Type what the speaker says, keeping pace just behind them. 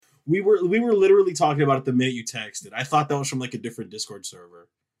We were literally talking about it the minute you texted. I thought that was from like a different Discord server.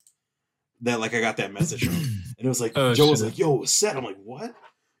 That like I got that message from, and it was like Joe was like, "Yo, it's set." I'm like, "What?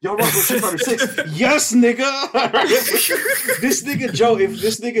 Y'all rock with Street Fighter 6?" Yes, nigga. This nigga Joe. If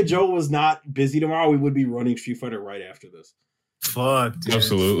this nigga Joe was not busy tomorrow, we would be running Street Fighter right after this. Fuck, dude.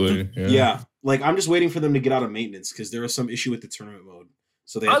 Absolutely. Yeah. Like I'm just waiting for them to get out of maintenance because there was some issue with the tournament mode.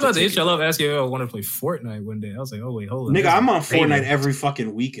 So they. I was about to issue. I love asking if I want to play Fortnite one day. I was like, oh wait, hold on. Nigga, I'm on Fortnite every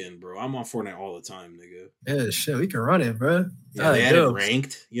fucking weekend, bro. I'm on Fortnite all the time, nigga. Yeah, shit, we can run it, bro. Yeah, they had it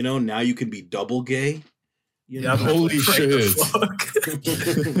ranked. You know, now you can be double gay. You know? Yeah, holy shit.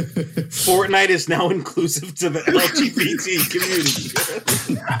 Fortnite is now inclusive to the LGBT community.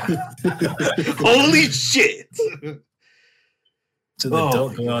 Holy shit. To the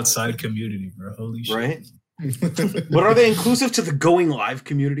don't go outside community, bro. Holy shit. Right? But are they inclusive to the going live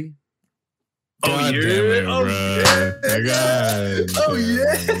community? God damn it, bro. Oh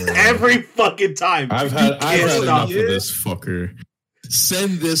yeah. Every fucking time. I've had enough of this fucker.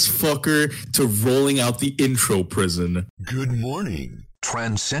 Send this fucker to rolling out the intro prison. Good morning.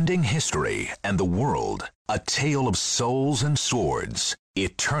 Transcending history and the world. A tale of souls and swords.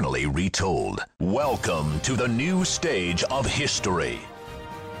 Eternally retold. Welcome to the new stage of history.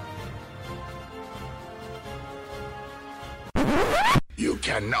 You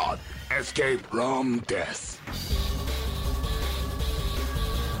cannot escape from death.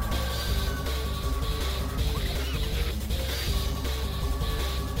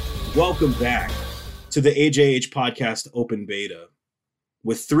 Welcome back to the AJAH podcast open beta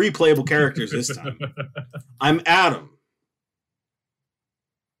with 3 playable characters this time. I'm Adam.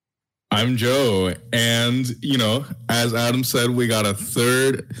 I'm Joe. And, you know, as Adam said, we got a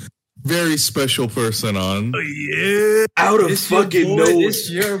third very special person on. Oh, yeah. Out of it's fucking nowhere.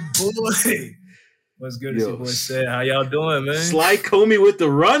 It's your boy. What's good, as your boy said? How y'all doing, man? SlyKomi with the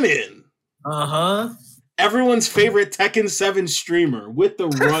run-in. Uh-huh. Everyone's favorite Tekken 7 streamer with the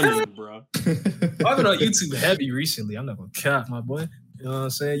run-in, bro. I've been on YouTube heavy recently. I'm not going to cap, my boy. You know what I'm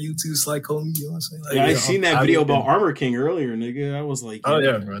saying? YouTube SlyKomi, you know what I'm saying? Like, yeah, I seen that video about Armor King earlier, nigga. I was like... Oh,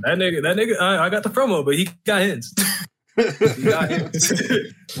 yeah, bro. That nigga, I got the promo, but he got hints.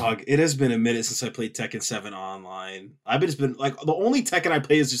 Dog, it has been a minute since I played Tekken 7 online. I've been like the only Tekken I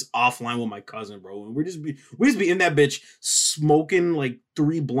play is just offline with my cousin, bro. We just be in that bitch smoking like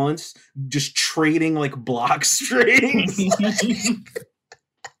 3 blunts, just trading like block strings.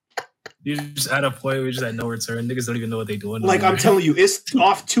 You just at a point where you just had no return. Niggas don't even know what they doing. Like I'm telling you, it's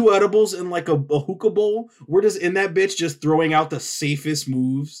off 2 edibles and like a hookah bowl. We're just in that bitch, just throwing out the safest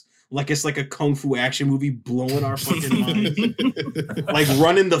moves. Like it's like a kung fu action movie blowing our fucking minds. Like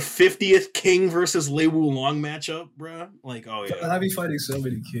running the 50th King versus Lei Wulong matchup, bro. Like, oh yeah. I be fighting so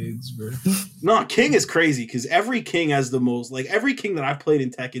many Kings, bro. No, King is crazy because every King has the most, like every King that I've played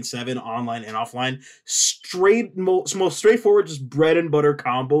in Tekken 7 online and offline, most straightforward, just bread and butter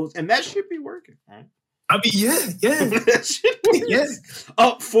combos, and that should be working, right? I mean, yeah. That shit works. Yeah.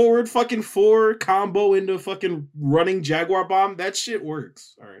 Up, forward, fucking 4 combo into fucking running Jaguar bomb. That shit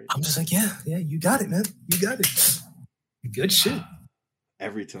works. All right. I'm just like, yeah, you got it, man. You got it. Good shit.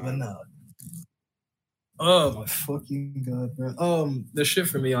 Every time. But no. Oh my fucking god, bro. The shit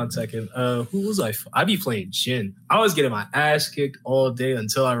for me on Tekken. Who was I be playing Jin. I was getting my ass kicked all day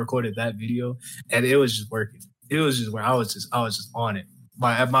until I recorded that video, and it was just working. It was just where I was just on it.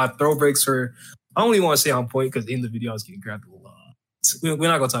 My throw breaks were. I don't even want to say on point because in the video I was getting grabbed a lot. We're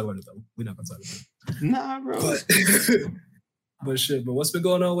not gonna talk about it though. We're not gonna talk about it. Nah, bro. But what's been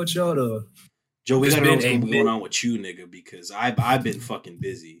going on with y'all though? Joe, we gotta know what's been going on with you, nigga, because I've been fucking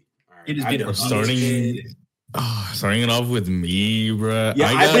busy. All right. It has been starting it off with me, bro. Yeah,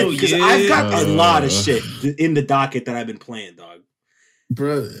 I've got a lot of shit in the docket that I've been playing, dog.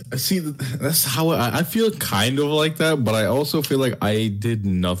 Bro, see, that's how I feel kind of like that, but I also feel like I did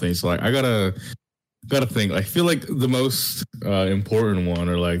nothing. So like, I gotta think. I feel like the most important one,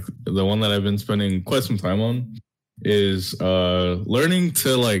 or like the one that I've been spending quite some time on, is learning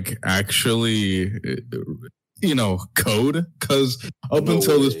to like actually, code. Because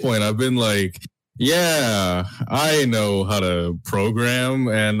until this point, I've been like, yeah, I know how to program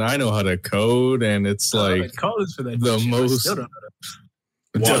and I know how to code, and it's like college for that the most.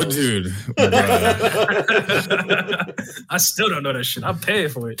 Wow. Dude, I still don't know that shit. I'm paying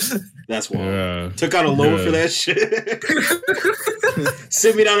for it. That's wild. Yeah. Took out a loan for that shit.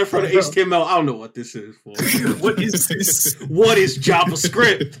 Sit me down in front of HTML. I don't know what this is for. What is this? What is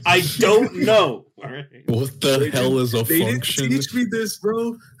JavaScript? I don't know. All right. What the hell is a function? Didn't teach me this,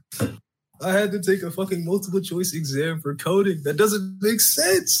 bro. I had to take a fucking multiple choice exam for coding. That doesn't make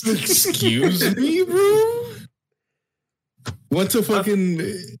sense. Excuse me, bro. Went to fucking.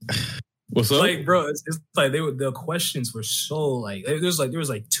 What's up? Like, bro, it's like the questions were so like there was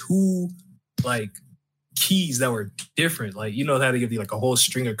like two like keys that were different. Like, you know how they give you like a whole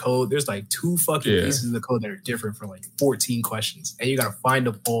string of code. There's like two fucking pieces of the code that are different for like 14 questions, and you gotta find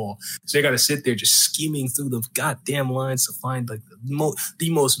them all. So you gotta sit there just skimming through the goddamn lines to find like the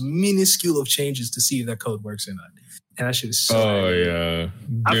most minuscule of changes to see if that code works or not. And that shit is so. Oh yeah,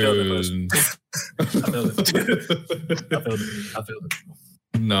 I feel it. I feel it.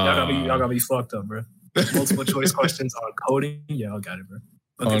 Nah, y'all got me fucked up, bro. Multiple choice questions on coding. Y'all got it, bro.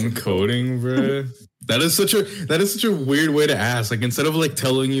 On coding, bro. That is such a weird way to ask. Like, instead of like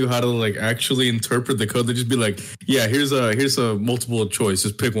telling you how to like actually interpret the code, they just be like, yeah, here's a multiple choice.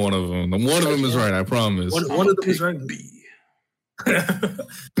 Just pick one of them. And one of them is right. I promise. One of them is right.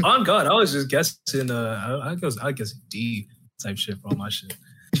 On God, I was just guessing. I guess D type shit for all my shit.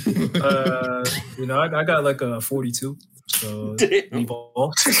 You know, I got like a 42. So we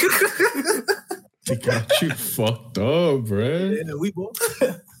ball. They got you fucked up, bro. Yeah, we ball.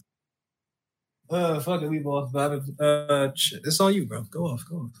 Fuck it, we ball. Shit, it's on you, bro. Go off.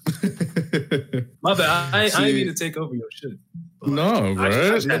 My bad. I ain't mean to take over your shit. No, bro.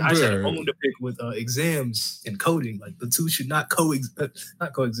 I just had a bone to pick with exams and coding. Like, the two should not coexist.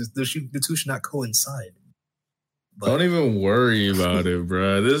 The two should not coincide. But don't even worry about it,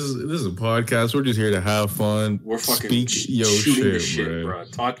 bro. This is a podcast. We're just here to have fun. We're fucking shooting shit, bro.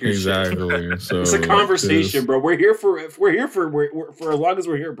 Talk your shit. Exactly. So it's a conversation, bro. We're here for as long as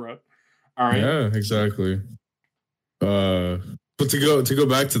we're here, bro. All right. Yeah, exactly. But to go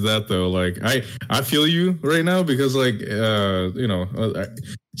back to that though, like I feel you right now because like you know,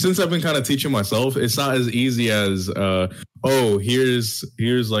 since I've been kind of teaching myself, it's not as easy as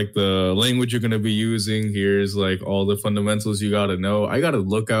here's like the language you're gonna be using, here's like all the fundamentals you gotta know. I gotta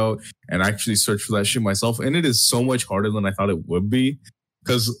look out and actually search for that shit myself, and it is so much harder than I thought it would be.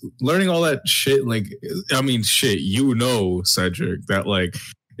 Because learning all that shit, like, I mean, shit, you know, Cedric, that like.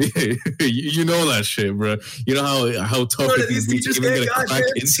 You know that shit, bro. You know how tough it can be to even get a crack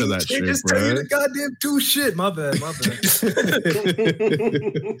into that shit, just bro. tell you the goddamn do shit. My bad.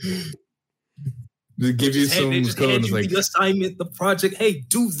 They give you some code. Like the assignment, the project. Hey,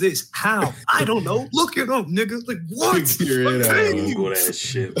 do this. How? I don't know. Look it up, nigga. Like, what? Figure it out. Google that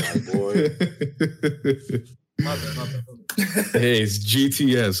shit, my boy. My bad. Hey, it's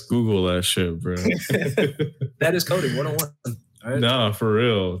GTS. Google that shit, bro. That is coding 101. Right. Nah, for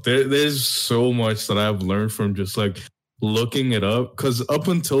real. There's so much that I've learned from just like looking it up. Because up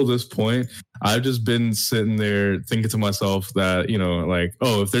until this point, I've just been sitting there thinking to myself that, you know, like,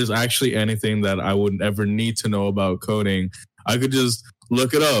 oh, if there's actually anything that I would ever need to know about coding, I could just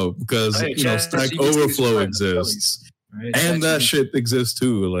look it up because, you know, Stack Overflow exists. Right? And that shit exists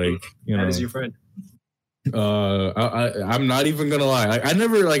too. Like, you know. That is your friend. I'm not even gonna lie. I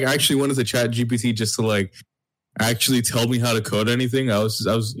never like actually went into Chat GPT just to like actually tell me how to code anything. I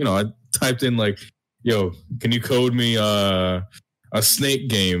was, you know, I typed in like, yo, can you code me a snake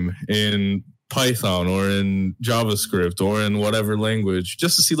game in Python or in JavaScript or in whatever language,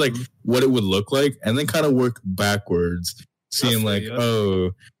 just to see like what it would look like, and then kind of work backwards, seeing like,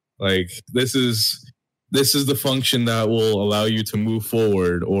 oh, like this is the function that will allow you to move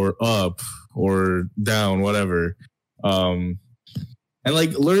forward or up or down, whatever. And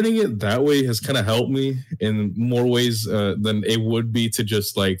like learning it that way has kind of helped me in more ways than it would be to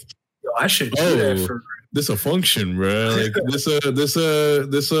just like, yo, I should do that for this a function, bro. Like this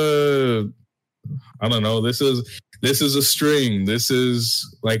I don't know. This is a string. This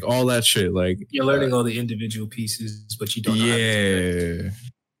is like all that shit. Like you're learning all the individual pieces, but you don't know how to do it.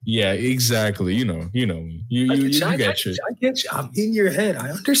 Yeah, exactly. You know, you get you. I get you. I'm in your head.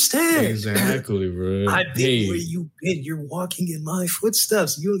 I understand. Exactly, bro. I've been where you've been. You're walking in my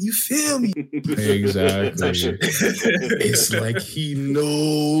footsteps. You feel me? Exactly. It's like he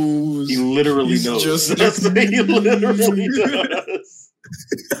knows. He literally knows. He literally does.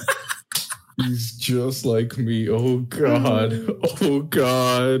 He's just like me. Oh God. Oh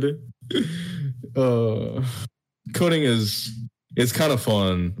God. Coding is. It's kind of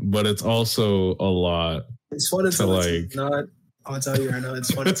fun, but it's also a lot. It's fun until it's not. I'm gonna tell you right now, it's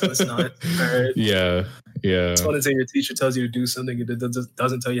fun until it's not. All right? Yeah. It's fun until your teacher tells you to do something and it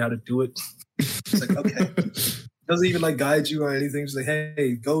doesn't tell you how to do it. It's like, okay. Doesn't even like guide you or anything. Just like,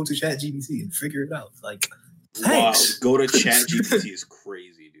 hey, go to ChatGPT and figure it out. Like, thanks. Wow, go to ChatGPT is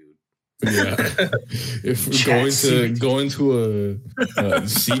crazy. Yeah, if going to a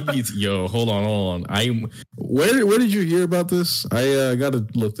CBT, yo, hold on. Where did you hear about this? I got to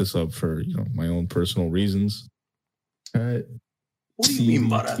look this up for, you know, my own personal reasons. What do you mean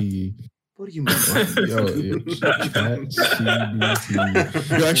by that? What do you mean?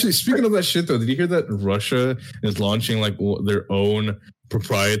 Yo, actually, speaking of that shit, though, did you hear that Russia is launching like their own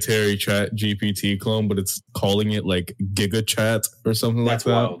proprietary Chat GPT clone, but it's calling it like Giga Chat or something That's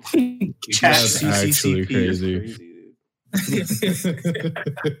like wild. that? Chat That's actually crazy.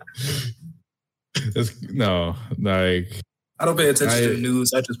 No, like I don't pay attention to the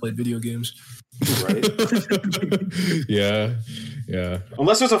news. I just play video games. Right? Yeah.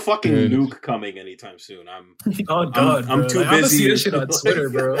 Unless there's a fucking nuke coming anytime soon, I'm too like, busy. I'm see this shit on Twitter,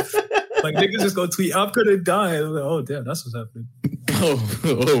 bro. Like niggas just go tweet, "I'm gonna die." I'm like, oh damn, that's what's happening. Oh,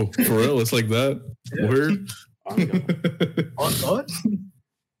 for real? It's like that. Yeah. Word. On God.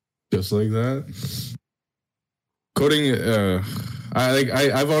 Just like that. Coding.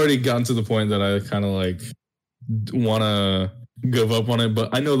 I've already gotten to the point that I kind of like want to give up on it, but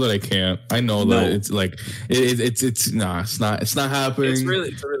I know that I can't. I know that it's like it's not happening. It's a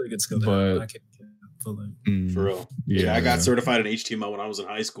really good skill, but I can't feel like. For real. Yeah, I got certified in HTML when I was in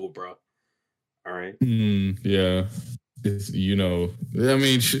high school, bro. All right. Yeah. You know, I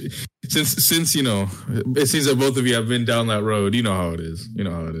mean, since you know, it seems that both of you have been down that road. You know how it is.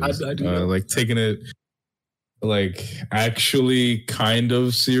 I do know. Like taking it, like actually, kind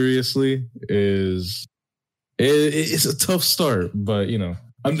of seriously is. It's a tough start, but you know,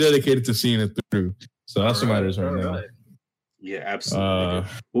 I'm dedicated to seeing it through. So that's what matters right now. Yeah, absolutely.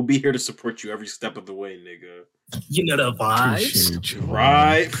 We'll be here to support you every step of the way, nigga. You know the vibes.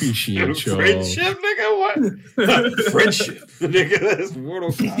 Right? Appreciate y'all. Friendship, nigga? What? Friendship, nigga. That's Mortal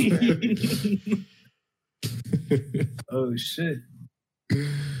Kombat. Oh shit.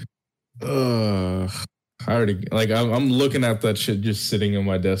 I already like I'm looking at that shit just sitting on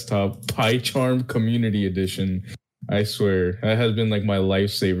my desktop. PyCharm Community Edition. I swear that has been like my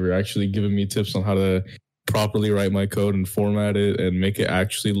lifesaver. Actually, giving me tips on how to properly write my code and format it and make it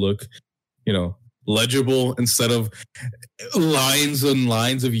actually look, you know, legible instead of lines and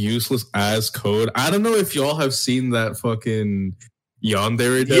lines of useless ass code. I don't know if y'all have seen that fucking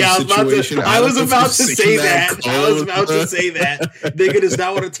Yandere situation. I was about to say that. Nigga does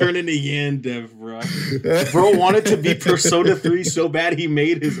not want to turn into Yandev, bro. Bro wanted to be Persona 3 so bad he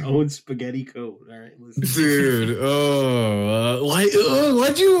made his own spaghetti code. All right, listen. Dude.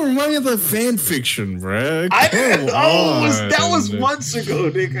 Why'd you remind me of the fan fiction, bro? That was months ago,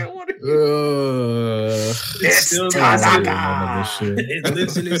 nigga. It's Tanaka. It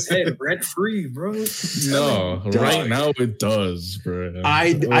lives in his head rent free, bro. No, right now it does, bro.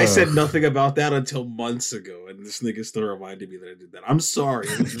 I said nothing about that until months ago, and this nigga still reminded me that I did that. I'm sorry.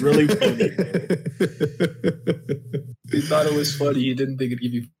 It was really funny, bro. He thought it was funny. He didn't think it'd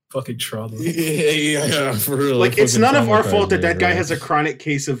give you fucking trauma. Yeah, for real. Like, it's none of our fault that guy has a chronic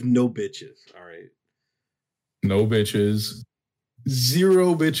case of no bitches, all right? No bitches.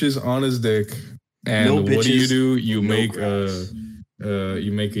 0 bitches on his dick. And what do? You make a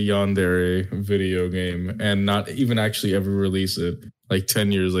Yandere video game and not even actually ever release it like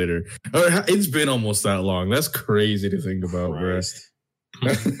 10 years later. It's been almost that long. That's crazy to think about, bro.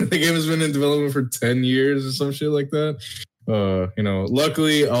 The game has been in development for 10 years or some shit like that. You know,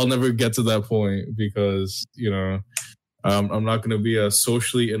 luckily I'll never get to that point because, you know, I'm not going to be a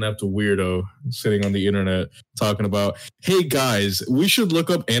socially inept weirdo sitting on the internet talking about, hey guys, we should look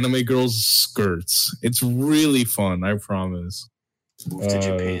up anime girls' skirts. It's really fun, I promise. Move to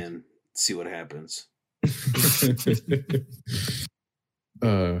Japan, see what happens.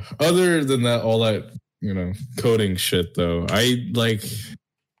 Other than that, all that, you know, coding shit though, I like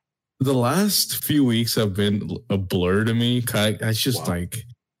the last few weeks have been a blur to me. It's just like,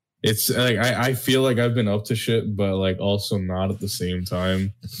 it's like I feel like I've been up to shit, but like also not at the same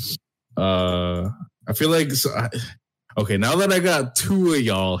time. I feel like okay, now that I got 2 of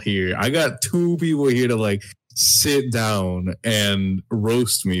y'all here, I got 2 people here to like sit down and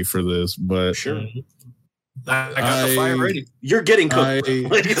roast me for this, but sure. I got the fire ready. You're getting cooked.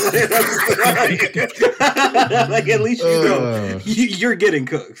 Like at least you know you're getting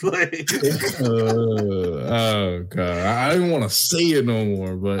cooked. Like, oh god, I didn't want to say it no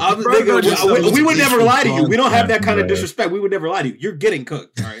more, but we would never lie to you. We don't have that kind of disrespect. We would never lie to you. You're getting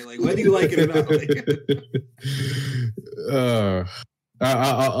cooked. All right, like whether you like it or not.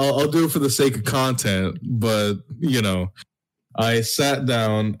 I'll do it for the sake of content, but you know, I sat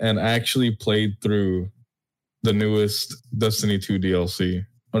down and actually played through the newest Destiny 2 DLC.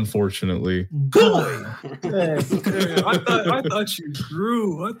 unfortunately. Boy, I thought you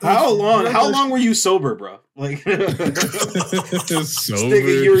grew. How long were you sober, bro? Like Sober.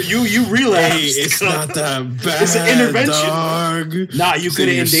 you relapsed. Hey, it's not that bad. It's an intervention, dog. Nah, you could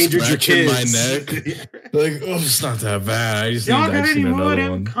have endangered your kids. My neck. Like, oh, it's not that bad. I just Y'all need got any more of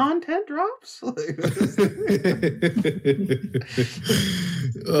them one. content drops?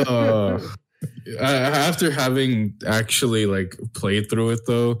 After having actually like played through it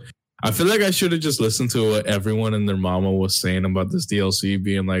though, I feel like I should have just listened to what everyone and their mama was saying about this DLC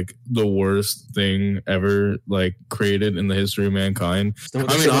being like the worst thing ever like created in the history of mankind. I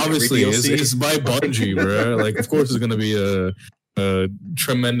mean, obviously it's by Bungie, bro. Like, of course it's gonna be a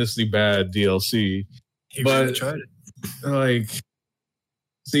tremendously bad DLC. But really tried it. Like,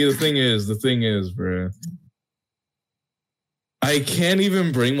 see, the thing is, bro, I can't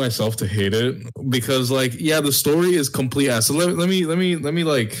even bring myself to hate it because, like, yeah, the story is complete ass. So let me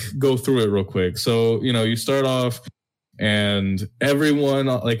like go through it real quick. So, you know, you start off and everyone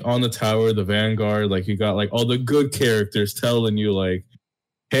like on the tower, the Vanguard, like you got like all the good characters telling you like,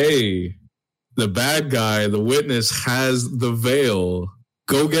 hey, the bad guy, the witness has the veil.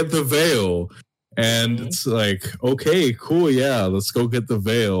 Go get the veil. And it's like, okay, cool, yeah, let's go get the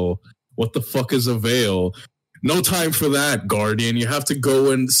veil. What the fuck is a veil? No time for that, Guardian. You have to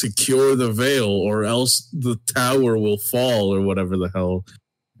go and secure the veil or else the tower will fall or whatever the hell.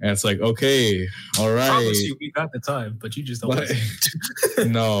 And it's like, okay, all right. Obviously, we got the time, but you just don't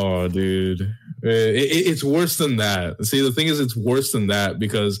listen. No, dude. It's worse than that. See, the thing is, it's worse than that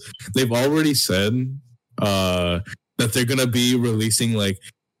because they've already said that they're going to be releasing like...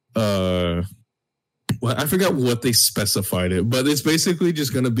 well, I forgot what they specified it, but it's basically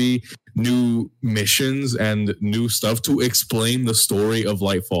just going to be new missions and new stuff to explain the story of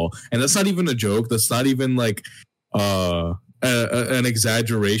Lightfall. And that's not even a joke. That's not even like an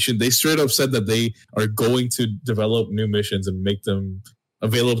exaggeration. They straight up said that they are going to develop new missions and make them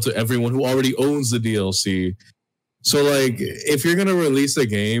available to everyone who already owns the DLC. So, like, if you're going to release a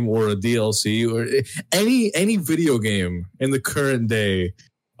game or a DLC or any video game in the current day,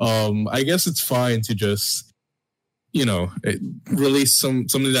 I guess it's fine to just, you know, release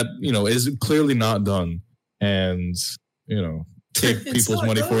something that, you know, is clearly not done and, you know, take people's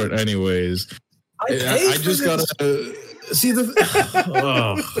money for it anyways. I just gotta see the.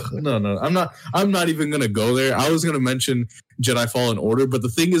 No, I'm not even gonna go there. I was gonna mention Jedi Fallen Order, but the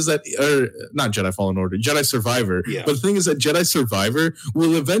thing is that, not Jedi Fallen Order, Jedi Survivor. Yeah. But the thing is that Jedi Survivor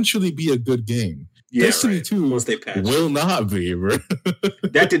will eventually be a good game. Yeah, Destiny 2 once they patch will not be, bro.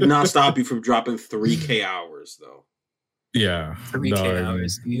 That did not stop you from dropping 3K hours, though. Yeah. 3K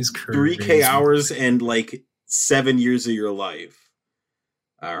hours is crazy. 3K hours and like 7 years of your life.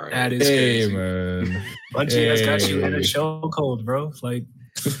 All right. That is crazy. Man. Bungie has got you in a chokehold, bro. Like,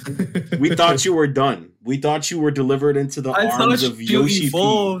 we thought you were done. We thought you were delivered into the arms of Yoshi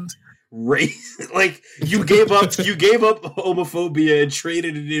P. Race, like you gave up homophobia and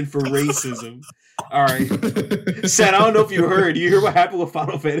traded it in for racism. All right, Seth, I don't know if you heard. You hear what happened with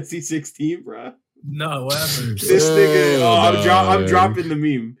Final Fantasy 16, bro? No, what happened? This nigga, I'm dropping the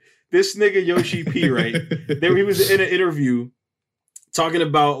meme. This nigga Yoshi P, right? There, he was in an interview talking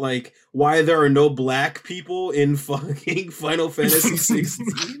about like why there are no black people in fucking Final Fantasy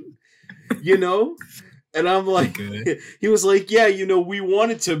 16. You know. And I'm like, he was like, yeah, you know, we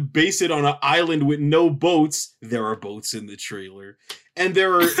wanted to base it on an island with no boats. There are boats in the trailer. And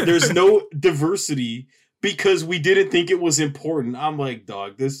there's no diversity because we didn't think it was important. I'm like,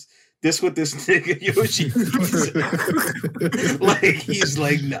 dog, this what this nigga Yoshi like, he's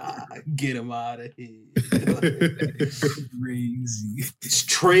like, nah, get him out of here. Crazy. Just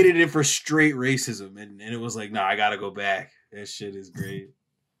traded it for straight racism. And it was like, nah, I gotta go back. That shit is great.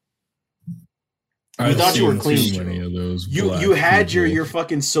 I thought you were clean. Many of those you had your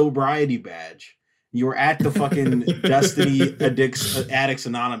fucking sobriety badge. You were at the fucking Destiny Addicts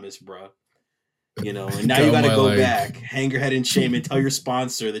Anonymous, bro. You know, and now you got to go back, hang your head in shame, and tell your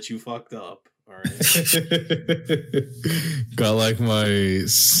sponsor that you fucked up. All right. Got like my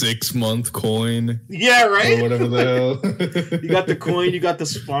 6-month coin. Yeah, right. Or whatever the hell. You got the coin. You got the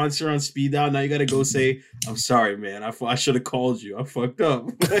sponsor on speed dial. Now you got to go say, "I'm sorry, man. I should have called you. I fucked up."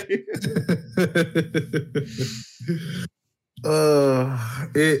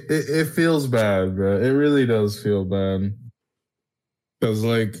 It feels bad, bro. It really does feel bad. Because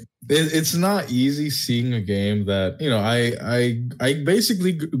like it's not easy seeing a game that, you know, I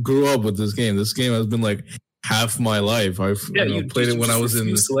basically grew up with this game. This game has been like half my life. I've played it when I was in.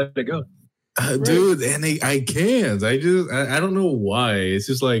 To let it go, dude. And I can't. I don't know why. It's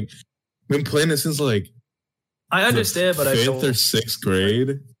just like been playing it since like I understand, but I don't. 5th or 6th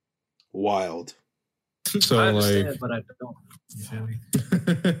grade. Wild. So I understand, like, but I don't. You feel me?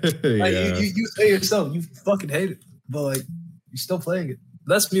 yeah. Like, you say yourself, you fucking hate it, but like you're still playing it.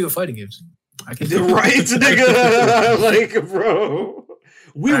 That's me with fighting games. I can Right, nigga. Like, bro.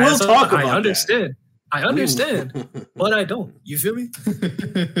 We will talk about I understand. That. I understand, but I don't. You feel me?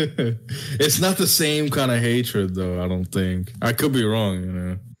 It's not the same kind of hatred, though. I don't think. I could be wrong. You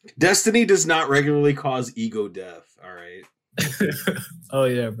know, Destiny does not regularly cause ego death. All right. Oh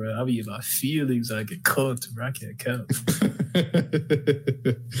yeah, bro. I mean, my feelings, I get cooked, bro. I can't count.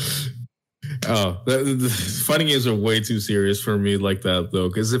 Oh, the fighting games are way too serious for me like that, though.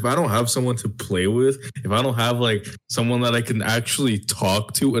 Because if I don't have someone to play with, if I don't have like someone that I can actually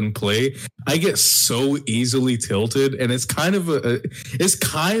talk to and play, I get so easily tilted, and it's kind of a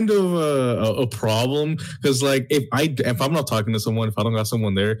problem. Because like if I'm not talking to someone, if I don't got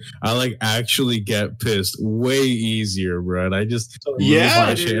someone there, I like actually get pissed way easier, bro. And I just lose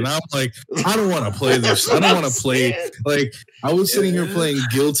my shit, and I'm like, I don't want to play this. I don't want to play. Like I was sitting here playing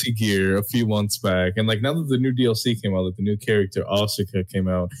Guilty Gear a few months back, and like now that the new DLC came out, like the new character Asuka came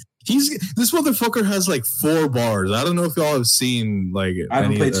out, this motherfucker has like 4 bars. I don't know if y'all have seen like I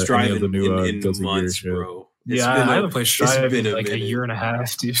haven't played Strive in months, bro. I haven't played Strive in like a year and a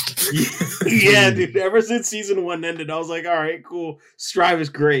half, dude. Yeah, dude. Ever since season 1 ended, I was like, all right, cool. Strive is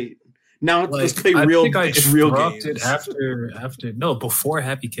great. Now let's play real games. Before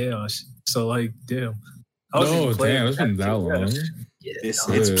Happy Chaos. So like, damn. It's been that long. Yeah, it's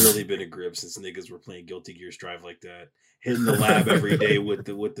really been a grip since niggas were playing Guilty Gear Strive like that, hitting the lab every day with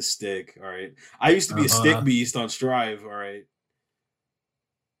the stick. All right, I used to be a stick beast on Strive. All right,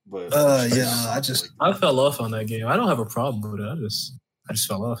 but I fell off on that game. I don't have a problem with it. I just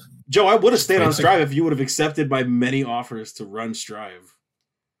fell off. Joe, I would have stayed on Strive if you would have accepted my many offers to run Strive.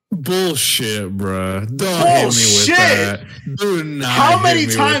 Bullshit, bruh. Don't hit me with that. Do not. How many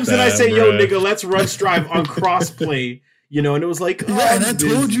times did I say, "Yo, nigga, let's run Strive on crossplay"? You know, and it was like, and I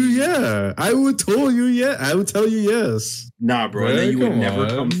told you, yeah. I would tell you, yes. Nah, bro. And then you would never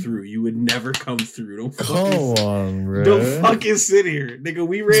come through. You would never come through. Don't bro. Don't fucking sit here, nigga.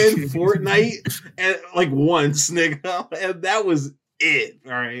 We ran Fortnite and like once, nigga, and that was it.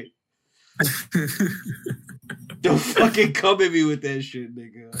 All right. Don't fucking come at me with that shit,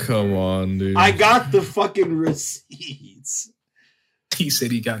 nigga. Come on, dude. I got the fucking receipts. He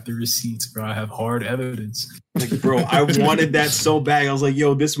said he got the receipts, bro. I have hard evidence. Like, bro, I wanted that so bad. I was like,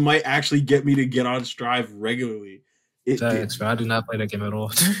 yo, this might actually get me to get on Strive regularly. Thanks, I do not play that game at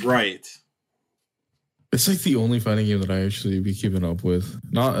all. Right. It's like the only fighting game that I actually be keeping up with.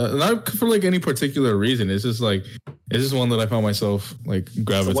 Not for like any particular reason. It's just one that I found myself like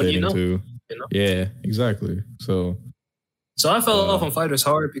gravitating to. You know? Yeah, exactly. So I fell off on Fighters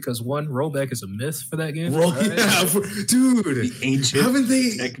Hard because one, rollback is a myth for that game. Dude, the ancient haven't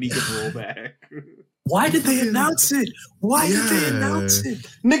they technique of rollback? Why did they announce it?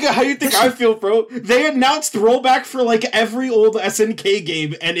 Nigga, how you think I feel, bro? They announced rollback for like every old SNK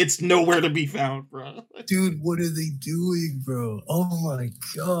game, and it's nowhere to be found, bro. Dude, what are they doing, bro? Oh my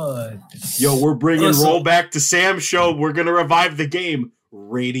god. Yo, we're bringing rollback to Sam's show. We're gonna revive the game.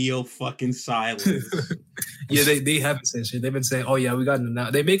 Radio fucking silence. Yeah, they haven't said shit. They've been saying, "Oh yeah, we got an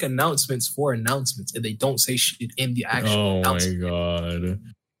announcement." They make announcements for announcements, and they don't say shit in the actual announcement. Oh my god.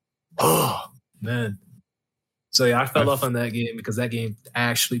 Oh man. So yeah, I fell off on that game because that game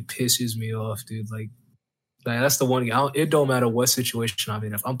actually pisses me off, dude. Like that's the one game. It don't matter what situation I'm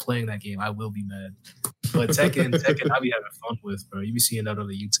in. If I'm playing that game, I will be mad. But Tekken, I be having fun with, bro. You be seeing that on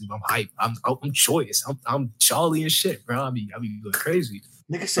the YouTube. I'm hype. I'm joyous. I'm jolly and shit, bro. I be going crazy.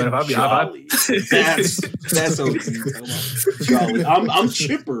 Nigga said jolly. That's OP. Jolly. I'm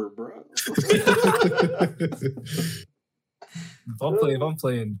chipper, bro. If I'm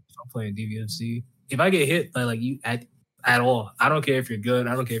playing DVFC, if I get hit by like you at all, I don't care if you're good.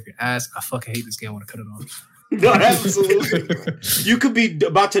 I don't care if you're ass. I fucking hate this game. I want to cut it off. No, absolutely. You could be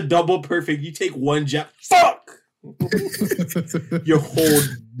about to double perfect. You take one jab. Fuck! Your whole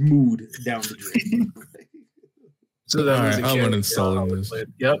mood down the drain. So that was I'm uninstalling this.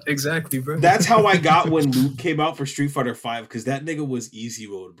 Yep, exactly, bro. That's how I got when Luke came out for Street Fighter V, because that nigga was easy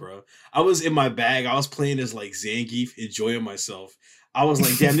mode, bro. I was in my bag. I was playing as like Zangief, enjoying myself. I was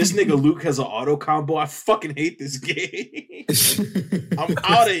like, damn, this nigga Luke has an auto combo. I fucking hate this game. I'm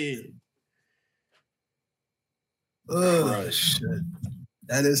out of here. Oh, shit.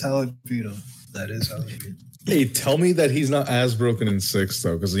 That is how it beat him. Hey, tell me that he's not as broken in 6,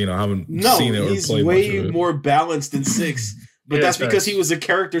 though, because, I haven't seen it or played much of it. No, he's way more balanced in 6. But that's because he was a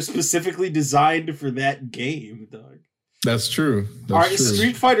character specifically designed for that game, dog. That's true. All right,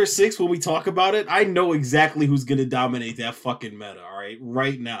 Street Fighter 6, when we talk about it, I know exactly who's going to dominate that fucking meta, all right?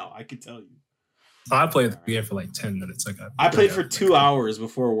 Right now, I can tell you. I played the game for like 10 minutes. I played for 2 hours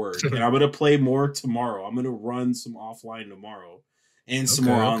before work, and I'm going to play more tomorrow. I'm going to run some offline tomorrow and some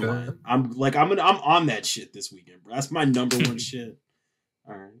more online. I'm on that shit this weekend, bro. That's my number one shit.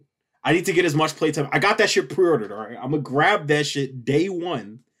 All right. I need to get as much playtime. I got that shit pre-ordered, all right? I'm going to grab that shit day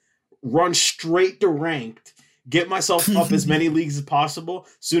one, run straight to ranked, get myself up as many leagues as possible.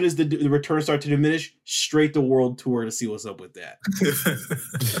 Soon as the returns start to diminish, straight to World Tour to see what's up with that.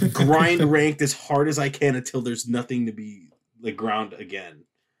 Grind ranked as hard as I can until there's nothing to be like ground again.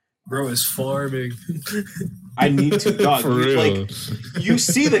 Bro is farming. I need to, dog. For real. Like, you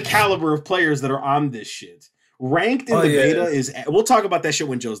see the caliber of players that are on this shit. Ranked in the beta is. We'll talk about that shit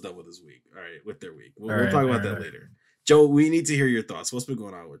when Joe's done with his week. All right, with their week. We'll talk about that later. Joe, we need to hear your thoughts. What's been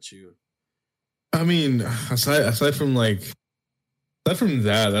going on with you? I mean, aside from that,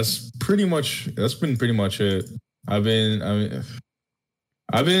 that's been pretty much it. I've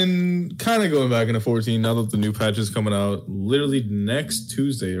been kind of going back into 14 now that the new patch is coming out literally next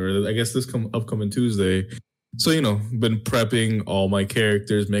Tuesday, or I guess this upcoming Tuesday. So, been prepping all my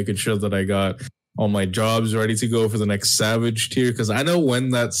characters, making sure that I got all my jobs ready to go for the next Savage tier, because I know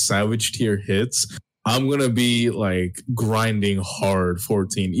when that Savage tier hits, I'm going to be like grinding hard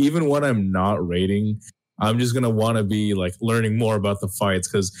 14. Even when I'm not raiding, I'm just going to want to be like learning more about the fights,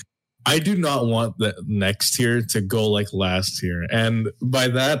 because I do not want the next tier to go like last tier. And by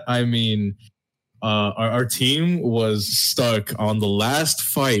that, I mean, our team was stuck on the last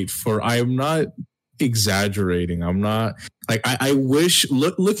fight for, I'm not exaggerating. I'm not like, I wish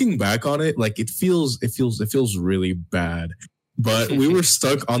looking back on it, like it feels really bad. But we were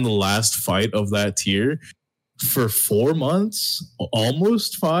stuck on the last fight of that tier for 4 months,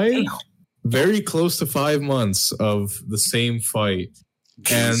 almost 5, very close to 5 months of the same fight.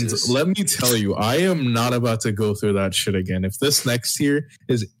 Jesus. And let me tell you, I am not about to go through that shit again. If this next tier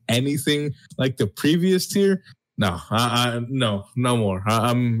is anything like the previous tier, no more.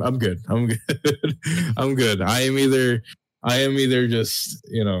 I'm good. I'm good. I'm good. I am either just,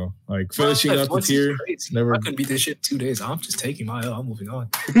 like finishing up the tier. I could beat this shit in 2 days. I'm just taking my L. I'm moving on.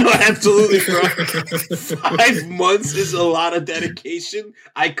 No, absolutely, bro. 5 months is a lot of dedication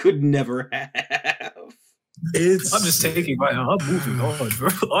I could never have. I'm just taking my L. I'm moving on, bro.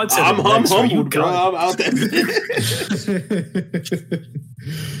 I'm humbled, bro. I'm out there.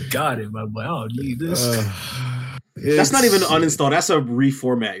 Got it, my boy. I don't need this. That's not even an uninstall. That's a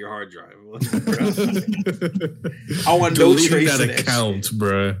reformat your hard drive. I want no trace that account,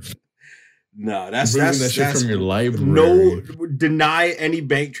 bro. No, that's that shit from your library. No, deny any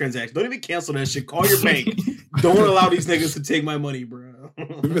bank transaction. Don't even cancel that shit. Call your bank. Don't allow these niggas to take my money, bro.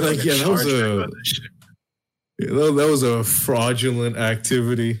 Like, yeah, that was a fraudulent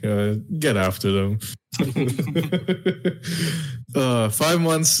activity. Get after them. 5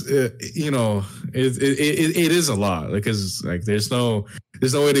 months, it is a lot, because like there's no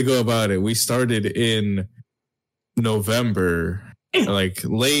way to go about it. We started in November, like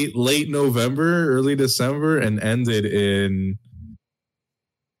late November, early December, and ended in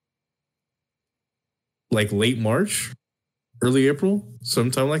like late March, early April,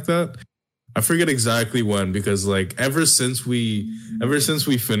 sometime like that. I forget exactly when, because like ever since we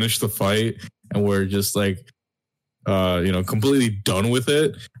finished the fight and we're just like completely done with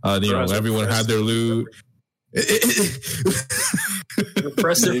it, everyone had their loot.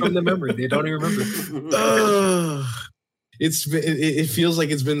 Repress it from the memory. They don't even remember. It feels like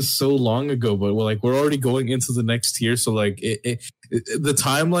it's been so long ago, but we're already going into the next tier, so like the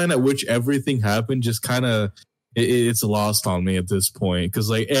timeline at which everything happened just kind of it's lost on me at this point, because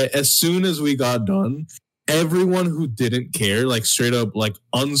like as soon as we got done, everyone who didn't care, like straight up like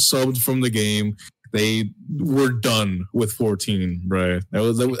unsubbed from the game. They were done with 14, right?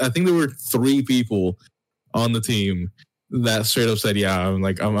 I think there were 3 people on the team that straight up said, "Yeah,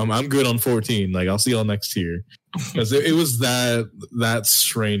 I'm good on 14. Like I'll see y'all next year," because it was that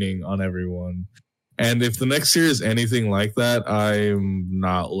straining on everyone. And if the next year is anything like that, I'm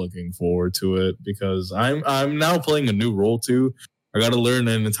not looking forward to it, because I'm now playing a new role too. I got to learn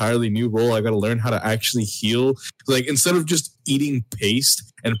an entirely new role. I got to learn how to actually heal. Like instead of just eating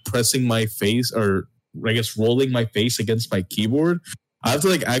paste and pressing my face, or I guess rolling my face against my keyboard, I have to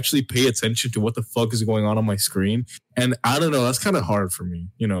like actually pay attention to what the fuck is going on my screen. And I don't know, that's kind of hard for me,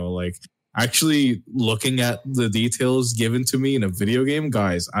 like actually looking at the details given to me in a video game.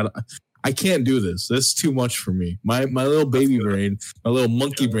 Guys, I can't do this. That's too much for me. My little baby brain, my little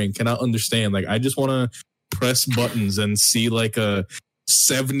monkey brain cannot understand. Like I just want to press buttons and see like a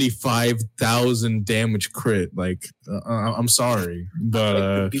 75,000 damage crit. Like, I'm sorry,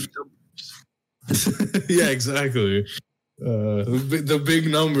 but yeah, exactly. The big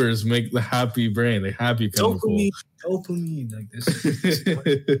numbers make the happy brain, the happy chemical. Dopamine, like this.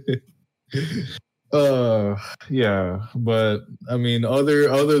 Yeah, but I mean,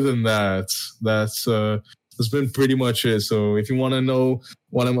 other than that's been pretty much it. So if you want to know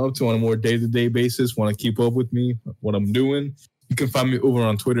what I'm up to on a more day-to-day basis, want to keep up with me, what I'm doing, you can find me over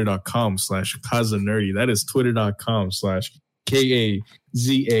on twitter.com/KazaNerdy. That is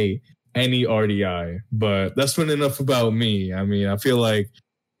twitter.com/KAZANERDI. But that's been enough about me. I mean, I feel like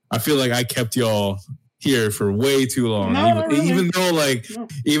I kept y'all here for way too long. Even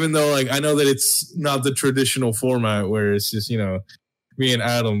though I know that it's not the traditional format where it's just, me and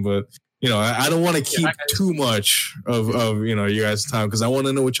Adam, but I don't want to keep too much of you guys' time, because I want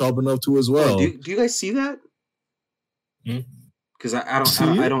to know what y'all been up to as well. Do you guys see that? Because I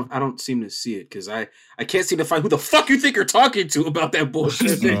don't seem to see it, because I can't seem to find who the fuck you think you're talking to about that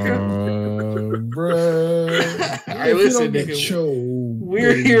bullshit, nigga. Bruh. All right, listen, nigga.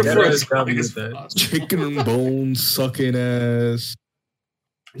 We're here for as long as possible. Chicken and bones sucking ass.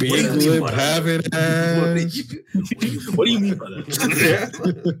 Big lip having ass. What do you mean by that?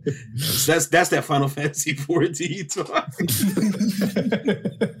 That's that Final Fantasy 14 talk.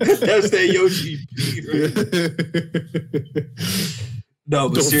 That's that Yoshi P, right? No,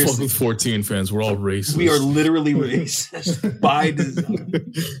 but don't seriously, fuck with 14 fans. We're all racist. We are literally racist by design.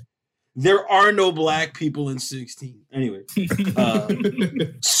 There are no black people in 16. Anyway,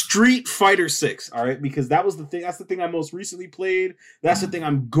 Street Fighter 6. All right, because that was the thing. That's the thing I most recently played. That's the thing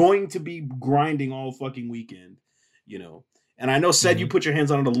I'm going to be grinding all fucking weekend. And I know, said you put your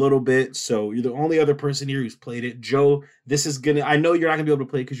hands on it a little bit, so you're the only other person here who's played it. Joe, I know you're not gonna be able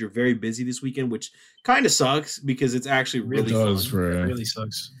to play because you're very busy this weekend, which kind of sucks because it's actually really fun. It really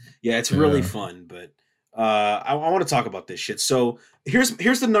sucks. Yeah, it's really fun, but I want to talk about this shit. So here's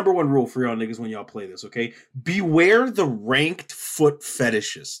the number one rule for y'all niggas when y'all play this, okay? Beware the ranked foot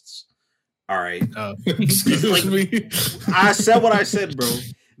fetishists. All right. Excuse me. I said what I said, bro.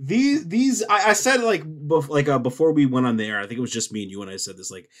 I said before we went on the air, I think it was just me and you when I said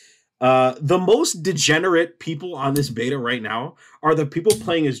this, the most degenerate people on this beta right now are the people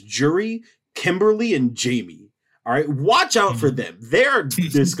playing as Jury, Kimberly, and Jamie. All right, watch out for them. They're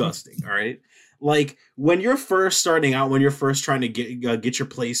disgusting. All right, like when you're first starting out, when you're first trying to get your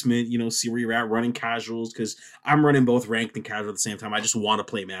placement, see where you're at, running casuals, because I'm running both ranked and casual at the same time. I just want to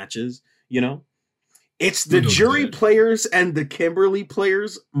play matches, It's the Jury players and the Kimberly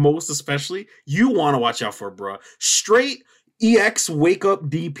players, most especially, you want to watch out for, bro. Straight EX wake up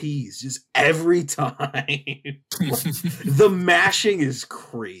DPs just every time. The mashing is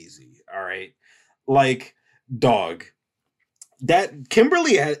crazy, all right? Like, dog. That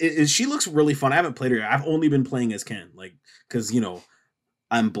Kimberly, she looks really fun. I haven't played her yet. I've only been playing as Ken, because,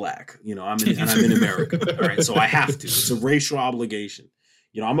 I'm black, I'm in America, all right? So I have to. It's a racial obligation.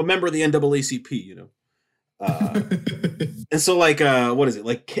 I'm a member of the NAACP, and so what is it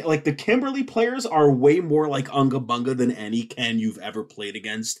like the Kimberly players are way more like Unga Bunga than any Ken you've ever played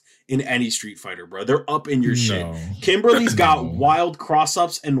against in any Street Fighter, bro. They're up in your shit. Kimberly's got wild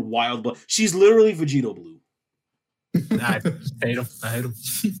cross-ups and wild blood. She's literally Vegito Blue. I hate him.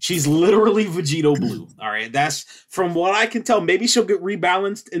 She's literally Vegito Blue. All right, that's from what I can tell. Maybe she'll get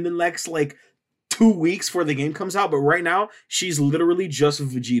rebalanced in the next 2 weeks before the game comes out, but right now she's literally just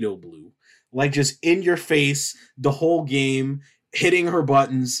Vegito Blue. Just in your face the whole game, hitting her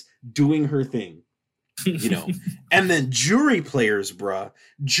buttons, doing her thing. And then Jury players, bruh.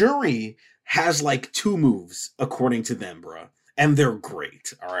 Jury has 2 moves according to them, bruh. And they're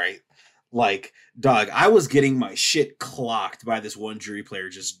great, all right? Dog, I was getting my shit clocked by this one Jury player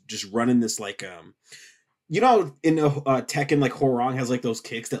just running this in Tekken, Horong has those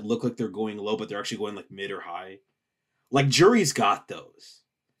kicks that look like they're going low, but they're actually going mid or high. Jury's got those.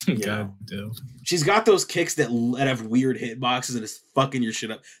 God damn. She's got those kicks that have weird hitboxes and it's fucking your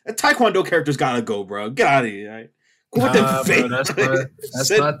shit up. That Taekwondo character's gotta go, bro. Get out of here, all right? Go with them fake.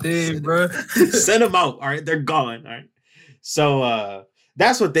 That's my thing, bro. Send them out, all right? They're gone, all right? So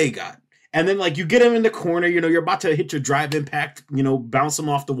that's what they got. And then you get them in the corner, you're about to hit your drive impact, bounce them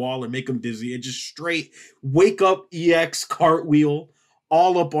off the wall and make them dizzy and just straight wake up EX cartwheel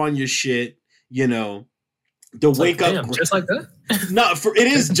all up on your shit, The wake up, just like that. No, it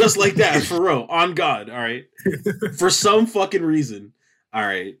is just like that, for real, on God. All right, for some fucking reason, all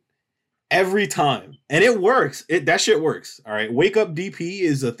right, every time, and it works. That shit works. All right, wake up DP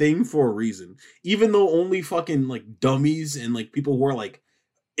is a thing for a reason. Even though only fucking dummies and people who are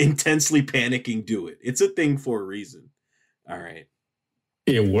intensely panicking do it, it's a thing for a reason. All right,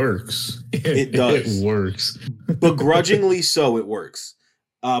 It works. It does. It works. Begrudgingly so, it works.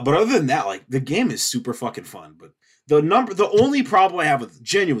 But other than that, like, the game is super fucking fun. But the only problem I have with,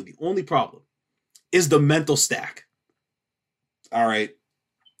 genuinely, the only problem is the mental stack. All right.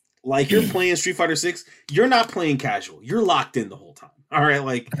 Like, you're playing Street Fighter 6, you're not playing casual. You're locked in the whole time. All right,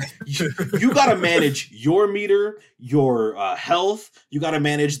 like, you got to manage your meter, your health. You got to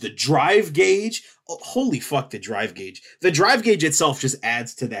manage the drive gauge. Oh, holy fuck, the drive gauge. The drive gauge itself just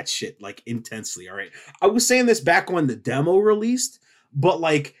adds to that shit, like, intensely, all right? I was saying this back when the demo released, but,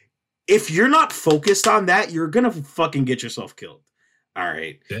 like, if you're not focused on that, you're going to fucking get yourself killed, all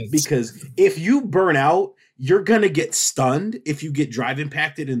right? Because if you burn out, you're going to get stunned if you get drive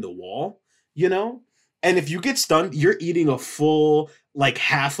impacted in the wall, you know? And if you get stunned, you're eating a full, like,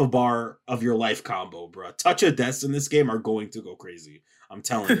 half a bar of your life combo, bro. Touch of Deaths in this game are going to go crazy. I'm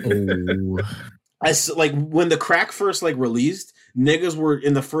telling you. Like, when the crack first, like, released, niggas were,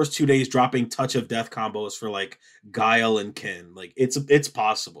 in the first 2 days, dropping Touch of Death combos for, like, Guile and Ken. Like, it's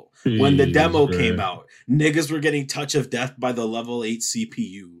possible. When the demo came out, niggas were getting Touch of Death by the level 8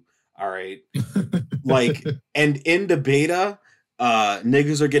 CPU. All right. Like, and in the beta,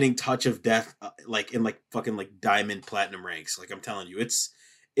 niggas are getting Touch of Death, like, in, like, fucking, like, diamond platinum ranks. Like, I'm telling you,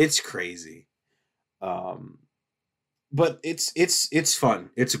 it's crazy. But it's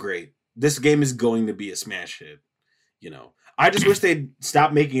fun. It's great. This game is going to be a smash hit, you know. I just wish they'd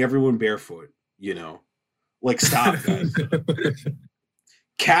stop making everyone barefoot, you know. Like, stop, guys.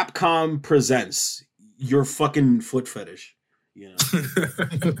 Capcom presents your fucking foot fetish, you know.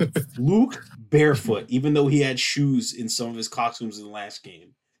 Luke barefoot, even though he had shoes in some of his costumes in the last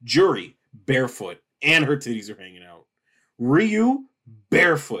game. Juri barefoot, and her titties are hanging out. Ryu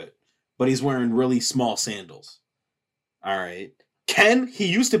barefoot, but he's wearing really small sandals. All right. Ken, he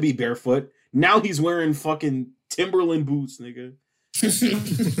used to be barefoot. Now he's wearing fucking Timberland boots, nigga.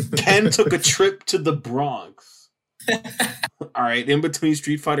 Ken took a trip to the Bronx. All right, in between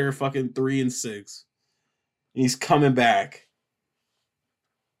Street Fighter fucking 3 and 6. He's coming back.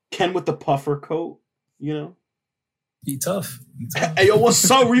 Ken with the puffer coat, you know? He tough. Hey, yo, what's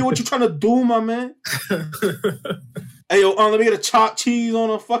up, Ryu? What you trying to do, my man? Hey, yo, let me get a chopped cheese on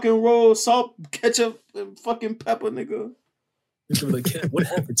a fucking roll, salt, ketchup, and fucking pepper, nigga. Like, what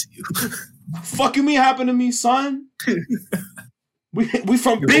happened to you? Fucking me happened to me, son. We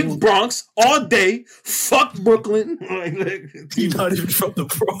from Big Bronx all day. Fuck Brooklyn. You're not even from the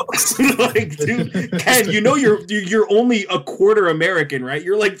Bronx. Like, dude, Ken, you know you're only a quarter American, right?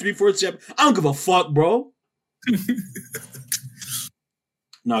 You're like 3/4 Japanese. I don't give a fuck, bro.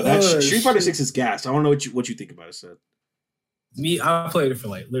 No, that Street Fighter 6 is gas. I don't know what you think about it, Seth. Me, I played it for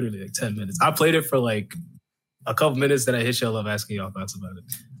like literally like 10 minutes. I played it for like a couple minutes, then I hit y'all up asking y'all thoughts about it.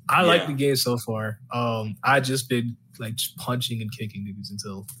 I like the game so far. I just been like punching and kicking niggas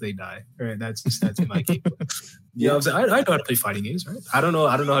until they die. Right? That's my game. You know what I'm saying? I know how to play fighting games, right? I don't know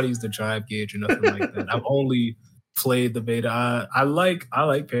how to use the drive gauge or nothing like that. I've only played the beta. I like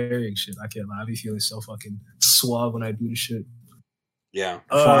parrying shit. I can't lie. I be feeling so fucking suave when I do the shit. Yeah.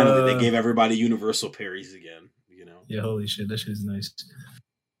 Finally, they gave everybody universal parries again. You know? Yeah, holy shit. That shit is nice.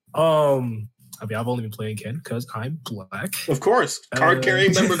 I mean, I've only been playing Ken because I'm black. Of course.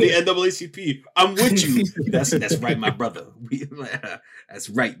 Card-carrying member of the NAACP. I'm with you. That's right, my brother. That's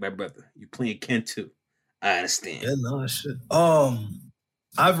right, my brother. You playing Ken too. I understand. Yeah, no, shit.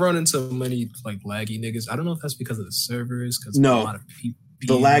 I've run into many, like, laggy niggas. I don't know if that's because of the servers. Because a lot of people.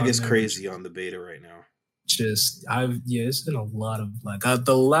 The lag is crazy on the beta right now. It's been a lot of like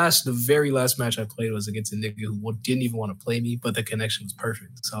the very last match I played was against a nigga who didn't even want to play me, but the connection was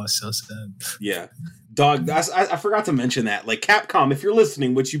perfect. So I was so sad. Yeah, dog. I forgot to mention that. Like, Capcom, if you're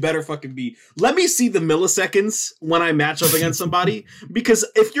listening, which you better fucking be, let me see the milliseconds when I match up against somebody, because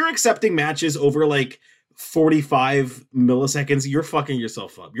if you're accepting matches over like 45 milliseconds, you're fucking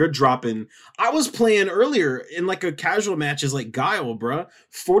yourself up. You're dropping. I was playing earlier in like a casual matches like Guile, bruh.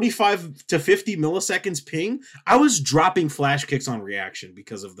 45 to 50 milliseconds ping. I was dropping flash kicks on reaction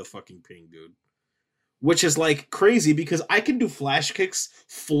because of the fucking ping, dude. Which is like crazy because I can do flash kicks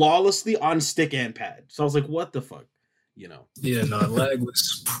flawlessly on stick and pad. So I was like, what the fuck? You know? Yeah, no, lag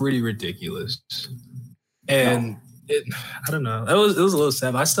was pretty ridiculous. And I don't know. It was a little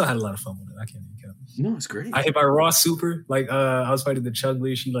sad, but I still had a lot of fun with it. I can't even count. No, it's great. I hit my raw super. Like, I was fighting the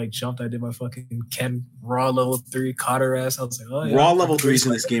Chun-Li. She like jumped. I did my fucking Ken raw level 3, caught her ass. I was like, oh yeah. Raw level 3s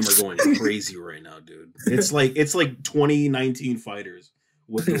in this game are going crazy right now, dude. It's like 2019 fighters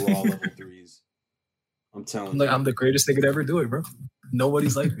with the raw level 3s. I'm telling you. I'm the greatest nigga to ever do it, bro.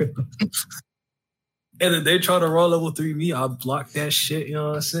 Nobody's like me. And then they try to raw level 3 me. I'll block that shit. You know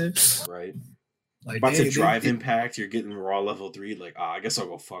what I'm saying? Right. Like, about to drive impact, you're getting raw level 3. Like, I guess I'll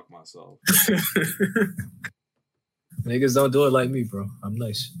go fuck myself. Niggas don't do it like me, bro. I'm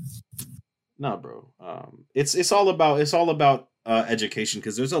nice. No, bro. It's all about education,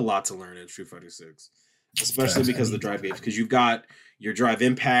 because there's a lot to learn in Street Fighter 6, especially because of the drive games. Because you've got your drive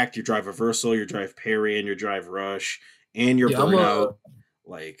impact, your drive reversal, your drive parry, and your drive rush, and your burnout.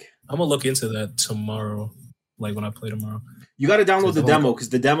 I'm gonna look into that tomorrow. Like when I play tomorrow, you got to download the demo, because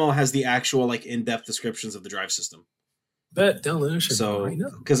the demo has the actual like in-depth descriptions of the drive system. Bet download shit. So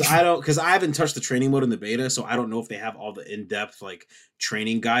because I haven't touched the training mode in the beta, so I don't know if they have all the in-depth like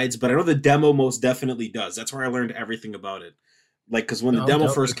training guides, but I know the demo most definitely does. That's where I learned everything about it. Like, because when the demo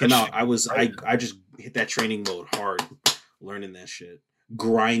first came out, I just hit that training mode hard, learning that shit,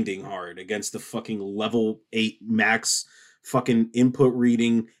 grinding hard against the fucking level 8 max fucking input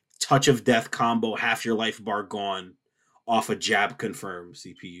reading touch of death combo, half your life bar gone off a jab confirm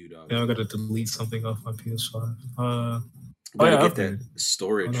CPU, dog. Yeah, I gotta delete something off my PS5. Gotta get that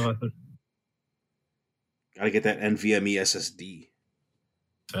storage. Gotta get that NVMe SSD.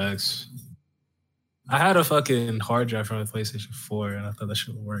 Facts. I had a fucking hard drive from my PlayStation 4, and I thought that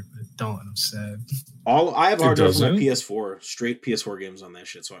shit would work, but it don't, and I'm sad. I have a hard drive from my PS4, straight PS4 games on that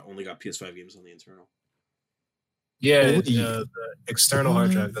shit, so I only got PS5 games on the internal. Yeah, the external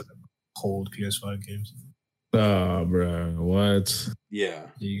hard drive doesn't hold PS5 games. Oh, bro, what? Yeah.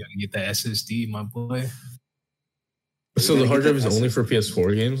 You gotta get that SSD, my boy. So the hard drive is only for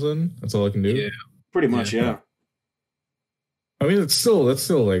PS4 games then? That's all I can do? Yeah. Pretty much, yeah. I mean, it's still like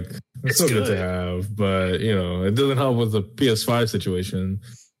it's still good to have, but you know, it doesn't help with the PS5 situation.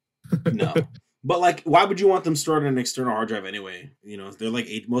 No. But like, why would you want them stored on an external hard drive anyway? You know, they're like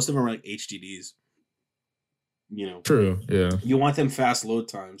most of them are like HDDs. You know. True. Yeah. You want them fast load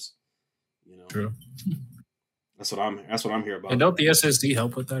times. You know. True. That's what I'm here about. And don't the SSD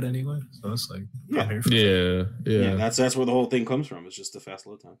help with that anyway? So it's like yeah. That's where the whole thing comes from. It's just the fast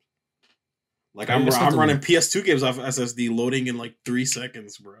load times. Like I'm running PS2 games off SSD loading in like 3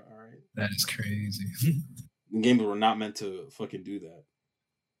 seconds, bro. All right. That is crazy. Games were not meant to fucking do that.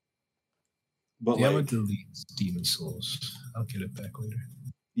 But I'm gonna delete Demon Souls. I'll get it back later.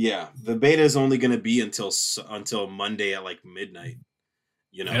 Yeah, the beta is only going to be until Monday at like midnight.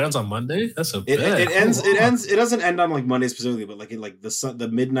 You know, it ends on Monday. That's a it ends. It ends. It doesn't end on like Monday specifically, but like the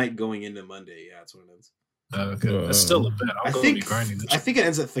midnight going into Monday. Yeah, that's what it ends. Okay, that's still a bit. I think it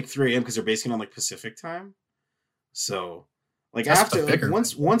ends at like 3 a.m. because they're basing it on like Pacific time. So, like that's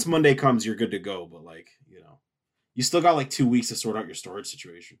once Monday comes, you're good to go. But like you still got like 2 weeks to sort out your storage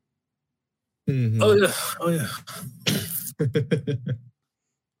situation. Mm-hmm. Oh yeah.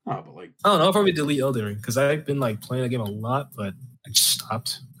 But like I don't know. I'll probably delete Elden Ring because I've been like playing the game a lot, but I just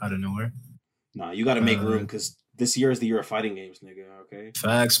stopped out of nowhere. Nah, you got to make room because this year is the year of fighting games, nigga. Okay.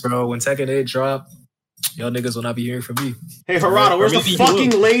 Facts, bro. When Tekken 8 drop, y'all niggas will not be hearing from me. Hey, Harada, where's the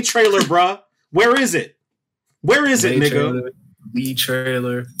fucking Lay trailer, bruh? Where is it? Where is it, nigga? Lee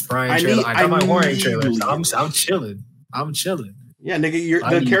trailer, Brian trailer. I got my Warring trailer. So I'm chilling. Yeah,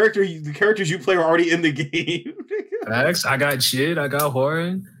 nigga, the characters you play are already in the game. Facts. I got Jid. I got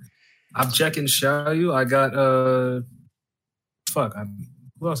Horan. I'm checking Xiaoyu. I got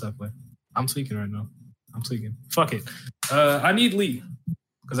who else I play? I'm tweaking right now. Fuck it. I need Lee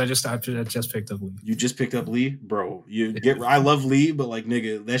because I just picked up Lee. You just picked up Lee, bro. I love Lee, but like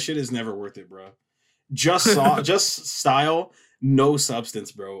nigga, that shit is never worth it, bro. Just style, no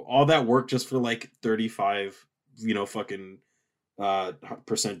substance, bro. All that work just for like 35, fucking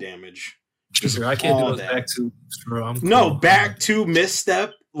percent damage. Just I can't do those back two. Back two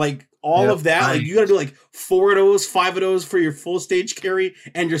misstep, like all of that. Like you gotta do like 4 of those, 5 of those for your full stage carry,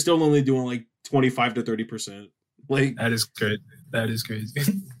 and you're still only doing like 25 to 30%. Like that is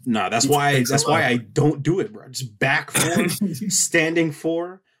crazy. Nah, that's why I don't do it, bro. Just back 4, standing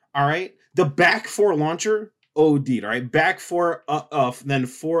 4. All right, the back 4 launcher, OD'd. All right, back 4 up, then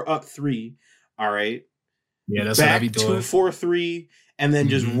 4 up 3. All right. Yeah, that's back what I be doing. 2, 4, 3, and then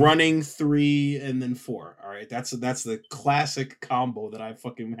just running 3 and then 4. All right, that's the classic combo that I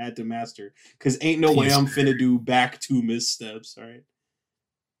fucking had to master because ain't no way I'm finna do back 2 missteps. All right,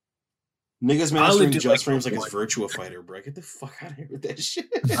 niggas mastering just frames like it's Virtua Fighter, bro. Get the fuck out of here with that shit.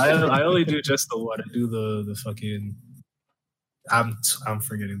 I only do just the one. I do the fucking. I'm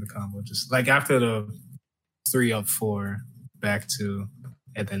forgetting the combo. Just like after the 3 up 4, back 2,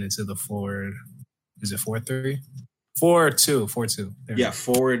 and then into the forward. Is it 4-3? 4-2. Yeah,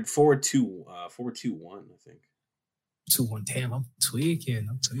 forward 2, 4-2-1, I think. 2-1. Damn, I'm tweaking.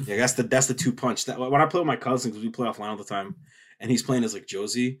 Yeah, that's the 2 punch. That when I play with my cousins, we play offline all the time, and he's playing as like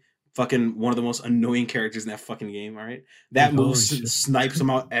Josie, fucking one of the most annoying characters in that fucking game. All right, that move snipes him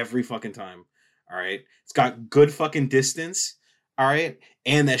out every fucking time. All right. It's got good fucking distance. All right.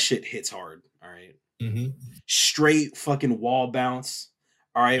 And that shit hits hard. All right. Straight fucking wall bounce.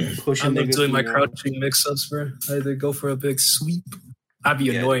 All right. Pushing I'm niggas. doing my crouching mix-ups, bro. I either go for a big sweep. I'd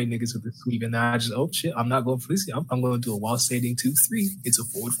be annoying niggas with the sweep, and then I just, oh shit, I'm not going for this. I'm going to do a wall standing 2-3. It's a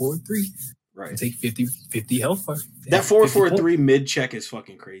 4-4-3. Right. Take 50 health bar. That 4-4-3 mid check is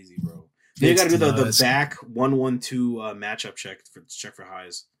fucking crazy, bro. Then you got to do the back 1-1-2 matchup check for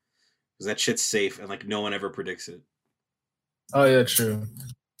highs, because that shit's safe and like no one ever predicts it. Oh yeah, true.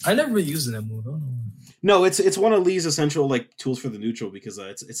 I never used that move. I don't know. No, it's one of Lee's essential like tools for the neutral, because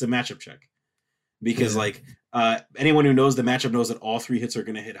it's a matchup check. Because like anyone who knows the matchup knows that all 3 hits are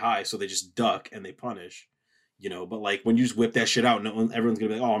gonna hit high, so they just duck and they punish. You know, but like when you just whip that shit out, everyone's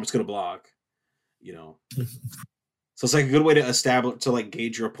gonna be like, oh, I'm just gonna block. You know. So it's like a good way to establish, to like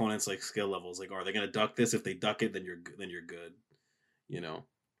gauge your opponent's like skill levels. Like, are they gonna duck this? If they duck it, then you're good. You know.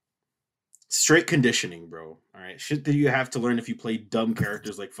 Straight conditioning, bro. All right, shit that you have to learn if you play dumb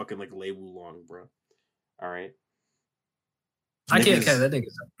characters like fucking like Lei Wulong, bro. All right. I can't. That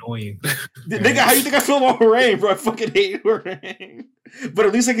nigga's annoying. Nigga, how you think I feel about Hooray, bro? I fucking hate Hooray. But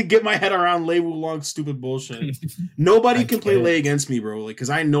at least I could get my head around Lei Wulong's stupid bullshit. Nobody can play Lei against me, bro. Like, because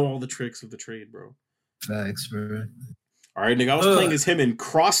I know all the tricks of the trade, bro. Facts, bro. All right, nigga. I was playing as him in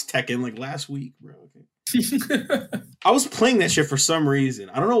Cross Tekken like last week, bro. Okay. I was playing that shit for some reason.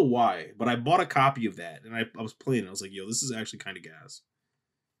 I don't know why, but I bought a copy of that and I was playing it. I was like, yo, this is actually kind of gas.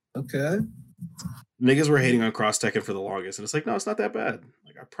 Okay. Niggas were hating on Cross Tekken for the longest, and it's like, no, it's not that bad.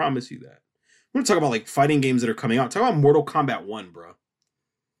 Like, I promise you that. We're gonna talk about like fighting games that are coming out. Talk about Mortal Kombat 1, bro.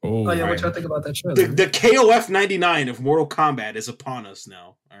 Oh yeah, what y'all think about that trailer? The KOF 99 of Mortal Kombat is upon us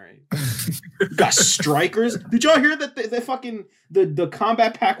now. All right. We got strikers. Did y'all hear that the fucking the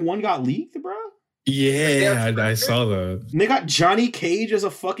Combat Pack 1 got leaked, bro? Yeah, I saw that. And they got Johnny Cage as a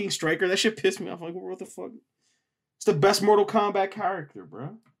fucking striker. That shit pissed me off. Like, what the fuck? It's the best Mortal Kombat character,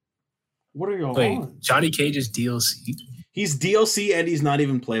 bro. What are y'all on? Johnny Cage is DLC? He's DLC and he's not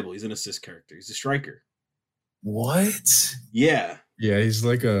even playable. He's an assist character. He's a striker. What? Yeah. Yeah, he's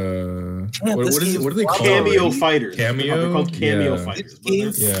like a what are they called? Cameo fighters. Cameo? They're called cameo fighters.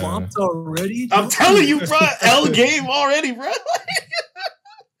 This game flopped already? I'm telling you, bro. L game already, bro.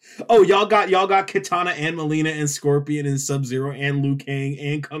 Oh, y'all got Kitana and Melina and Scorpion and Sub-Zero and Liu Kang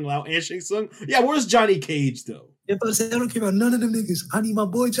and Kung Lao and Shang Tsung. Yeah, where's Johnny Cage though? Yeah, but I don't care about none of them niggas. I need my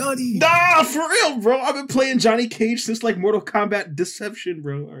boy Johnny. Nah, for real, bro. I've been playing Johnny Cage since like Mortal Kombat Deception,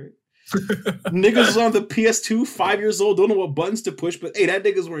 bro. All right. Niggas is on the PS2, 5 years old, don't know what buttons to push, but hey, that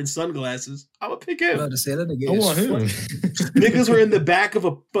nigga's wearing sunglasses. I'm gonna pick him. I'm about to say that nigga. I want him. Niggas were in the back of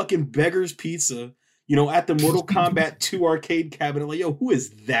a fucking beggar's pizza, you know, at the Mortal Kombat 2 arcade cabinet. Like, yo, who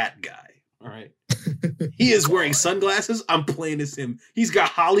is that guy? All right. He is wearing sunglasses. I'm playing as him. He's got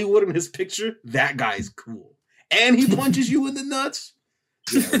Hollywood in his picture. That guy's cool. And he punches you in the nuts.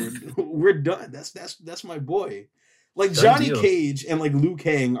 Yeah, we're done. That's my boy. Like Johnny Cage and like Liu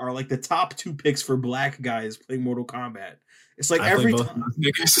Kang are like the top 2 picks for black guys playing Mortal Kombat. It's like every time.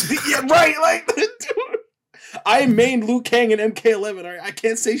 Yeah, right. Like, dude, I mained Liu Kang and MK11. All right? I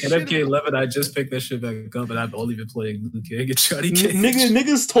can't say shit. And MK11, I just picked that shit back up, and I've only been playing Liu Kang and Johnny Cage.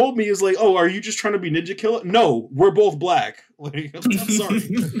 Niggas told me, is like, oh, are you just trying to be Ninja Killer? No, we're both black. Like, I'm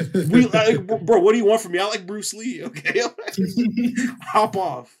sorry. Bro, what do you want from me? I like Bruce Lee. Okay, hop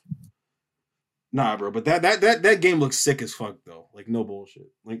off. Nah, bro, but that game looks sick as fuck though. Like, no bullshit.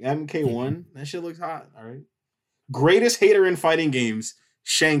 Like MK1, that shit looks hot. All right. Greatest hater in fighting games,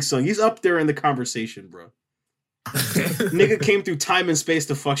 Shang Tsung. He's up there in the conversation, bro. Nigga came through time and space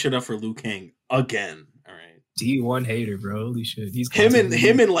to fuck shit up for Liu Kang again. All right. D1 hater, bro. Holy shit. He's him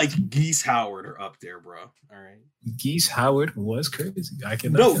and like Geese Howard are up there, bro. All right. Geese Howard was crazy.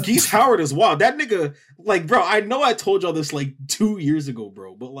 Geese Howard is wild. That nigga, like, bro, I know I told y'all this like 2 years ago,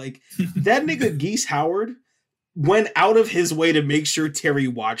 bro, but like that nigga Geese Howard went out of his way to make sure Terry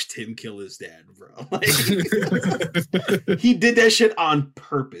watched him kill his dad, bro. Like, he did that shit on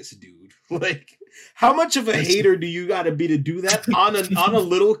purpose, dude. Like, how much of a hater do you got to be to do that on a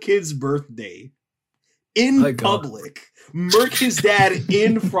little kid's birthday in public? Murk his dad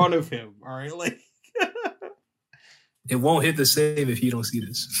in front of him. All right, like. It won't hit the same if you don't see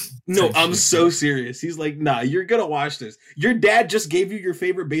this. No, I'm so serious. He's like, nah, you're gonna watch this. Your dad just gave you your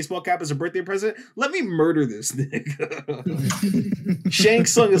favorite baseball cap as a birthday present. Let me murder this nigga. Shang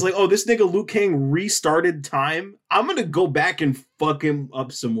Tsung is like, oh, this nigga Liu Kang restarted time. I'm gonna go back and fuck him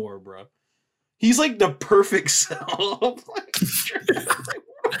up some more, bro. He's like the perfect self.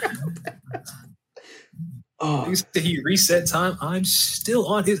 You said he reset time. I'm still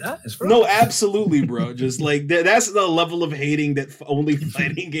on his ass, bro. No, absolutely, bro. Just like that's the level of hating that only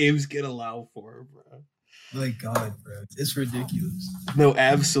fighting games can allow for, bro. My God, bro, it's ridiculous. No,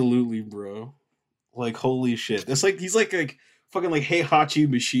 absolutely, bro. Like, holy shit. That's like he's like fucking like Heihachi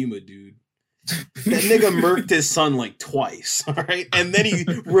Mishima, dude. That nigga murked his son like twice, all right, and then he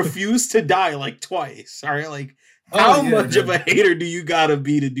refused to die like twice, all right. Like, how much of a hater do you gotta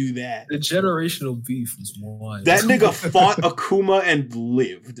be to do that? The generational beef was wild. That nigga fought Akuma and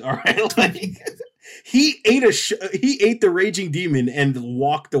lived. All right, like he ate the raging demon and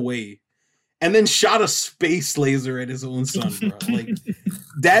walked away, and then shot a space laser at his own son, bro. Like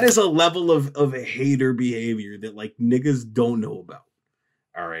that is a level of a hater behavior that like niggas don't know about.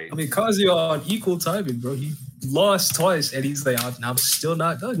 All right. I mean, Kazuya on equal timing, bro. He lost twice, and he's like, I'm still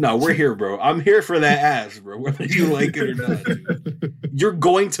not done. No, we're here, bro. I'm here for that ass, bro. Whether you like it or not, dude. You're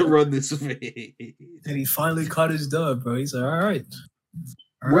going to run this way. And he finally caught his dub, bro. He's like, all right.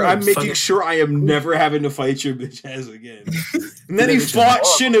 I'm making sure I am never having to fight your bitch ass again. And then he fought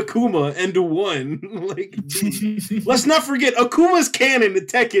Shin Akuma and won. Like, dude, let's not forget, Akuma's canon to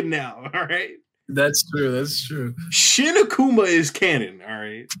Tekken now, all right? That's true. That's true. Shin Akuma is canon, all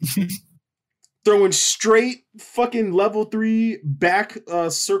right? Throwing straight fucking level 3 back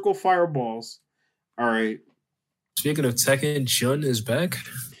circle fireballs. All right. Speaking of Tekken, Jun is back.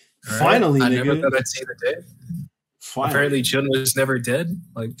 Finally, I nigga. never thought I'd see the day. Finally. Apparently, Jun was never dead.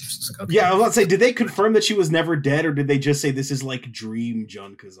 Like, okay. Yeah, I was about to say, did they confirm that she was never dead, or did they just say this is like Dream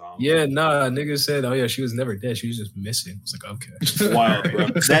Jun Kazama? Yeah, nah, nigga said, oh yeah, she was never dead. She was just missing. I was like, okay. Wild, bro.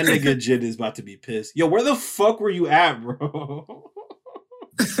 That nigga Jin is about to be pissed. Yo, where the fuck were you at, bro?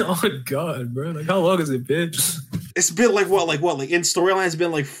 Oh my God, bro. Like, how long has it been? It's been like what? Like in storyline, it's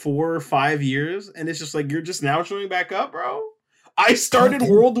been like 4 or 5 years, and it's just like you're just now showing back up, bro. I started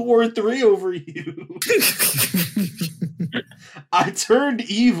World War III over you. I turned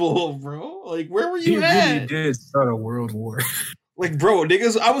evil, bro. Like, where were you at? He really did start a world war. Like, bro,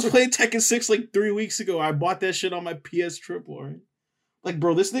 niggas, I was playing Tekken 6 like 3 weeks ago. I bought that shit on my PS Triple, right? Like,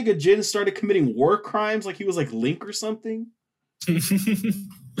 bro, this nigga Jin started committing war crimes like he was like Link or something.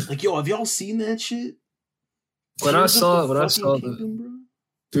 Like, yo, have y'all seen that shit? When I saw the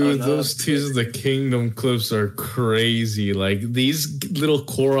dude, those Tears of the Kingdom clips are crazy. Like, these little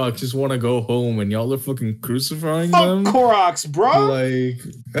Koroks just want to go home, and y'all are fucking crucifying them. Koroks, bro. Like,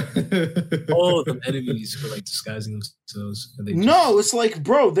 all the enemies were like disguising themselves. And no, it's like,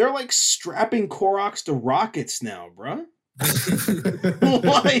 bro, they're like strapping Koroks to rockets now, bro.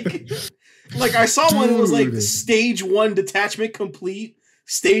 like I saw one that was like stage 1 detachment complete,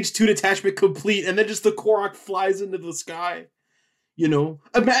 stage 2 detachment complete, and then just the Korok flies into the sky. You know,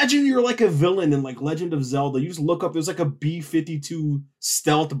 imagine you're like a villain in like Legend of Zelda. You just look up, there's like a B-52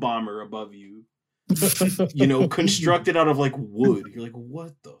 stealth bomber above you. You know, constructed out of like wood. You're like,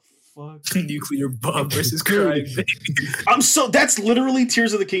 what the fuck? Nuclear bomb versus crying baby. That's literally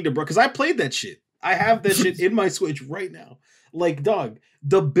Tears of the Kingdom, bro. Because I played that shit. I have that shit in my Switch right now. Like, dog,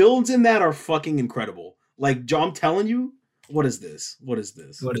 the builds in that are fucking incredible. Like, Joe, I'm telling you, what is this? What is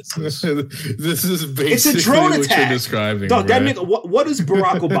this? This is basically it's a drone what attack. You're describing. Dog, right? that nigga, what is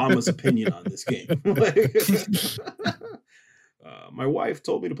Barack Obama's opinion on this game? My wife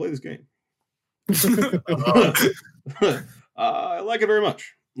told me to play this game. I like it very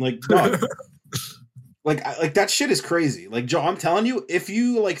much. Like, dog, like that shit is crazy. Like, Joe, I'm telling you, if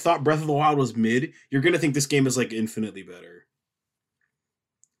you like thought Breath of the Wild was mid, you're gonna think this game is like infinitely better.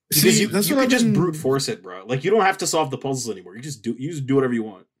 Because you can just brute force it, bro. Like, you don't have to solve the puzzles anymore. You just do whatever you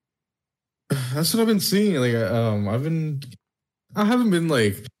want. That's what I've been seeing. Like, I haven't been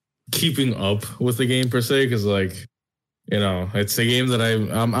like keeping up with the game per se, because like, you know, it's a game that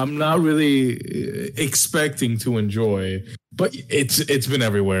I'm not really expecting to enjoy, but it's been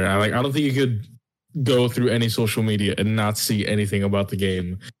everywhere. I don't think you could go through any social media and not see anything about the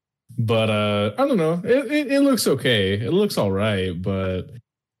game. But I don't know. It looks okay. It looks all right, but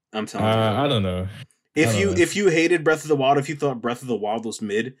I'm telling you, I don't know. If you hated Breath of the Wild, if you thought Breath of the Wild was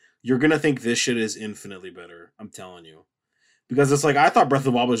mid, you're gonna think this shit is infinitely better. I'm telling you, because it's like I thought Breath of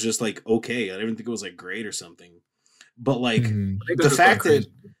the Wild was just like okay. I didn't think it was like great or something. But like the fact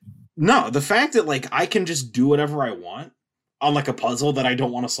that like I can just do whatever I want on like a puzzle that I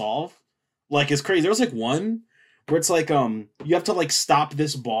don't want to solve, like, is crazy. There was like one where it's like you have to like stop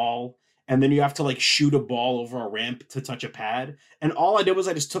this ball, and then you have to like shoot a ball over a ramp to touch a pad. And all I did was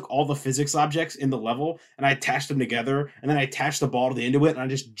I just took all the physics objects in the level and I attached them together, and then I attached the ball to the end of it, and I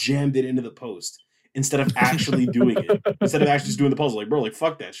just jammed it into the post instead of actually doing it. Instead of actually just doing the puzzle. Like, bro, like,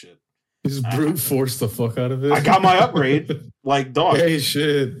 fuck that shit. Just brute force the fuck out of it. I got my upgrade. Like, dog. Hey,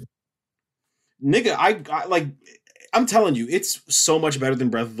 shit. nigga, I like. I'm telling you, it's so much better than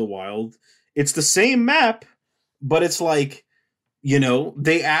Breath of the Wild. It's the same map, but it's like, you know,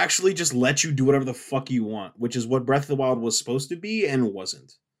 they actually just let you do whatever the fuck you want, which is what Breath of the Wild was supposed to be and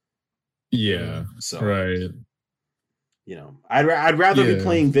wasn't. Yeah. So right. You know, I'd rather be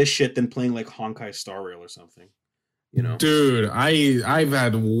playing this shit than playing like Honkai Star Rail or something. You know, dude, I've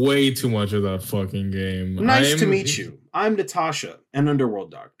had way too much of that fucking game. Nice to meet you. I'm Natasha, an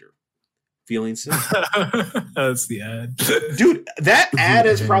underworld doctor. Feeling sick. That's the ad. Dude, that ad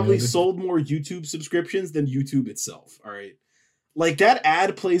has probably sold more YouTube subscriptions than YouTube itself. All right. Like, that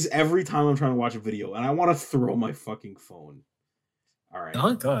ad plays every time I'm trying to watch a video, and I want to throw my fucking phone. All right.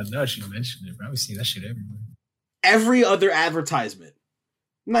 Oh, God. Now that you mentioned it, bro. I've seen that shit everywhere. Every other advertisement.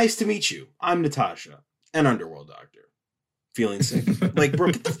 Nice to meet you. I'm Natasha, an underworld doctor. Feeling sick. Like,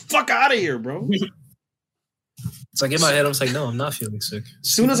 bro, get the fuck out of here, bro. It's like in my head, I was like, no, I'm not feeling sick.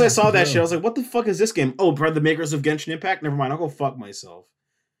 As soon as I saw that shit, I was like, what the fuck is this game? Oh, bro, the makers of Genshin Impact? Never mind, I'll go fuck myself.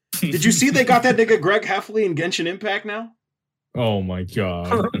 Did you see they got that nigga Greg Heffley in Genshin Impact now? Oh my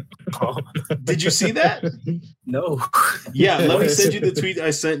god. Did you see that? No. Yeah, let me send you the tweet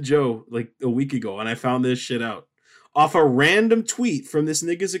I sent Joe like a week ago, and I found this shit out. Off a random tweet from this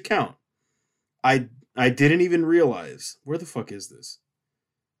nigga's account. I didn't even realize. Where the fuck is this?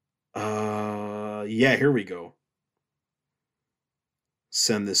 Yeah, here we go.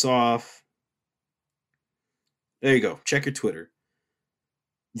 Send this off. There you go. Check your Twitter.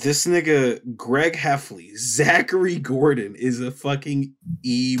 This nigga, Greg Heffley, Zachary Gordon, is a fucking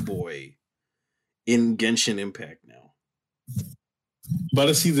E-boy in Genshin Impact now. About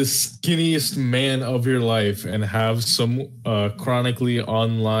to see the skinniest man of your life and have some chronically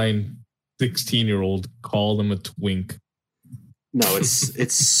online 16-year-old call them a twink. No,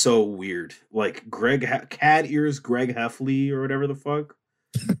 it's so weird. Like Cat Ears Greg Heffley or whatever the fuck.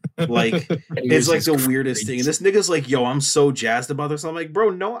 Like, it's like the weirdest thing. And this nigga's like, yo, I'm so jazzed about this. I'm like, bro,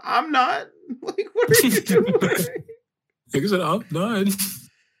 no, I'm not. Like, what are you doing? Nigga said, I'm not.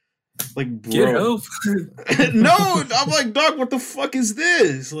 Like, bro. Get help. No, I'm like, dog, what the fuck is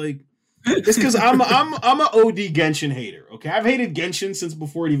this? Like, it's because I'm a OD Genshin hater, okay? I've hated Genshin since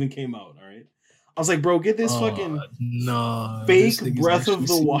before it even came out, all right? I was like, bro, get this fucking fake Breath of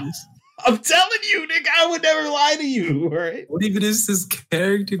the Wild. I'm telling you, nigga, I would never lie to you, all right? What even is this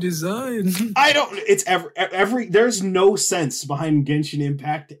character design? I don't, it's every there's no sense behind Genshin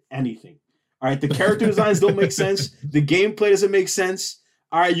Impact anything. All right, the character designs don't make sense. The gameplay doesn't make sense.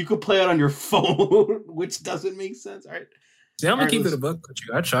 All right, you could play it on your phone, which doesn't make sense. All right. See, I'm gonna keep it a buck with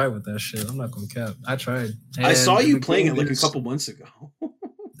you. I tried with that shit. I'm not gonna cap. I tried. And I saw you playing it like a couple months ago.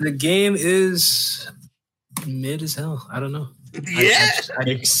 The game is mid as hell. I don't know. Yeah,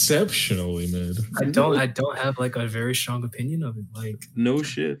 exceptionally mid. I don't have like a very strong opinion of it. Like, no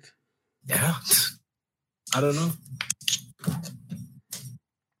shit. Yeah, I don't know.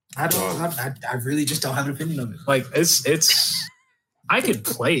 I really just don't have an opinion of it. Like, it's. I could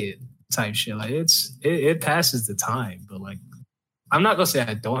play it type shit. Like, it passes the time, but like, I'm not gonna say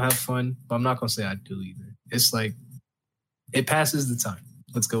I don't have fun, but I'm not gonna say I do either. It's like, it passes the time.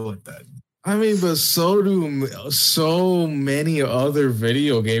 Let's go with that. I mean, but so do so many other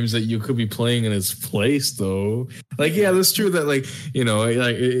video games that you could be playing in its place, though. Like, yeah, that's true that, like, you know,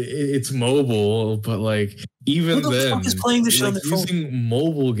 like it's mobile, but like even who the then, fuck is playing this shit on like, their phone? using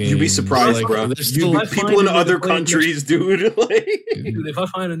mobile games, you'd be surprised, like, bro. Still, people in other countries, dude. Like, dude, if I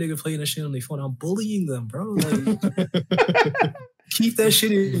find a nigga playing this shit on their phone, I'm bullying them, bro. Like, keep that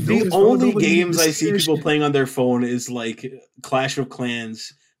shit in. The only games I see people playing on their phone is like Clash of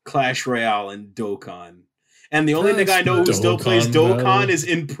Clans, Clash Royale, and Dokkan. And the only nigga I know who still plays Dokkan is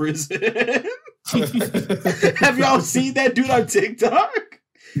in prison. Have y'all seen that dude on TikTok?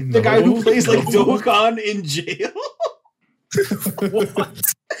 No, the guy who plays like Dokkan in jail? What?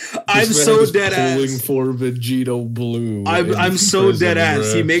 I'm so dead pulling ass. for Vegito Blue. I'm so dead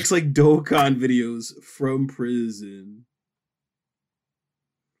ass. Bro. He makes like Dokkan videos from prison.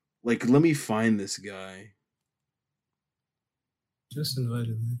 Like, let me find this guy. Just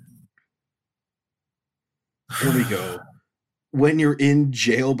invited me. Here we go. When you're in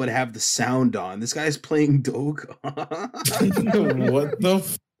jail but have the sound on. This guy's playing Dokkan. What the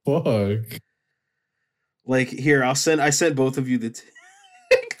fuck? Like, here, I sent both of you the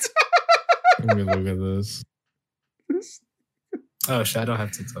TikTok. Let me look at this. Oh shit! I don't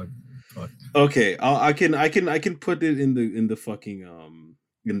have TikTok. Fuck. Okay, I can put it in the fucking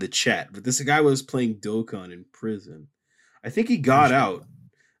in the chat. But this guy was playing Dokkan in prison. I think he got out.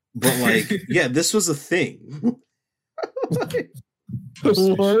 But like, yeah, this was a thing. What?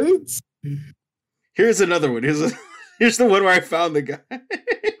 Here's another one. Here's the one where I found the guy.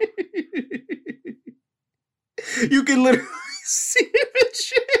 You can literally see him in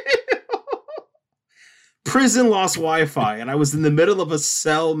jail. Prison lost Wi-Fi, and I was in the middle of a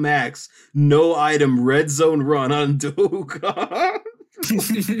cell max, no item, red zone run on Dokkan.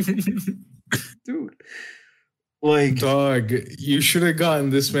 Dude. Like, dog, you should have gotten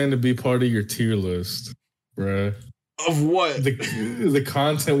this man to be part of your tier list, bruh. Of what? The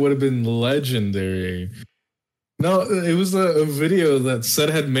content would have been legendary. No, it was a video that Seth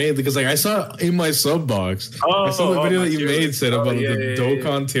had made because like I saw it in my sub box. I saw the video that you made, Seth, about the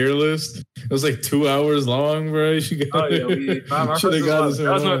Dokkan tier list. It was like 2 hours long, bro. You should got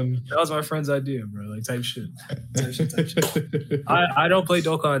that was my friend's idea, bro. Like type shit. I don't play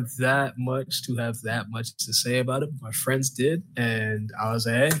Dokkan that much to have that much to say about it. My friends did, and I was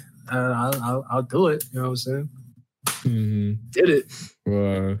like, hey, I'll do it. You know what I'm saying? Mm-hmm. Did it.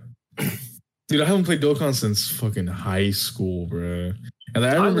 Dude, I haven't played Dokkan since fucking high school, bro. And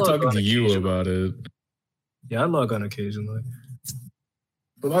I remember talking to you about it. Yeah, I log on occasionally.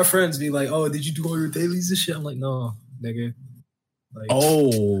 But my friends be like, oh, did you do all your dailies and shit? I'm like, no, nigga. Like,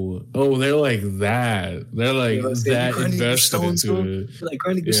 they're like that. They're like that invested into it. Like,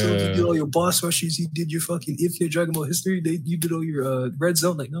 grinding your stones, you did all your boss rushes, you did your fucking Dragon Ball history, you did all your red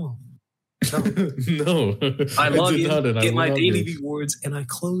zone. Like, no. No. I log in, get my daily rewards, and I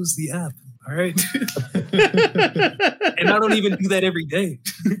close the app. All right. And I don't even do that every day.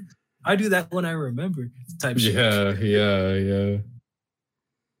 I do that when I remember type shit. Yeah.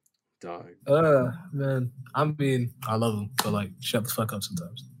 Dog. Man. I mean, I love them, but like, shut the fuck up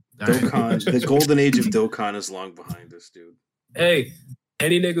sometimes. Dokkan, the golden age of Dokkan is long behind us, dude. Hey,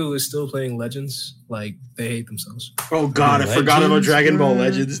 any nigga who is still playing Legends, like, they hate themselves. Oh God, I forgot about Dragon Ball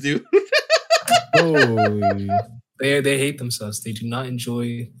Legends, dude. They hate themselves. They do not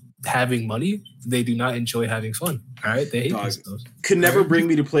enjoy having money. They do not enjoy having fun. All right, they hate themselves. Could never bring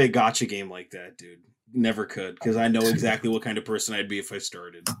me to play a gacha game like that, dude. Never could, because I know exactly what kind of person I'd be if I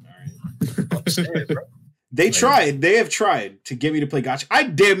started. All right. I'm saying, bro. They have tried to get me to play gacha. I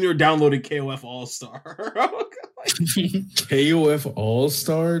damn near downloaded KOF All-Star. KOF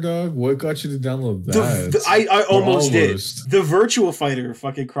All-Star, dog? What got you to download that? I almost did. The Virtual Fighter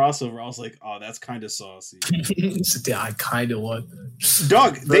fucking crossover. I was like, oh, that's kind of saucy. I kind of want that.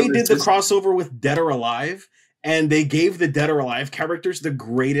 Dog, they did the crossover with Dead or Alive, and they gave the Dead or Alive characters the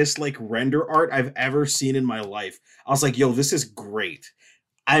greatest like render art I've ever seen in my life. I was like, yo, this is great.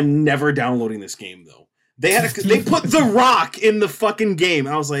 I'm never downloading this game, though. They put The Rock in the fucking game.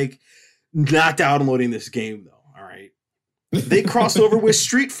 I was like, not downloading this game, though. All right. They crossed over with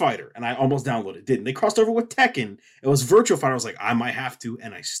Street Fighter, and I almost downloaded. Didn't. They crossed over with Tekken. It was Virtual Fighter. I was like, I might have to,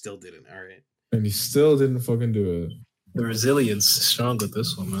 and I still didn't. All right. And you still didn't fucking do it. The resilience is strong with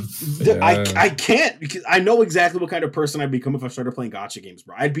this one, man. I can't, because I know exactly what kind of person I'd become if I started playing gacha games,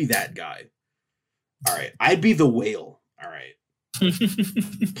 bro. I'd be that guy. All right. I'd be the whale. All right.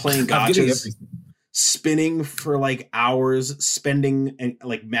 Playing gachas. Spinning for like hours, spending and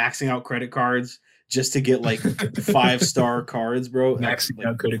like maxing out credit cards just to get like 5-star cards, bro. Maxing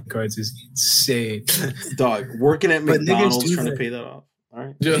out credit cards is insane. Dog, working at McDonald's trying to pay that off. All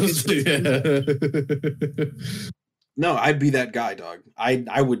right. No, I'd be that guy, dog.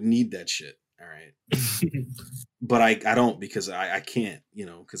 I would need that shit. All right. But I don't, because I can't,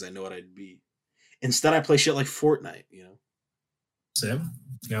 because I know what I'd be. Instead, I play shit like Fortnite, Sam?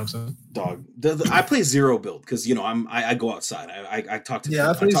 Yeah, I'm saying. Dog. I play zero build because I go outside. I talk to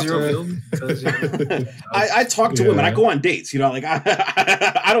I play zero build. I talk to women. I go on dates. Like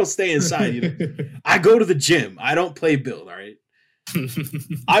I don't stay inside. I go to the gym. I don't play build. All right.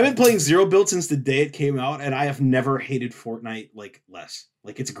 I've been playing zero build since the day it came out, and I have never hated Fortnite like less.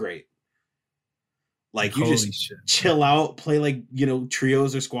 Like, it's great. Like, you chill out, play like,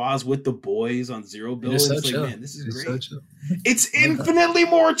 trios or squads with the boys on zero build. It's like, man, this is great. So it's infinitely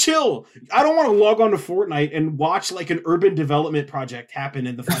more chill. I don't want to log on to Fortnite and watch like an urban development project happen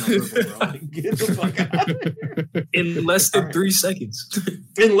in the final circle, bro. Like, get the fuck out of here. In less than 3 seconds.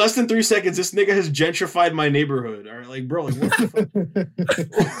 In less than 3 seconds, this nigga has gentrified my neighborhood. All right, like, bro, like, what the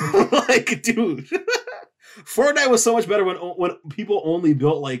fuck? Like, dude. Fortnite was so much better when people only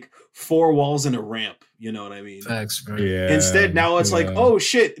built like 4 walls and a ramp. You know what I mean? Facts, right? Yeah. Instead, now it's like, oh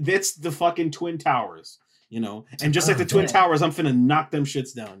shit, that's the fucking Twin Towers. And just like the Twin Towers, I'm finna knock them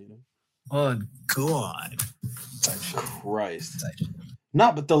shits down. Oh God! Christ.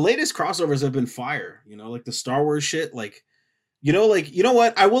 Nah, but the latest crossovers have been fire. Like the Star Wars shit. Like, you know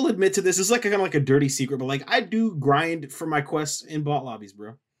what? I will admit to this. It's like kind of like a dirty secret, but like I do grind for my quests in bot lobbies,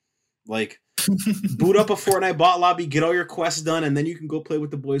 bro. Like, boot up a Fortnite bot lobby, get all your quests done, and then you can go play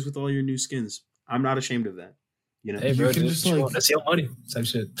with the boys with all your new skins. I'm not ashamed of that. You know, hey, bro, that's your money type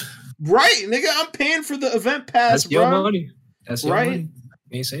shit. Right, nigga. I'm paying for the event pass, That's bro. your money. That's your right. money.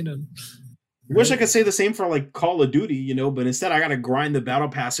 Ain't say nothing. Wish I could say the same for like Call of Duty, you know, but instead I gotta grind the battle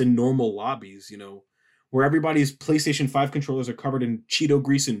pass in normal lobbies, you know, where everybody's PlayStation 5 controllers are covered in Cheeto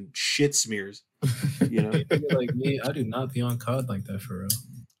grease and shit smears. You know, like me, I do not be on COD like that for real.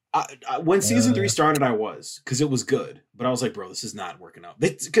 When season 3 started, I was, because it was good, but I was like, bro, this is not working out.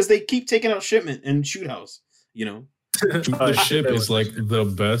 Because they keep taking out Shipment and Shoot House, you know. The Ship is like the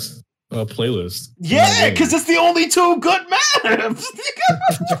best playlist. Yeah, because it's the only 2 good maps.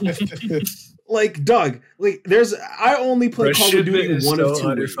 Like, Doug, like, I only play Call of Duty one of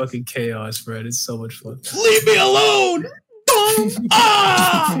 2 ways. Fucking chaos, bro. It's so much fun. Leave me alone.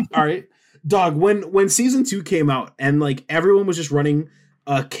 All right, Dog. When season 2 came out and like everyone was just running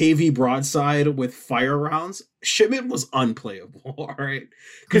a KV broadside with fire rounds, Shipment was unplayable. All right,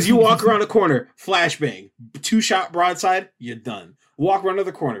 because you walk around a corner, flashbang, 2-shot broadside, you're done. Walk around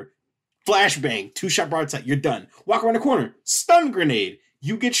another corner, flashbang, 2-shot broadside, you're done. Walk around a corner, stun grenade,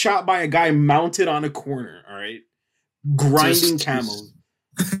 you get shot by a guy mounted on a corner. All right, grinding camo,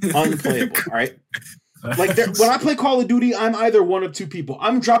 unplayable. All right. Like when I play Call of Duty, I'm either one of 2 people.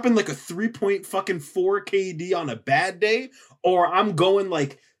 I'm dropping like a 3.4 KD on a bad day, or I'm going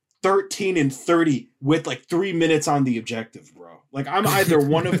like 13 and 30 with like 3 minutes on the objective, bro. Like I'm either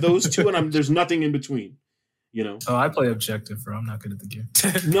one of those 2, and there's nothing in between. You know? Oh, I play objective, bro. I'm not good at the game.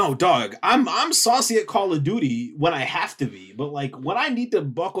 No, dog. I'm saucy at Call of Duty when I have to be, but like when I need to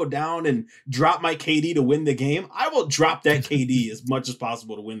buckle down and drop my KD to win the game, I will drop that KD as much as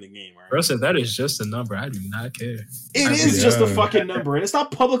possible to win the game. Right? Bro said that is just a number. I do not care. It is just a fucking number, and it's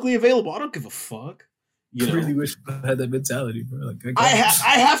not publicly available. I don't give a fuck. You know? I really wish I had that mentality, bro. Like, I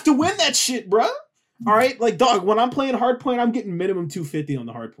have to win that shit, bro. All right, like, dog. When I'm playing hardpoint, I'm getting minimum 250 on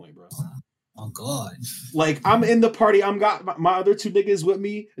the hardpoint, bro. Oh God! Like I'm in the party. I'm got my other 2 niggas with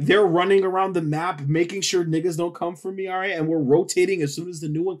me. They're running around the map, making sure niggas don't come for me. All right, and we're rotating as soon as the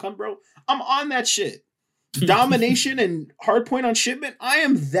new one come, bro. I'm on that shit. Domination and hardpoint on Shipment. I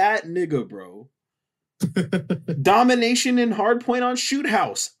am that nigga, bro. Domination and hardpoint on Shoot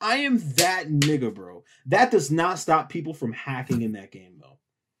House. I am that nigga, bro. That does not stop people from hacking in that game, though.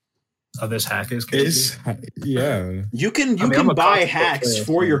 Oh, there's hackers. Yeah. You can buy hacks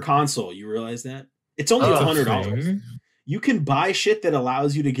for your console. You realize that? It's only $100. You can buy shit that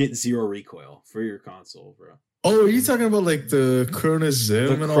allows you to get 0 recoil for your console, bro. Oh, are you talking about like the Cronus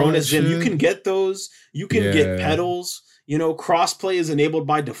Zim and all that shit? You can get those. You can get pedals. You know, crossplay is enabled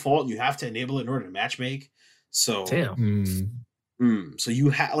by default. You have to enable it in order to matchmake. So, damn. So you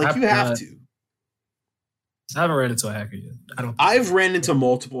have you have to. I haven't ran into a hacker yet. I've ran into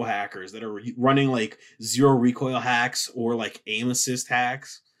multiple hackers that are running like 0 recoil hacks or like aim assist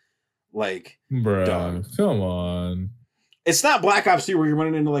hacks. Like, bro, come on. It's not Black Ops 3 where you're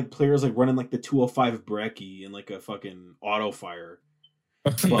running into like players like running like the 205 Brecci and like a fucking auto fire.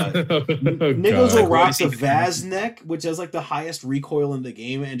 But niggas will rock the Vaznek, which has like the highest recoil in the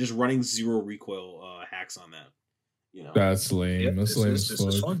game, and just running 0 recoil hacks on that. You know, that's lame. Yeah, that's lame. This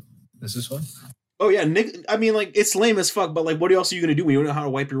is fun. This is fun. Oh yeah, Nick. I mean, like it's lame as fuck, but like, what else are you gonna do when you don't know how to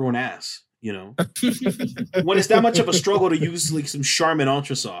wipe your own ass? You know, when it's that much of a struggle to use like some Charmin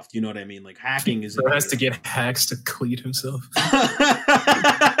Ultra Soft, you know what I mean? Like hacking is. So has to get hacks to clean himself.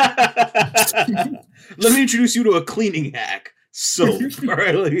 Let me introduce you to a cleaning hack. Soap. All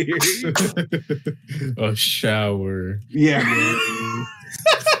right, a shower. Yeah.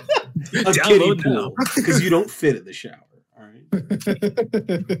 A kiddie pool because you don't fit in the shower. All right.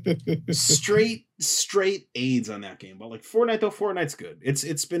 Straight AIDS on that game, but like Fortnite though, Fortnite's good.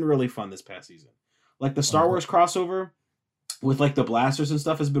 It's been really fun this past season. Like the Star Wars crossover with like the blasters and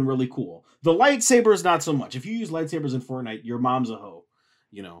stuff has been really cool. The lightsabers not so much. If you use lightsabers in Fortnite, your mom's a hoe.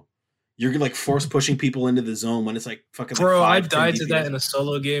 You know. You're like force pushing people into the zone when it's like fucking. Bro, like I died to that in a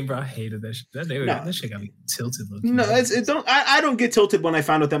solo game, bro. I hated that shit. That shit got me tilted. No, I don't get tilted when I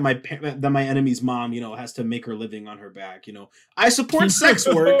found out that my enemy's mom, you know, has to make her living on her back. You know, I support sex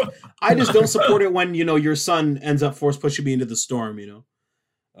work. I just don't support it when, you know, your son ends up force pushing me into the storm. You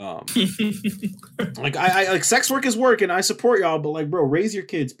know, like I like sex work is work, and I support y'all. But like, bro, raise your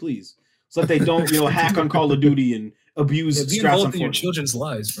kids, please, so that they don't, you know, hack on Call of Duty and abuse be involved in your children's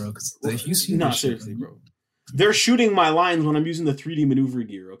lives, bro. Because if you see seriously, bro, they're shooting my lines when I'm using the 3D maneuver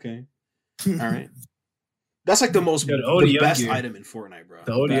gear. Okay, all right, that's like the best item in Fortnite, bro.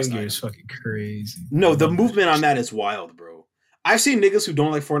 The ODM gear is fucking crazy. No, the movement on that is wild, bro. I've seen niggas who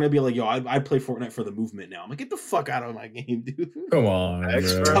don't like Fortnite be like, "Yo, I play Fortnite for the movement now." I'm like, "Get the fuck out of my game, dude!" Come on, bro.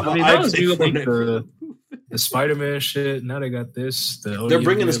 I mean, that was like the Spider-Man shit. Now they got this. They're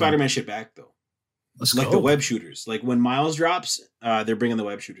bringing the Spider-Man shit back though. Let's like go. the web shooters. Like when Miles drops, they're bringing the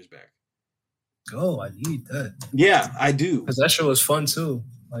web shooters back. Go, I need that. Yeah, I do. Because that show was fun too.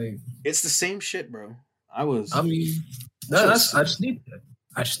 Like it's the same shit, bro. I just need that. I just need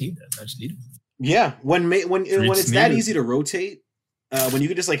it. Yeah, when it's that easy to rotate, when you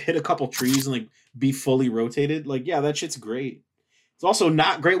can just like hit a couple trees and like be fully rotated, like yeah, that shit's great. It's also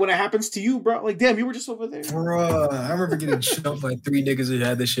not great when it happens to you, bro. Like, damn, you were just over there. Bro, I remember getting jumped by 3 niggas who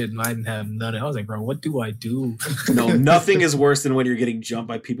had this shit and I didn't have none. I was like, bro, what do I do? No, nothing is worse than when you're getting jumped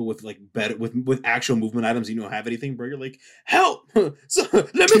by people with like better with actual movement items. You don't have anything, bro. You're like, help! So,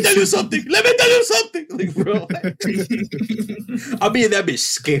 let me tell you something. Like, bro, I'll be in that bitch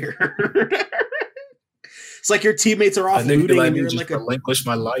scared. It's like your teammates are off looting and you're in like relinquish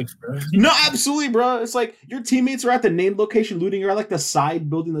my life, bro. No, absolutely, bro. It's like your teammates are at the named location looting. You're at like the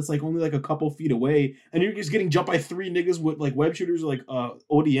side building that's like only like a couple feet away, and you're just getting jumped by 3 niggas with like web shooters or like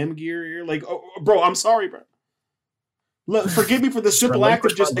ODM gear. You're like, oh, bro, I'm sorry, bro. Forgive me for the simple act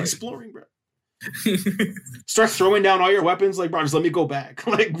of just exploring, bro. Start throwing down all your weapons, like, bro. Just let me go back,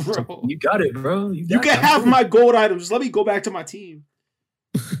 like, bro. You got it, bro. You can have my gold items. Just let me go back to my team.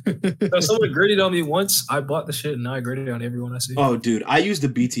 Someone graded on me once. I bought the shit and now I graded on everyone I see. Oh, dude, I use the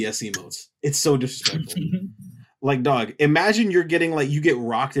BTS emotes. It's so disrespectful. Like, dog, imagine you're getting like you get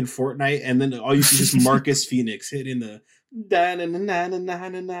rocked in Fortnite and then all you see is Marcus Phoenix hitting the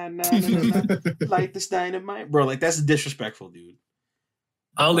like this dynamite, bro. Like that's disrespectful, dude.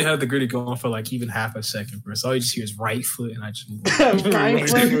 I only have the gritty going for like even half a second, bro. So all you just hear is right foot and I just move.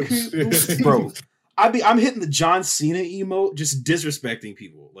 Bro. I'm hitting the John Cena emote, just disrespecting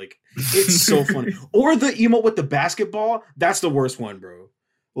people. Like, it's so funny. Or the emote with the basketball, that's the worst one, bro.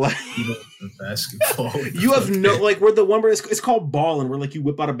 Like, basketball. You have no, like, where the one where it's called balling, where like you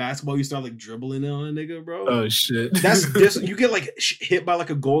whip out a basketball, you start like dribbling it on a nigga, bro. Oh shit. You get like hit by like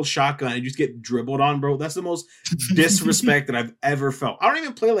a gold shotgun and you just get dribbled on, bro. That's the most disrespect that I've ever felt. I don't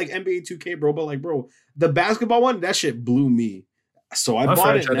even play like NBA 2K, bro, but like, bro, the basketball one, that shit blew me. So I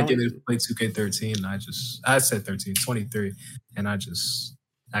bought it. Tried to get me to play 2K13. And I said 13, 23, and I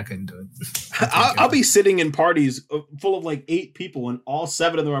couldn't do it. I'll be sitting in parties full of like 8 people, and all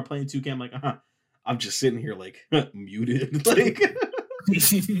 7 of them are playing 2K. I'm like, I'm just sitting here like muted, like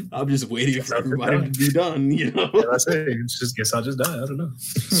I'm just waiting for everybody to be done. You know, yeah, that's it. Guess I'll just die. I don't know.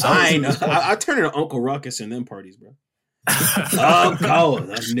 I turn into Uncle Ruckus in them parties, bro. I'm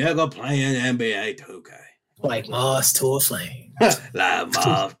cold. I'm never playing NBA 2K. Like moths to a flame. Like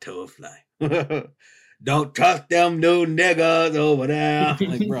moth to a flame. Don't trust them new niggas over there.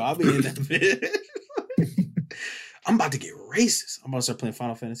 Like, bro, I'll be in that bitch. I'm about to get racist. I'm about to start playing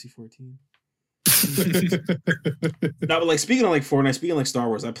Final Fantasy 14. No, but like speaking of like Fortnite, speaking of like Star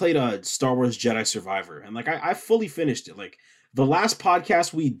Wars, I played Star Wars Jedi Survivor, and like I fully finished it. Like the last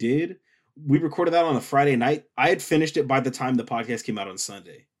podcast we did, we recorded that on a Friday night. I had finished it by the time the podcast came out on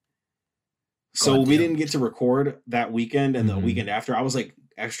Sunday. So we didn't get to record that weekend and the weekend after. I was like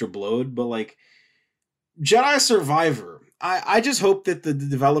extra blowed, but like Jedi Survivor, I just hope that the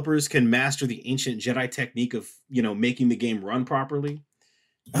developers can master the ancient Jedi technique of, you know, making the game run properly.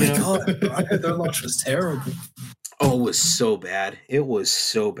 My God, I heard their launch was terrible. Oh, it was so bad. It was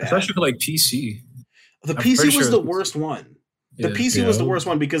so bad. Especially for like PC. The PC was the worst one. The PC was the worst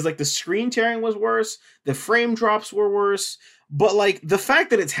one because like the screen tearing was worse. The frame drops were worse. But like the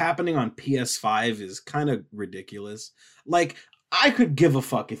fact that it's happening on PS5 is kind of ridiculous. Like I could give a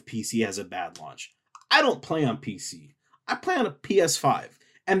fuck if PC has a bad launch. I don't play on PC. I play on a PS5,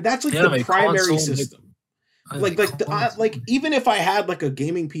 and that's like the primary system. Like even if I had like a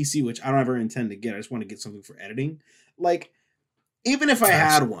gaming PC, which I don't ever intend to get, I just want to get something for editing. Like even if I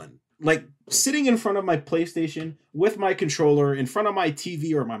had one, like sitting in front of my PlayStation with my controller in front of my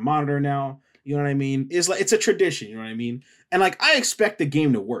TV or my monitor now, you know what I mean? Is like it's a tradition, you know what I mean? And like I expect the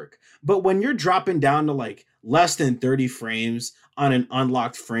game to work. But when you're dropping down to like less than 30 frames on an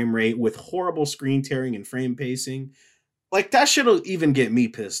unlocked frame rate with horrible screen tearing and frame pacing, like that shit'll even get me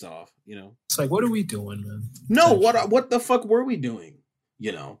pissed off, you know? It's like, what are we doing, man? No, what the fuck were we doing?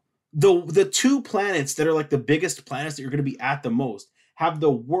 You know? The 2 planets that are like the biggest planets that you're gonna be at the most have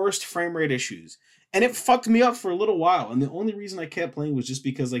the worst frame rate issues. And it fucked me up for a little while. And the only reason I kept playing was just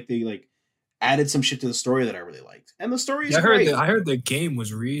because like they like added some shit to the story that I really liked. And the story is great. I heard the game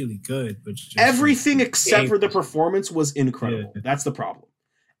was really good, but everything except for the performance was incredible. Yeah. That's the problem.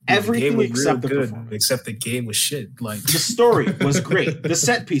 Everything except the performance. Except the game was shit. Like the story was great. The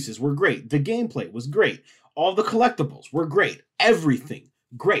set pieces were great. The gameplay was great. All the collectibles were great. Everything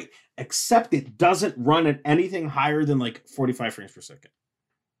great. Except it doesn't run at anything higher than like 45 frames per second.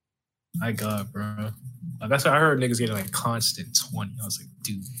 My God, bro. Like that's what I heard niggas getting like constant 20. I was like,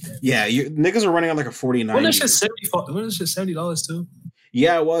 dude. Yeah, niggas are running on like a 49. When is shit $70 too?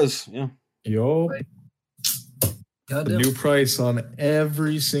 Yeah, it was. Yeah. Yo. Like, the new price on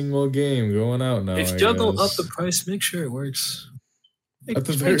every single game going out now. If y'all go up the price, make sure it works. At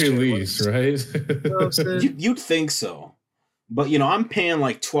the very least, right? You know what I'm saying? You'd think so. But, you know, I'm paying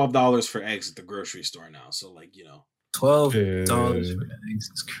like $12 for eggs at the grocery store now. So, like, you know. $12 for eggs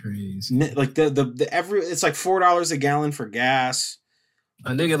is crazy. Like, it's like $4 a gallon for gas.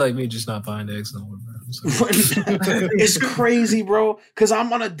 A nigga like me just not buying eggs no more, bro. It's crazy, bro. Because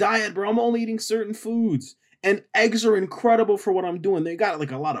I'm on a diet, bro. I'm only eating certain foods. And eggs are incredible for what I'm doing. They got like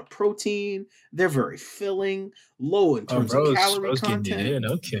a lot of protein. They're very filling, low in terms of calorie content.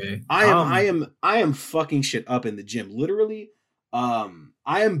 Okay. I am fucking shit up in the gym. Literally, I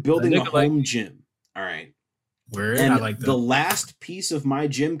am building a home gym. All right. Word. And I like that. The last piece of my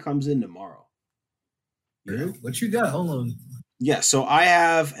gym comes in tomorrow. What you got? Hold on. Yeah, so I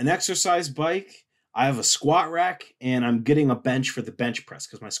have an exercise bike, I have a squat rack, and I'm getting a bench for the bench press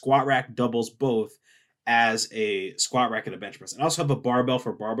because my squat rack doubles both as a squat rack and a bench press. And I also have a barbell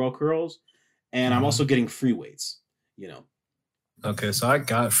for barbell curls, and I'm also getting free weights, you know. Okay, so I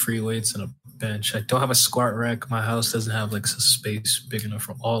got free weights and a bench. I don't have a squat rack. My house doesn't have like some space big enough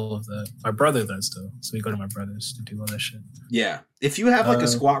for all of that. My brother does though, so we go to my brother's to do all that shit. Yeah, if you have like a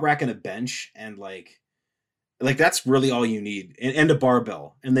squat rack and a bench and like that's really all you need, and a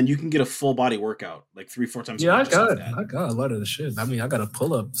barbell, and then you can get a full body workout like 3-4 times. Yeah, I got a lot of the shit. I mean, I got a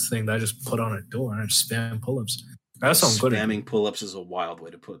pull up thing that I just put on a door and I just spam pull ups. That's something good. Spamming pull ups is a wild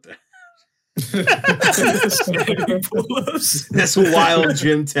way to put that. That's wild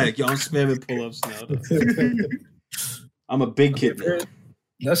gym tech. Y'all spamming pull ups now. I'm a big kid now.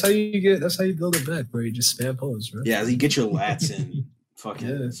 That's how you build it back, bro. You just spam pull ups, bro. Yeah, you get your lats in. Fucking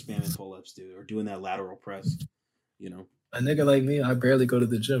spamming pull-ups, dude, or doing that lateral press, you know. A nigga like me, I barely go to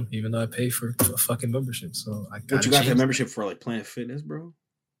the gym, even though I pay for a fucking membership. So I got. What you got that membership for, like Planet Fitness, bro?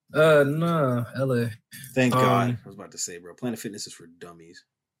 Nah, LA. Thank God. I was about to say, bro, Planet Fitness is for dummies.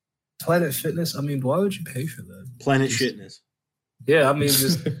 Planet Fitness. I mean, why would you pay for that? Planet Fitness. Yeah, I mean,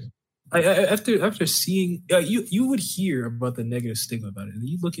 just after seeing, you would hear about the negative stigma about it, and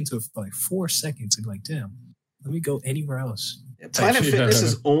you look into it for like 4 seconds and be like, damn, let me go anywhere else. Planet Fitness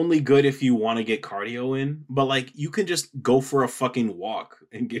is only good if you want to get cardio in, but like you can just go for a fucking walk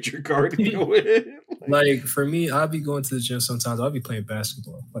and get your cardio in. Like for me, I'll be going to the gym sometimes. I'll be playing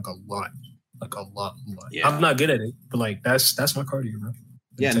basketball like a lot. Yeah. I'm not good at it, but like that's my cardio, bro.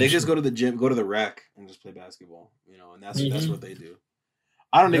 Yeah, niggas go to the gym, go to the rec, and just play basketball. You know, and that's what they do.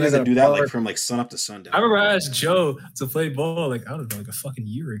 I don't niggas that do that like from like sun up to sundown. I remember I asked Joe to play ball like I don't know, like a fucking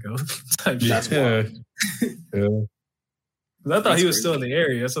year ago. That's wild. Yeah. I thought he was still in the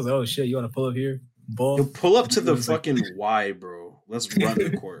area. So I was like, oh shit, you want to pull up here? Ball. Yo, pull up to the fucking Y, bro. Let's run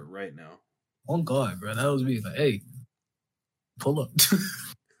the court right now. Oh God, bro. That was me. Like, hey, pull up.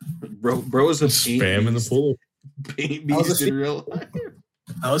 bro is a spamming the pull up. Paint beast in real life.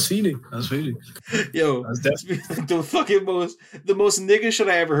 I was feeding. Yo, the most nigga shit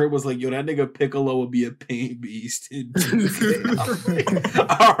I ever heard was like, yo, that nigga Piccolo would be a paint beast.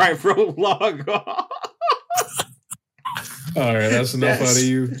 All right, bro, log off. All right, that's enough out of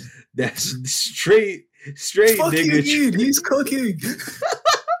you. That's straight fuck nigga. You, he's cooking.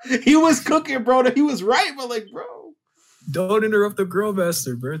 He was cooking, bro. He was right, but like, bro, don't interrupt the girl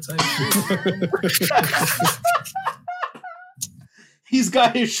master, bro. He's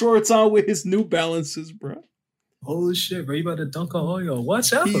got his shorts on with his New Balances, bro. Holy shit, bro! You about to dunk on all y'all?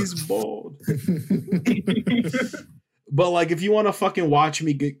 Watch out. He's bald. But like, if you want to fucking watch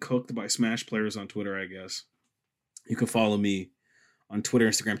me get cooked by Smash players on Twitter, I guess you can follow me on Twitter,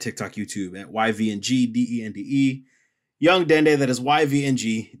 Instagram, TikTok, YouTube at YVNGDENDE. Young Dende, that is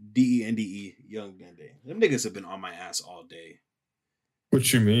YVNGDENDE. Young Dende. Them niggas have been on my ass all day.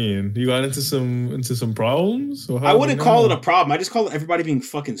 What you mean? You got into some problems? Or I wouldn't call it a problem. I just call it everybody being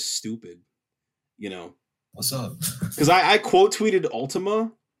fucking stupid. You know? What's up? Because I quote tweeted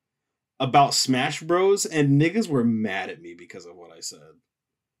Ultima about Smash Bros. And niggas were mad at me because of what I said.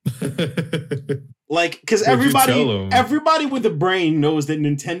 Like, because everybody with a brain knows that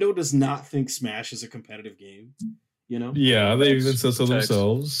Nintendo does not think Smash is a competitive game. You know? Yeah, they even said so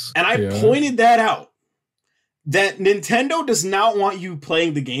themselves. And I pointed that out. That Nintendo does not want you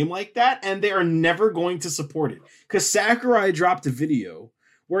playing the game like that, and they are never going to support it. Because Sakurai dropped a video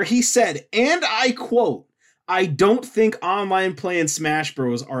where he said, and I quote, "I don't think online play and Smash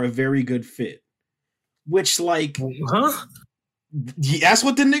Bros. Are a very good fit." Which, like, that's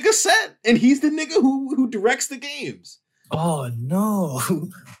what the nigga said. And he's the nigga who directs the games. Oh, no.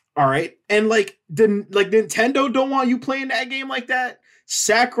 All right, and like Nintendo don't want you playing that game like that.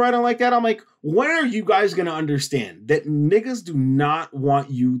 Sakurai don't like that. I'm like, when are you guys gonna understand that niggas do not want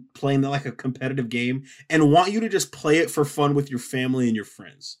you playing like a competitive game and want you to just play it for fun with your family and your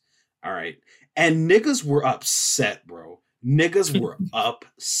friends? All right, and niggas were upset, bro. Niggas were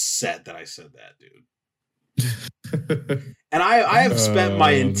upset that I said that, dude. And I have spent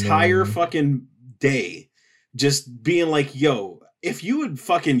my entire fucking day just being like, yo, if you would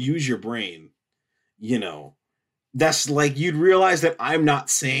fucking use your brain, you know, that's like, you'd realize that I'm not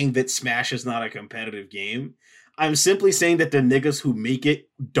saying that Smash is not a competitive game. I'm simply saying that the niggas who make it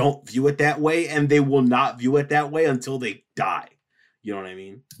don't view it that way, and they will not view it that way until they die. You know what I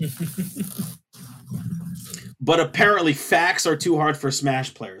mean? But apparently facts are too hard for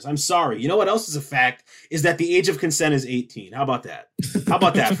Smash players. I'm sorry. You know what else is a fact? Is that the age of consent is 18. How about that? How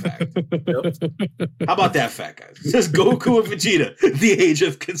about that fact? How about that fact, guys? It says Goku and Vegeta. The age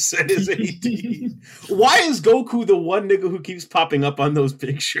of consent is 18. Why is Goku the one nigga who keeps popping up on those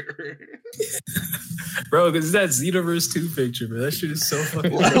pictures? Bro, because that Xenoverse 2 picture, bro. That shit is so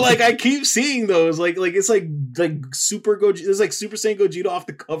fucking like I keep seeing those. Like it's like Super Gogeta. There's like Super Saiyan Gogeta off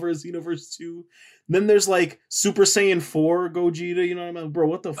the cover of Xenoverse 2. Then there's like Super Saiyan 4 Gogeta, you know what I mean? Bro,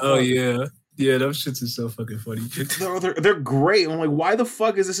 what the fuck? Oh, yeah. Yeah, those shits are so fucking funny. They're great. I'm like, why the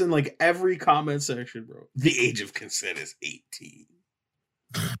fuck is this in like every comment section, bro? The age of consent is 18.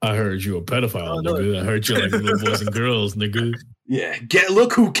 I heard you a pedophile, nigga. I heard you like little boys and girls, nigga. Yeah,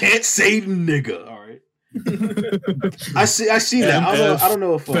 look who can't say nigga. All right. I see that. I don't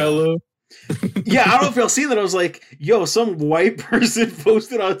know if fellow. Yeah, I don't know if y'all seen that. I was like, yo, some white person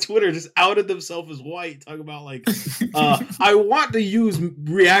posted on Twitter, just outed themselves as white, talking about like, I want to use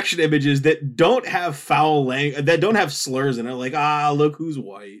reaction images that don't have foul language, that don't have slurs in it. Like, look who's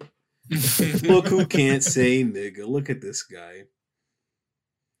white. Look who can't say nigga. Look at this guy.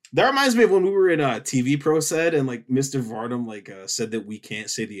 That reminds me of when we were in TV Pro Said, and like Mr. Varnum like said that we can't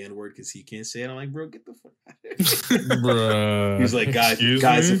say the N-word because he can't say it. I'm like, bro, get the fuck out of here. He's like, guys,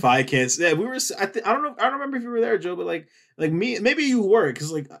 if I can't say it. We were I don't remember if you were there, Joe, but like me, maybe you were, because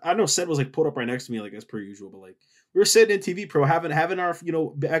like I know Seth was like pulled up right next to me like as per usual, but like we were sitting in TV Pro having our, you know,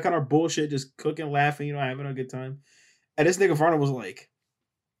 back on our bullshit, just cooking, laughing, you know, having a good time. And this nigga Varnum was like,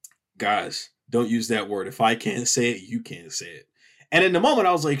 guys, don't use that word. If I can't say it, you can't say it. And in the moment,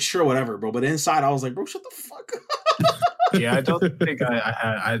 I was like, sure, whatever, bro. But inside, I was like, bro, shut the fuck up. Yeah, I don't think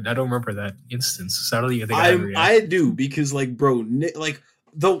I don't remember that instance. So I don't even think I do, because like, bro, like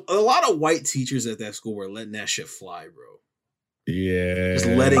a lot of white teachers at that school were letting that shit fly, bro. Yeah, just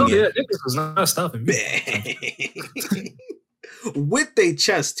letting it. Yeah, this was not stopping me. With their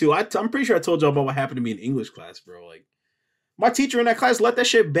chest too. I'm pretty sure I told y'all about what happened to me in English class, bro. Like my teacher in that class let that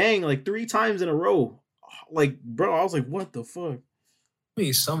shit bang like 3 times in a row. Like, bro, I was like, what the fuck? I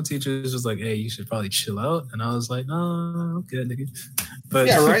mean, some teachers was like, "Hey, you should probably chill out," and I was like, "No, I'm good, nigga." But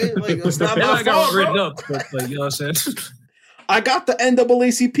yeah, right. Like, it's not my fault, bro. But, like, you know what I'm saying? I got the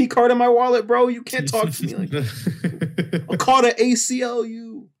NAACP card in my wallet, bro. You can't talk to me like that. I'll call the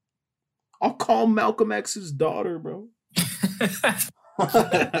ACLU. I'll call Malcolm X's daughter, bro.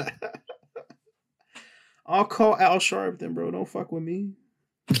 I'll call Al Sharpton, bro. Don't fuck with me.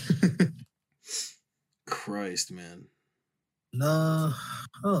 Christ, man. No, I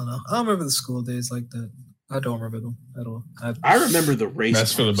don't know. I don't remember the school days like that. I don't remember them at all. I remember the race.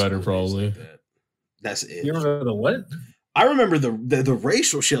 That's for the better, probably. Like that. That's it. You remember the what? I remember the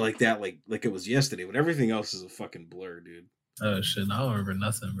racial shit like that, like it was yesterday, but everything else is a fucking blur, dude. Oh shit, I don't remember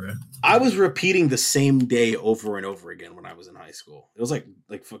nothing, bro. I was repeating the same day over and over again when I was in high school. It was like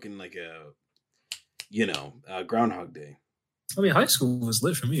fucking like a Groundhog Day. I mean, high school was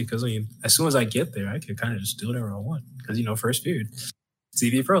lit for me because, I mean, as soon as I get there, I could kind of just do whatever I want. Because, you know, first period,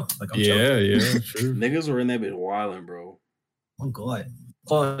 TV Pro. Like, I'm yeah, true. Niggas were in that bitch wilding, bro. Oh, God,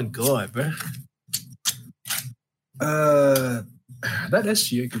 bro. That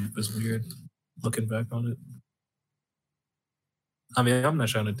SGA group was weird, looking back on it. I mean, I'm not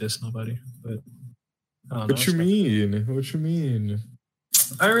trying to diss nobody, but I don't know. What you mean?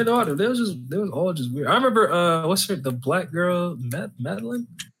 I remember they was all just weird. I remember what's her, the black girl, Madeline?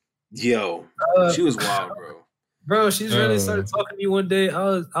 Yo, she was wild, bro. Bro, she's really started talking to me one day.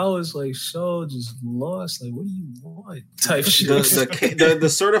 I was like so just lost. Like, what do you want? Type shit. The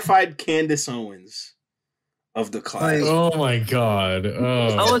certified Candace Owens of the class. Oh my god. Oh.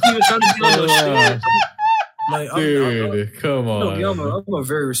 I wasn't even trying to be on no shit. Like, dude, come on. You know, I'm a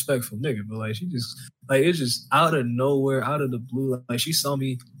very respectful nigga, but like she just like it's just out of nowhere, out of the blue. Like she saw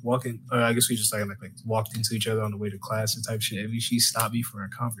me walking, or I guess we just like walked into each other on the way to class and type shit. I mean, she stopped me for a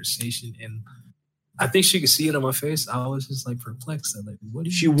conversation, and I think she could see it on my face. I was just like perplexed. I'm like, what do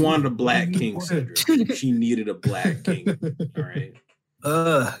you? She wanted a black king, Cedric. She needed a black king. All right.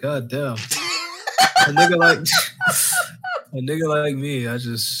 God damn. A nigga like me. I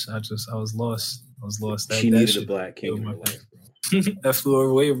was lost. I was lost. She needed a black king in her life, bro. That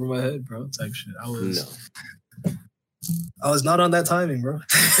flew way over my head, bro. Type shit. I was not on that timing, bro.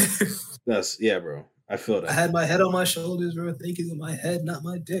 Yeah, bro. I feel that. I had my head on my shoulders, bro. Thinking of my head, not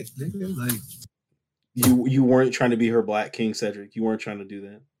my dick, nigga. Like you weren't trying to be her black king, Cedric. You weren't trying to do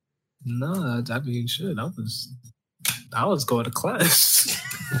that. No, I mean, shit. I was going to class.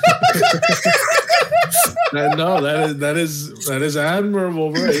 That is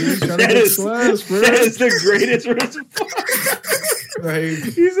admirable, bro. He's trying to go to class, bro. That is the greatest response.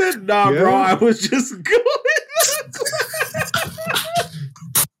 Like, he said, "Nah, bro. I was just going."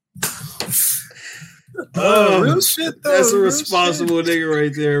 Real shit though. That's a responsible nigga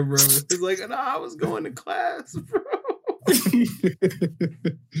right there, bro. It's like, nah, I was going to class, bro.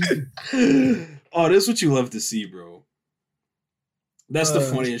 Oh, this is what you love to see, bro. That's the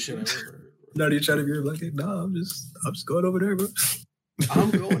funniest shit I've ever heard. No, you trying to be like, no, I'm just going over there, bro.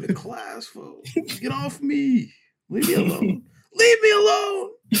 I'm going to class, folks. Get off me. Leave me alone. Leave me alone.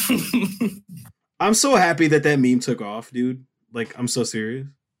 I'm so happy that meme took off, dude. Like, I'm so serious.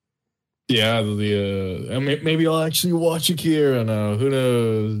 Yeah, maybe I'll actually watch Akira now. Who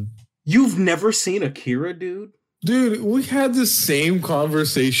knows? You've never seen Akira, dude? Dude, we had the same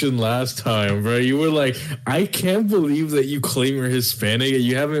conversation last time, bro. You were like, I can't believe that you claim you're Hispanic and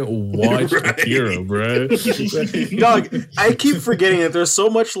you haven't watched Akira, bro. Dog, I keep forgetting that there's so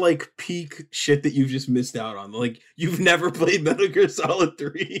much like peak shit that you've just missed out on. Like, you've never played Metal Gear Solid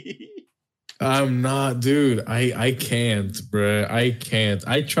 3. I'm not, dude. I can't, bro. I can't.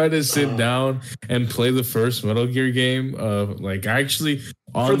 I tried to sit down and play the first Metal Gear game, actually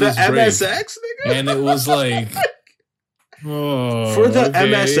on for the this break, MSX, nigga, and it was like, for the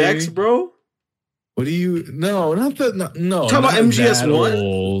MSX, bro. What do you? No, not that. No, talk about MGS1.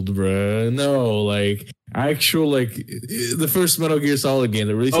 Old, bro. No, like actual, like the first Metal Gear Solid game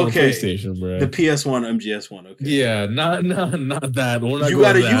that released on the PlayStation, bro. The PS1, MGS1. Okay. Yeah, not that. We're not you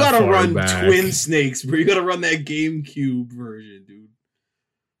gotta run back. Twin Snakes, bro. You gotta run that GameCube version, dude.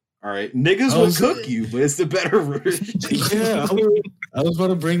 All right, niggas will cook you, but it's the better version. Yeah, I was about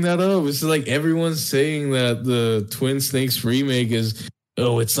to bring that up. It's like everyone's saying that the Twin Snakes remake is.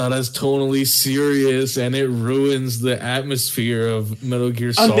 Oh, it's not as tonally serious, and it ruins the atmosphere of Metal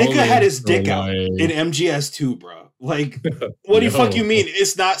Gear Solid. A nigga had his dick out in MGS2, bro. Like, what do you fuck you mean?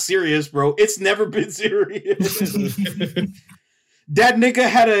 It's not serious, bro. It's never been serious. That nigga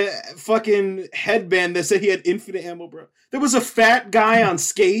had a fucking headband that said he had infinite ammo, bro. There was a fat guy on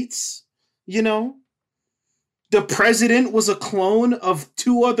skates, you know? The president was a clone of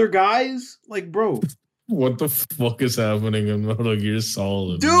two other guys. Like, bro. What the fuck is happening in Metal Gear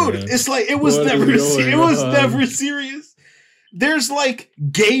Solid, dude? Man? It's like it was never serious. There's like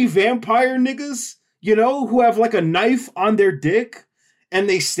gay vampire niggas, you know, who have like a knife on their dick and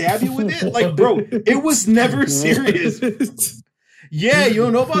they stab you with it. Like, bro, it was never serious. Yeah, you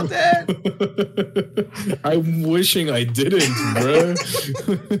don't know about that? I'm wishing I didn't, bro.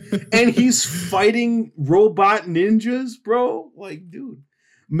 And he's fighting robot ninjas, bro. Like, dude.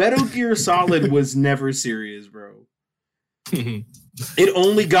 Metal Gear Solid was never serious, bro. It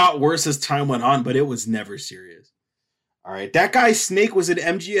only got worse as time went on, but it was never serious. All right. That guy Snake was in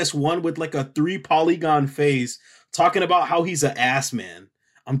MGS1 with like a 3-polygon face talking about how he's an ass man.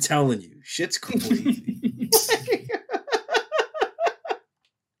 I'm telling you, shit's crazy.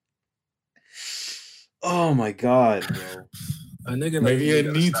 Oh my God, bro. A nigga maybe I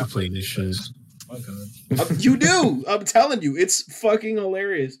need to play this shit. You do. I'm telling you, it's fucking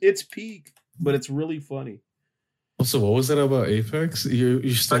hilarious. It's peak, but it's really funny. Also, what was that about Apex?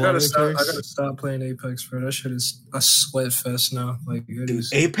 You still on Apex? I gotta stop playing Apex, bro. That shit is a sweat fest now. Like, dude,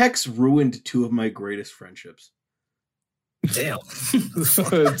 Apex ruined 2 of my greatest friendships. Damn. It's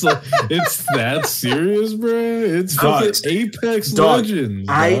that serious, bro. It's fucking Apex Legends.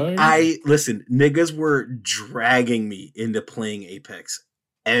 I listen, niggas were dragging me into playing Apex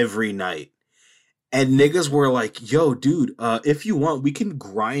every night. And niggas were like, yo, dude, if you want, we can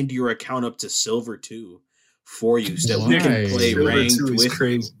grind your account up to silver 2 for you so that we can play ranked with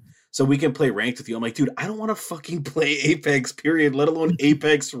you. So we can play ranked with you. I'm like, dude, I don't want to fucking play Apex, period, let alone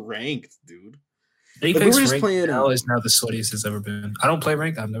Apex ranked, dude. Apex like, ranked now is now the sweatiest it's ever been. I don't play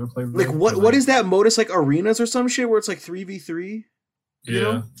ranked. I've never played ranked. Like, what is that modus, like arenas or some shit where it's like 3v3? You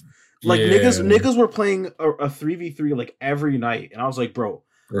know? Like, niggas were playing a 3v3 like every night. And I was like, bro,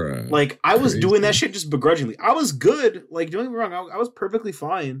 right. Like, I was doing that shit just begrudgingly. I was good. Like, don't get me wrong. I was perfectly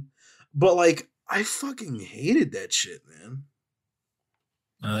fine. But, like, I fucking hated that shit, man.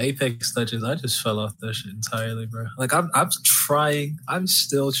 Apex Legends, I just fell off that shit entirely, bro. Like I'm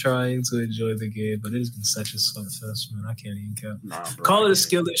still trying to enjoy the game, but it has been such a slugfest, man. I can't even count. Nah, bro, call it a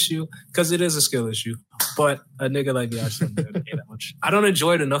skill issue, because it is a skill issue. But a nigga like me, I just don't do it that much. I don't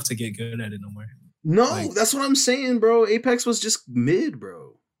enjoy it enough to get good at it no more. No, that's what I'm saying, bro. Apex was just mid,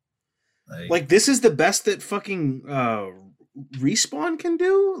 bro. Like this is the best that fucking Respawn can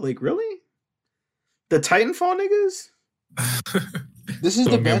do? Like, really? The Titanfall niggas? This is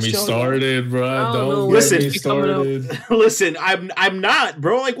don't the best. Get me started, bro. Don't listen, get me started. Listen, I'm not,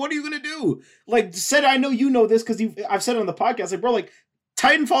 bro. Like, what are you gonna do? Like, said I know you know this because I've said it on the podcast. Like, bro, like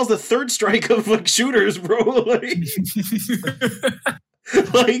Titanfall's the third strike of like shooters, bro. Like,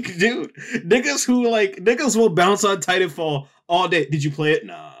 like, dude, niggas will bounce on Titanfall all day. Did you play it?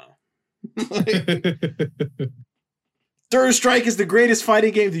 Nah. Like, Third Strike is the greatest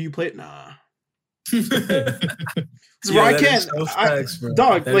fighting game. Did you play it? Nah. Where I can't,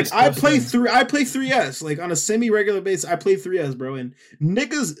 dog. That like I play 3S like on a semi-regular basis. I play 3S, bro, and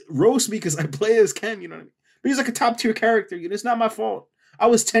niggas roast me because I play as Ken. You know what I mean? But he's like a top tier character. You know, it's not my fault. I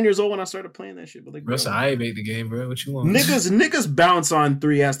was 10 years old when I started playing that shit. But like, bro, I made the game, bro. What you want? Niggas bounce on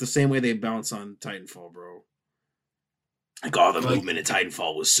 3S the same way they bounce on Titanfall, bro. Like all the movement in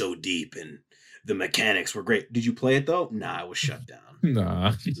Titanfall was so deep and the mechanics were great. Did you play it though? Nah, it was shut down.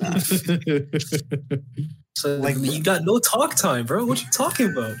 Nah. So like you got no talk time, bro. What you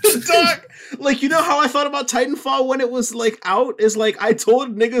talking about? Dog, like you know how I thought about Titanfall when it was like out is like I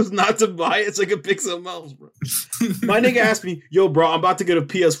told niggas not to buy it. It's like a Pixel mouse, bro. My nigga asked me, "Yo, bro, I'm about to get a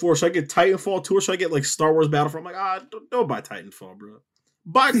PS4. Should I get Titanfall 2 or should I get like Star Wars Battlefront?" I'm like, don't buy Titanfall, bro.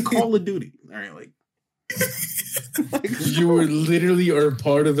 Buy Call of Duty. All right, like. You were literally are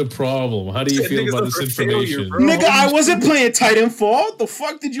part of the problem. How do you feel about this information? Nigga, I wasn't playing Titanfall. What the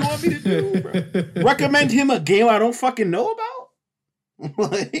fuck did you want me to do, bro? Recommend him a game I don't fucking know about?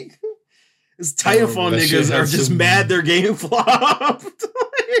 Like, this Titanfall niggas are just mad their game flopped.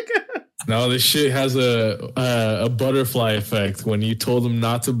 No, this shit has a butterfly effect. When you told them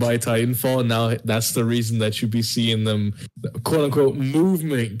not to buy Titanfall, now that's the reason that you be seeing them, quote unquote,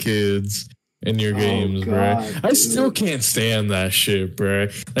 movement kids in your games, bro. I still can't stand that shit, bro.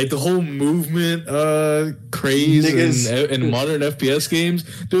 Like the whole movement craze in modern FPS games,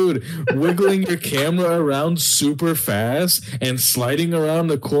 dude. Wiggling your camera around super fast and sliding around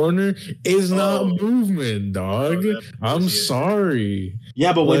the corner is not movement, dog. I'm sorry.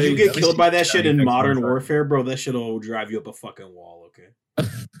 Yeah, but when you get killed by that shit in Modern Warfare, bro, that shit will drive you up a fucking wall, okay?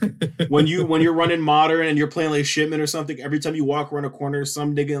 when you're running Modern and you're playing like Shipment or something, every time you walk around a corner,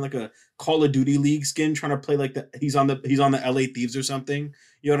 some nigga in like a Call of Duty League skin trying to play like he's on the LA Thieves or something.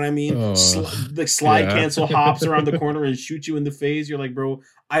 You know what I mean? Slide cancel hops around the corner and shoot you in the face. You're like, bro,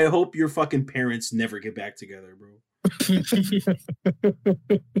 I hope your fucking parents never get back together, bro.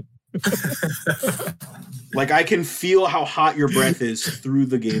 Like I can feel how hot your breath is through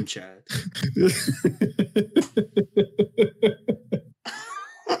the game chat.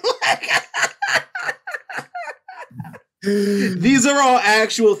 These are all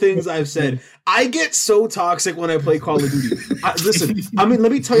actual things I've said. I get so toxic when I play Call of Duty. Listen, I mean,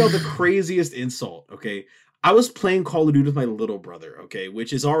 let me tell y'all the craziest insult, okay? I was playing Call of Duty with my little brother, okay,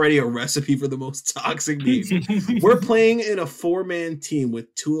 which is already a recipe for the most toxic game. We're playing in a 4-man team with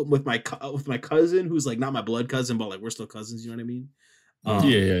my cousin, who's like not my blood cousin, but like we're still cousins. You know what I mean?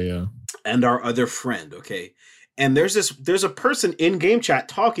 Yeah. And our other friend, okay. And there's a person in game chat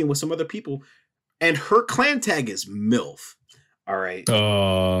talking with some other people, and her clan tag is MILF. All right.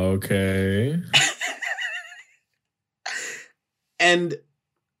 Oh, okay. And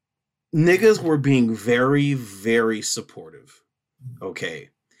niggas were being very, very supportive. Okay.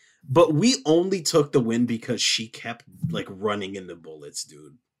 But we only took the win because she kept like running into bullets,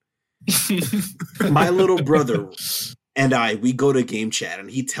 dude. My little brother and we go to game chat and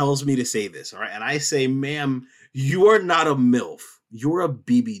he tells me to say this. All right. And I say, ma'am, you are not a MILF. You're a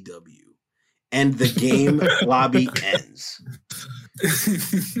BBW. And the game lobby ends.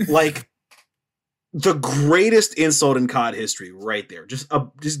 Like the greatest insult in COD history right there. Just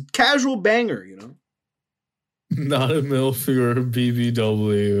casual banger, you know? Not a MILF or a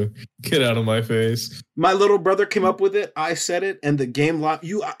BBW. Get out of my face. My little brother came up with it. I said it. And the game lobby,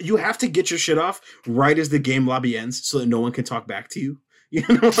 you have to get your shit off right as the game lobby ends so that no one can talk back to you. You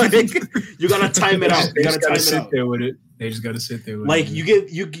know, like you gotta time it out. You gotta sit there with it. They just gotta sit there with it. Like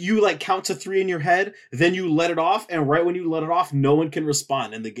you like count to 3 in your head, then you let it off, and right when you let it off, no one can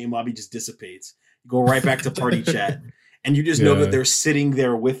respond, and the game lobby just dissipates. You go right back to party chat, and you just know that they're sitting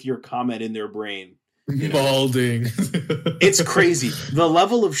there with your comment in their brain. Balding. It's crazy. The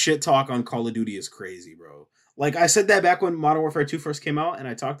level of shit talk on Call of Duty is crazy, bro. Like I said that back when Modern Warfare 2 first came out, and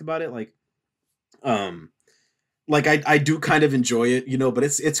I talked about it. Like I do kind of enjoy it, you know, but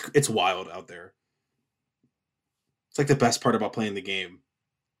it's wild out there. It's like the best part about playing the game.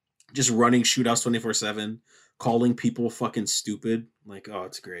 Just running shootouts 24/7, calling people fucking stupid. Like, oh,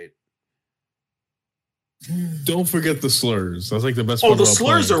 it's great. Don't forget the slurs. That's like the best part. Oh, the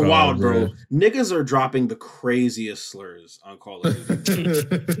slurs are wild, bro. Niggas are dropping the craziest slurs on Call of Duty.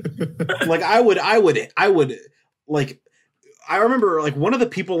 Like I would like I remember like one of the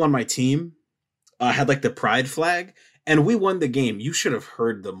people on my team had like the pride flag, and we won the game. You should have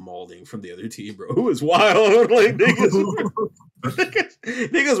heard the mauling from the other team, bro. It was wild. Like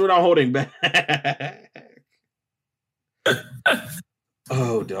niggas were not holding back.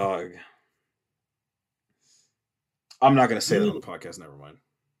 Oh, dog. I'm not gonna say that on the podcast. Never mind.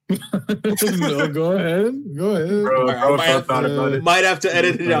 No, go ahead. Bro, might have to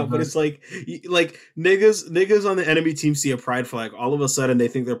edit it out, but it's like niggas on the enemy team see a pride flag. All of a sudden, they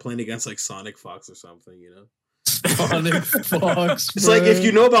think they're playing against like Sonic Fox or something. You know, Sonic Fox. It's like if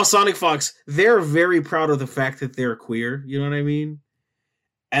you know about Sonic Fox, they're very proud of the fact that they're queer. You know what I mean?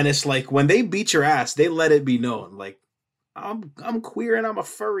 And it's like when they beat your ass, they let it be known. Like I'm queer and I'm a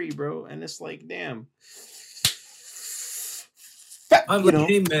furry, bro. And it's like, damn. I'm like,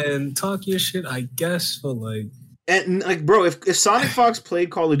 hey man, talk your shit, I guess, but like, and like, bro, if Sonic Fox played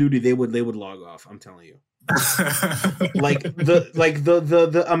Call of Duty, they would log off. I'm telling you.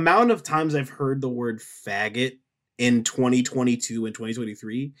 the amount of times I've heard the word faggot in 2022 and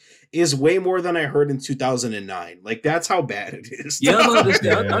 2023 is way more than I heard in 2009. Like that's how bad it is. Yeah, I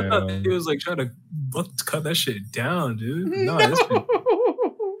thought he was like trying to cut that shit down, dude. No,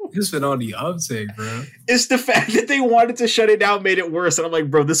 it's been on the uptake, bro. It's the fact that they wanted to shut it down made it worse. And I'm like,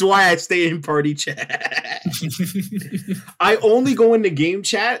 bro, this is why I stay in party chat. I only go into game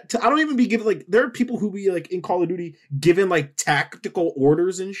chat. I don't even be given like, there are people who be like in Call of Duty given like tactical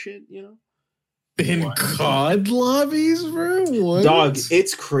orders and shit, you know? In COD lobbies, bro? What? Dog,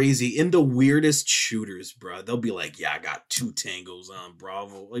 it's crazy. In the weirdest shooters, bro, they'll be like, yeah, I got 2 tangos on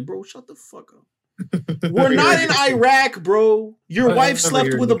Bravo. Like, bro, shut the fuck up. We're not in Iraq, bro. Your wife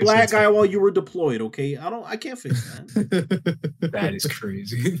slept with a black guy while you were deployed, okay? I can't fix that. That is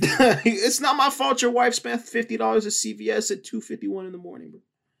crazy. It's not my fault your wife spent $50 at CVS at 2:51 in the morning, bro.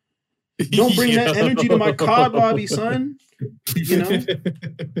 Don't bring that energy to my COD lobby, son. You know?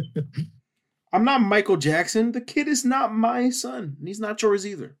 I'm not Michael Jackson. The kid is not my son. And he's not yours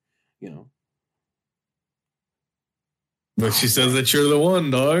either. You know. But she says that you're the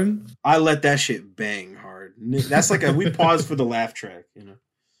one, dog. I let that shit bang hard. That's like we pause for the laugh track, you know.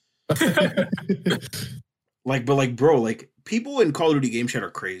 But bro, like people in Call of Duty game chat are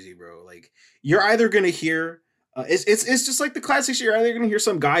crazy, bro. Like you're either gonna hear, it's just like the classic shit. You're either gonna hear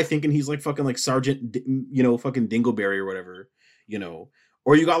some guy thinking he's like fucking like Sergeant, you know, fucking Dingleberry or whatever, you know,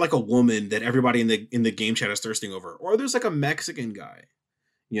 or you got like a woman that everybody in the game chat is thirsting over, or there's like a Mexican guy,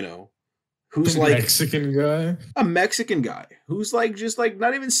 you know. Who's like a Mexican guy who's like just like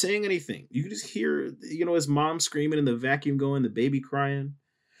not even saying anything. You can just hear, you know, his mom screaming and the vacuum going, the baby crying.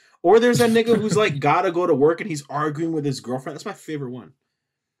 Or there's that nigga who's like gotta go to work and he's arguing with his girlfriend. That's my favorite one.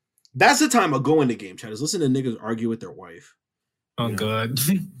 That's the time I'll go into game chat is listen to niggas argue with their wife. Oh, you know? God.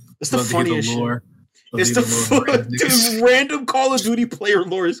 It's the funniest shit. It's the random Call of Duty player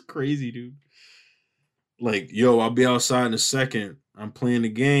lore is crazy, dude. Like, yo, I'll be outside in a second. I'm playing the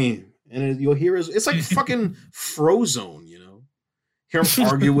game. And you'll hear it's like fucking Frozone, you know? Hear him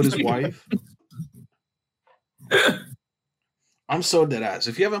argue with his wife. I'm so dead ass.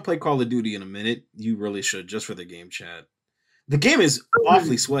 If you haven't played Call of Duty in a minute, you really should, just for the game chat. The game is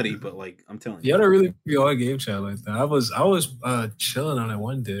awfully sweaty, but like I'm telling you. You gotta really be on game chat like that. I was chilling on it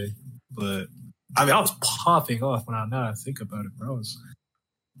one day, but I mean I was popping off when I think about it, bro. I was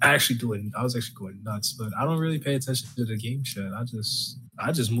actually going nuts, but I don't really pay attention to the game chat.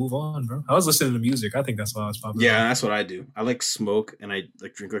 I just move on, bro. I was listening to music. I think that's why I was popping. Yeah, that's what I do. I like smoke and I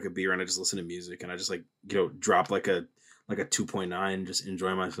like drink like a beer and I just listen to music and I just like, you know, drop like a 2.9 and just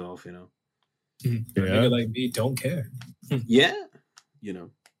enjoy myself, you know. Yeah. Nigga like me don't care. Yeah. You know,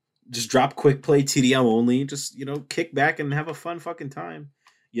 just drop quick play TDM only, just, you know, kick back and have a fun fucking time,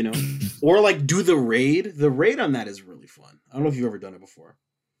 you know. Or like do the raid. The raid on that is really fun. I don't know if you've ever done it before.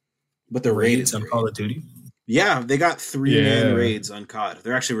 But the raid is on Call of Duty. Yeah, they got 3-man raids on COD.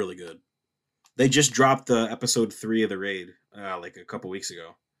 They're actually really good. They just dropped the episode 3 of the raid like a couple weeks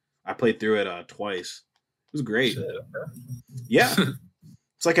ago. I played through it twice. It was great. Yeah.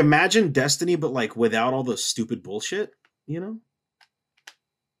 It's like imagine Destiny, but like without all the stupid bullshit, you know?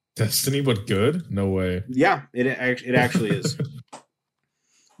 Destiny, but good? No way. Yeah, it actually is.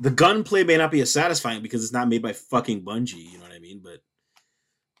 The gunplay may not be as satisfying because it's not made by fucking Bungie, you know what I mean? But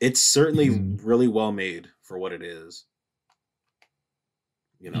it's certainly really well made for what it is.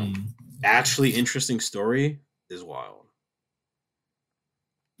 You know, actually interesting story is wild.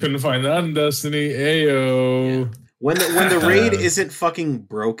 Couldn't find that in Destiny. Ayo. Yeah. When the raid isn't fucking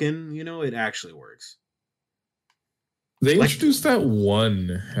broken, you know, it actually works. They introduced that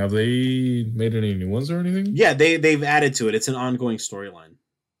one. Have they made any new ones or anything? Yeah, they've added to it. It's an ongoing storyline.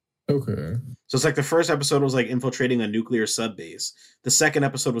 Okay. So it's like the first episode was like infiltrating a nuclear sub base. The second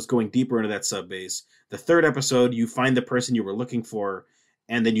episode was going deeper into that sub base. The third episode, you find the person you were looking for,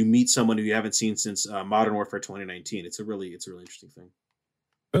 and then you meet someone who you haven't seen since Modern Warfare 2019. It's a really interesting thing.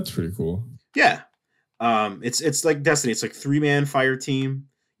 That's pretty cool. Yeah. It's like Destiny. It's like 3-man fire team.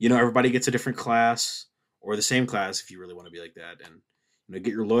 You know, everybody gets a different class or the same class if you really want to be like that, and you know,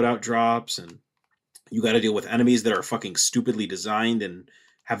 get your loadout drops, and you got to deal with enemies that are fucking stupidly designed and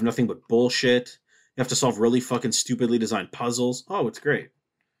have nothing but bullshit. You have to solve really fucking stupidly designed puzzles. Oh, it's great.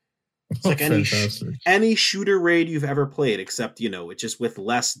 It's like any shooter raid you've ever played, except, you know, it's just with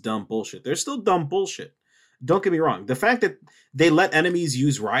less dumb bullshit. There's still dumb bullshit. Don't get me wrong. The fact that they let enemies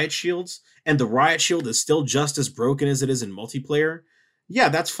use riot shields and the riot shield is still just as broken as it is in multiplayer, yeah,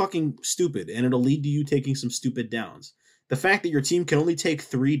 that's fucking stupid, and it'll lead to you taking some stupid downs. The fact that your team can only take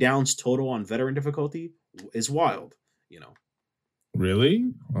 3 downs total on veteran difficulty is wild, you know.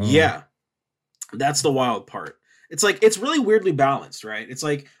 Really? Oh. Yeah. That's the wild part. It's like, it's really weirdly balanced, right? It's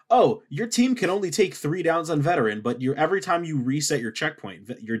like, oh, your team can only take 3 downs on veteran, but every time you reset your checkpoint,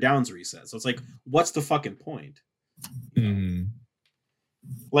 your downs reset. So it's like, what's the fucking point?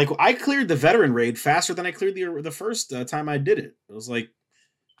 Like, I cleared the veteran raid faster than I cleared the first time I did it. It was like,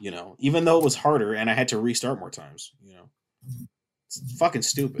 you know, even though it was harder and I had to restart more times, you know. It's fucking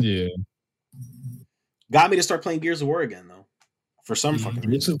stupid. Yeah. Got me to start playing Gears of War again, though. For some fucking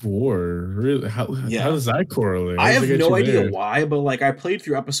Gears of War, really? How does that correlate? I have no idea why, but like I played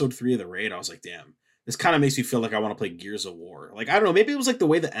through episode 3 of the raid. I was like, damn, this kind of makes me feel like I want to play Gears of War. Like, I don't know, maybe it was like the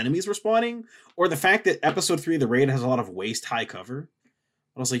way the enemies were spawning, or the fact that episode 3 of the raid has a lot of waist high cover.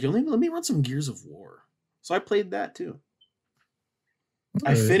 I was like, yo, let me run some Gears of War. So I played that too.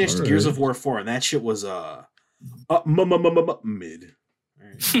 I finished Gears of War 4, and that shit was mid.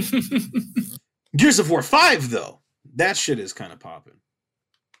 Right. Gears of War 5 though. That shit is kind of popping.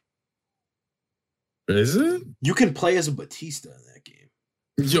 Is it? You can play as a Batista in that game.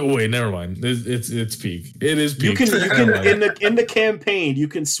 Yo, wait, never mind. It's peak. It is peak. You can in the campaign you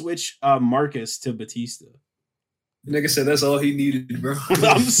can switch Marcus to Batista. Nigga said that's all he needed, bro.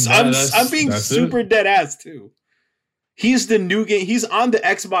 I'm being super dead ass too. He's the new game. He's on the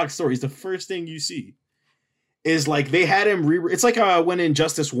Xbox store. He's the first thing you see. Is like they had him it's like when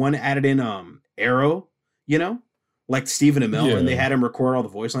Injustice 1 added in Arrow, you know? Like Stephen Amell, and they had him record all the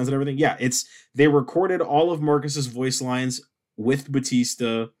voice lines and everything. Yeah, they recorded all of Marcus's voice lines with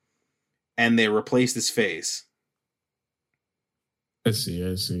Batista, and they replaced his face. I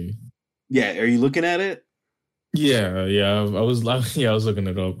see. Yeah, are you looking at it? Yeah. I was looking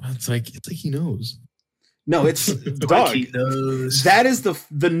it up. It's like he knows. No, it's dog. He knows. That is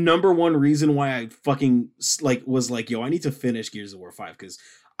the number one reason why I fucking was like, yo, I need to finish Gears of War 5, because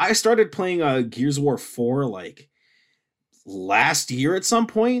I started playing Gears of War 4 like last year at some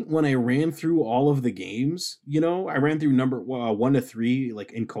point when I ran through all of the games. You know, I ran through number 1 to 3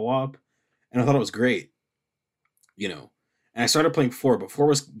 like in co-op, and I thought it was great. You know, and I started playing 4, but 4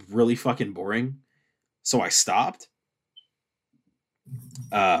 was really fucking boring, so I stopped.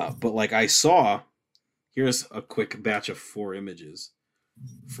 But like I saw, here's a quick batch of 4 images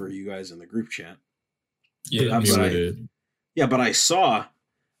for you guys in the group chat. But I saw.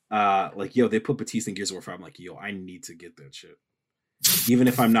 Like, yo, they put Batista in Gears of War 5. I'm like, yo, I need to get that shit. Even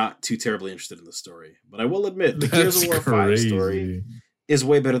if I'm not too terribly interested in the story. But I will admit, the Gears of War 5 story is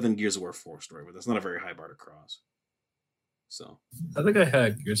way better than Gears of War 4 story, but that's not a very high bar to cross. So. I think I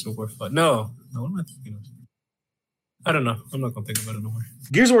had Gears of War 5. No, what am I thinking of? I don't know. I'm not going to think about it no more.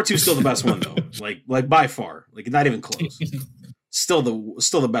 Gears of War 2 is still the best one, though. like by far. Like, not even close. Still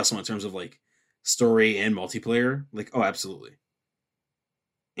the best one in terms of, like, story and multiplayer. Like, oh, absolutely.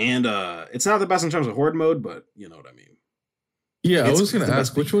 And it's not the best in terms of horde mode, but you know what I mean. Yeah, I was going to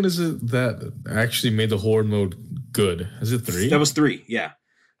ask, which one is it that actually made the horde mode good? Is it 3? That was 3, yeah.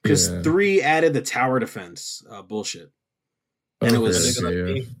 Because 3 added the tower defense bullshit. And it was...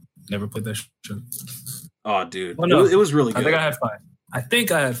 Never played that shit. Oh, dude. Well, no, it was really good. I think I had 5. I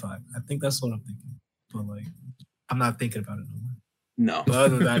think that's what I'm thinking. But, like, I'm not thinking about it no more. No. But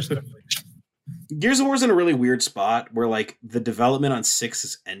other than that, Gears of War's in a really weird spot where like the development on 6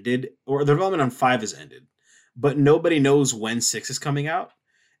 is ended, or the development on 5 is ended, but nobody knows when 6 is coming out,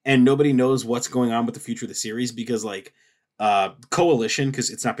 and nobody knows what's going on with the future of the series because like Coalition, because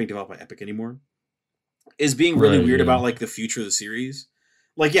it's not being developed by Epic anymore, is being really weird about like the future of the series.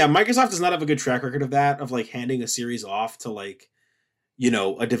 Like, yeah, Microsoft does not have a good track record of that, of like handing a series off to like, you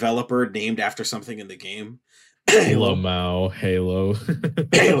know, a developer named after something in the game. Halo. Halo.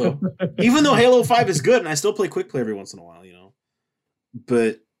 Even though Halo 5 is good, and I still play quick play every once in a while, you know.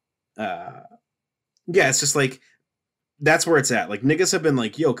 But yeah, it's just like that's where it's at. Like niggas have been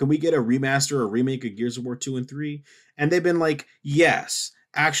like, yo, can we get a remaster or remake of Gears of War 2 and 3? And they've been like, yes.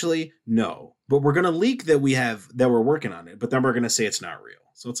 Actually, no. But we're gonna leak that we're working on it, but then we're gonna say it's not real.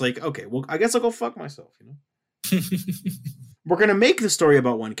 So it's like, okay, well, I guess I'll go fuck myself, you know. We're going to make the story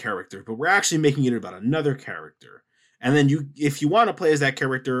about one character, but we're actually making it about another character. And then if you want to play as that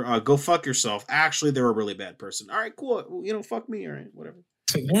character, go fuck yourself. Actually, they're a really bad person. All right, cool. Well, you know, fuck me. All right, whatever.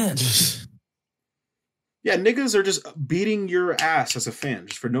 Man. Yeah, niggas are just beating your ass as a fan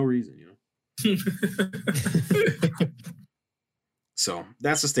just for no reason, you know? So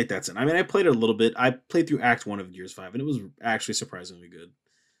that's the state that's in. I mean, I played it a little bit. I played through Act 1 of Gears 5, and it was actually surprisingly good.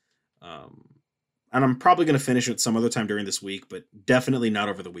 And I'm probably going to finish it some other time during this week, but definitely not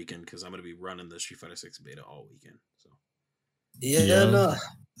over the weekend because I'm going to be running the Street Fighter 6 beta all weekend. So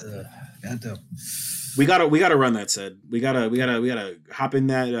we gotta run that said. We gotta hop in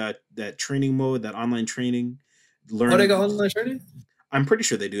that training mode, that online training. Learn. Oh, they got online training? I'm pretty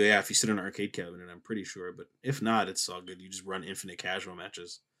sure they do. Yeah, if you sit in an arcade cabinet, I'm pretty sure. But if not, it's all good. You just run infinite casual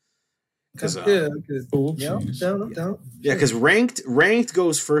matches. Because I'm down. Yeah, because ranked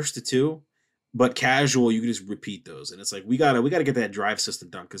goes first to 2. But casual, you can just repeat those, and it's like we gotta get that drive system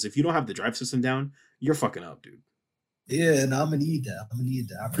down. Because if you don't have the drive system down, you're fucking up, dude. Yeah, and I'm gonna need that.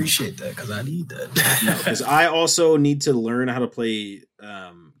 I appreciate that because I need that. Because I also need to learn how to play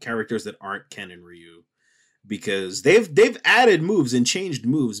characters that aren't Ken and Ryu, because they've added moves and changed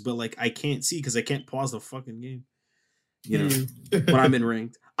moves, but like I can't see because I can't pause the fucking game. You know, when I'm in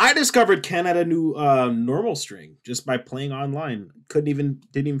ranked. I discovered Ken had a new normal string just by playing online. Didn't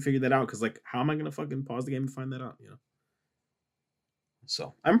even figure that out because like, how am I gonna fucking pause the game and find that out? You know.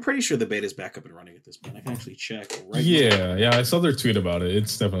 So I'm pretty sure the beta is back up and running at this point. I can actually check. Right now. I saw their tweet about it.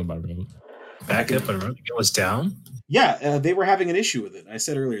 It's definitely back up and running. It was down. Yeah, they were having an issue with it. I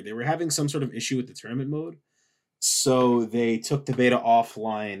said earlier they were having some sort of issue with the tournament mode, so they took the beta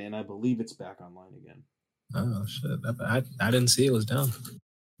offline, and I believe it's back online again. Oh shit! I didn't see it was down.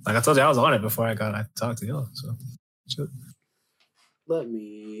 Like I told you, I was on it before I talked to y'all. So, shit. Let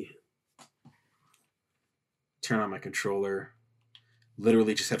me turn on my controller.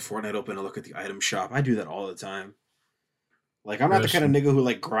 Literally just had Fortnite open and look at the item shop. I do that all the time. Like I'm not the kind of nigga who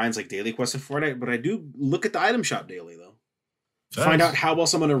like grinds like daily quests in Fortnite, but I do look at the item shop daily though. Facts. Find out how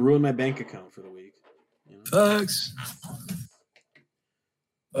else I'm gonna ruin my bank account for the week. You know? Facts.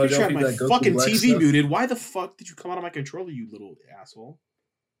 Oh, I had my fucking TV stuff muted. Why the fuck did you come out of my controller, you little asshole?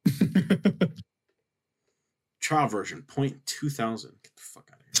 Trial version 0.2000. Get the fuck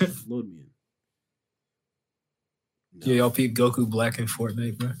out of here. Load me in. No. Yeah, y'all peep Goku Black in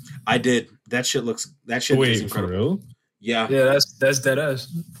Fortnite, bro. I did. That shit is incredible. For real? Yeah. Yeah, that's dead ass.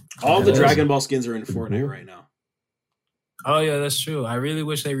 All the Dragon Ball skins are in Fortnite right now. Oh yeah, that's true. I really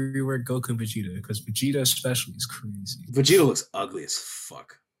wish they reworked Goku and Vegeta because Vegeta especially is crazy. Vegeta looks ugly as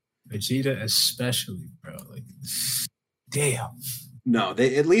fuck. Vegeta especially, bro. Like, damn. No,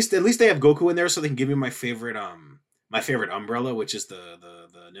 they at least they have Goku in there so they can give me my favorite umbrella, which is the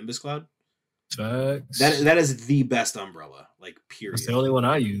Nimbus Cloud. Facts. That is the best umbrella, like period. It's the only one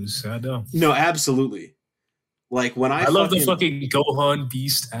I use. I know. No, absolutely. Like when I love the fucking Gohan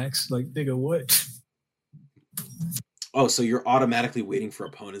Beast axe. Like, nigga, what? Oh, so you're automatically waiting for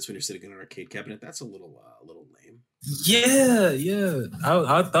opponents when you're sitting in an arcade cabinet? That's a little lame. Yeah.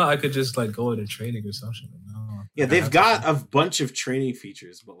 I thought I could just like go into training or something. No. Yeah, they've got a bunch of training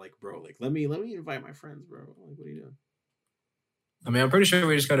features, but like, bro, like let me invite my friends, bro. Like, what are you doing? I mean, I'm pretty sure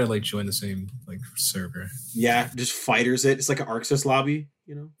we just gotta like join the same like server. Yeah, just fighters it. It's like an Arc Sys lobby,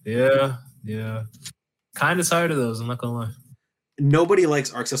 you know? Yeah. Kind of tired of those, I'm not gonna lie. Nobody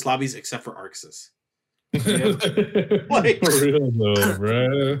likes Arc Sys lobbies except for Arc Sys. Yeah. Like, for real though,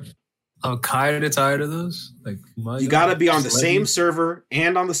 bro. I'm kind of tired of those. Like, you gotta be on the same server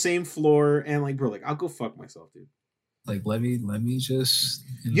and on the same floor, and like, bro, like, I'll go fuck myself, dude. Like, let me just.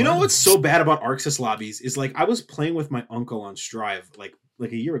 You know what's so bad about Arc Sys lobbies is like I was playing with my uncle on Strive like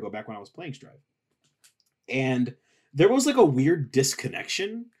a year ago, back when I was playing Strive, and there was like a weird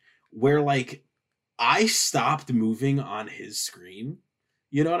disconnection where like I stopped moving on his screen.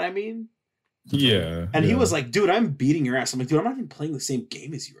 You know what I mean? Yeah. And he was like, dude, I'm beating your ass. I'm like, dude, I'm not even playing the same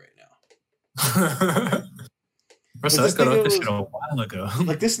game as you right now. Bro, so I got off this shit a while ago.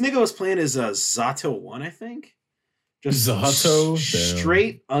 Like, this nigga was playing as Zato 1, I think. Just Zato?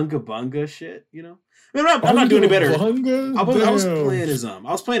 Straight Unga Bunga shit, you know? I mean, I'm not doing any better. I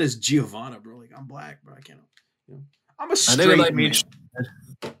was playing as Giovanna, bro. Like, I'm black, bro. I can't. You know, I'm a straight man.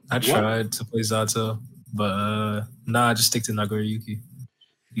 I tried to play Zato, but I just stick to Nagoriyuki.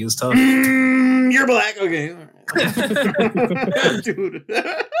 He was tough. You're black, okay, dude.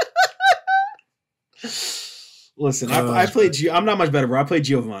 Listen, I played. I'm not much better, bro. I played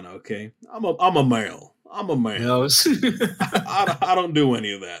Giovanna. Okay, I'm a male. I'm a man. I don't do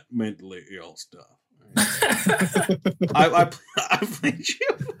any of that mentally ill stuff. I played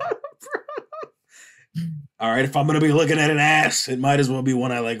Giovanna, bro. All right, if I'm gonna be looking at an ass, it might as well be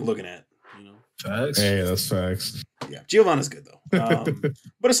one I like looking at. You know, facts. Hey, that's facts. Yeah, Giovanna's good though.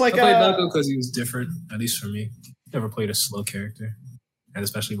 But it's like I played Nago because he was different, at least for me. Never played a slow character, and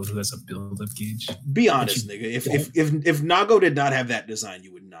especially one who has a build-up gauge. Be honest, nigga. If Nago did not have that design,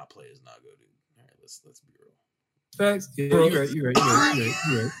 you would not play as Nago, dude. All right, let's be real. Facts. Yeah, you're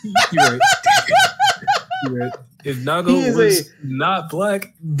right. If Nago was not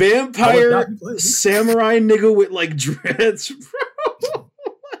black, vampire samurai nigga with like dreads, bro.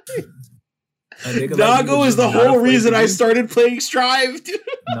 Nago is the whole reason I started playing Strive, dude.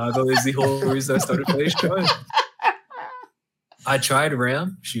 Nago is the whole reason I started playing Strive. I tried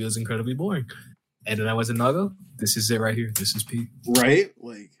Ram. She was incredibly boring. And then I was in Nago. This is it right here. This is Pete. Right?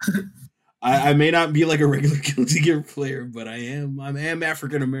 Like, I may not be like a regular Guilty Gear player, but I am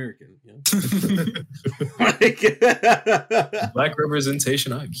African American. You know? Black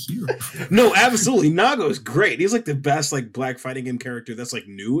representation, I'm here. No, absolutely. Nago is great. He's like the best like black fighting game character that's like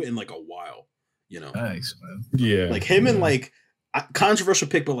new in like a while. You know? Nice, man. Yeah. Like him and like controversial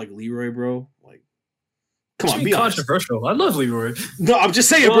pick, but like Leroy, bro. Like, come on, be controversial. I love Leroy. No, I'm just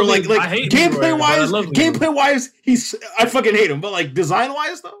saying, bro. Like gameplay wise, I fucking hate him. But like design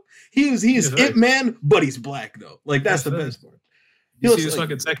wise, though, he's It Man, but he's black though. Like that's the best part. You see this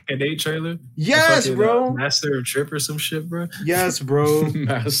fucking Tekken 8 trailer? Yes, bro. Master of Drip or some shit, bro. Yes, bro.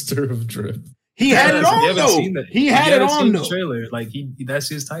 Master of Drip. He had it on though. He had it on though. Trailer, like that's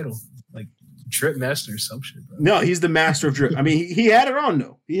his title, like Drip Master or some shit, bro. No, he's the Master of Drip. I mean, he had it on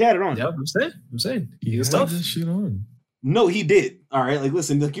though. He had it on. Yeah, I'm saying. He was tough. This shit on. No, he did. All right, like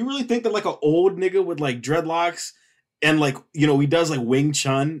listen, like you really think that like an old nigga with like dreadlocks and like, you know, he does like Wing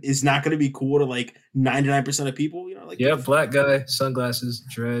Chun is not going to be cool to like 99% of people, you know, like black guy, sunglasses,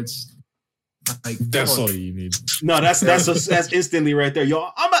 dreads. Like that's all you need. No, that's instantly right there,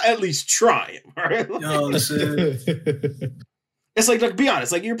 y'all. I'm gonna at least try him. All right, like, yo, it's like be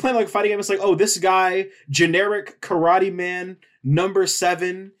honest, like you're playing like a fighting game. It's like, oh, this guy, generic karate man, number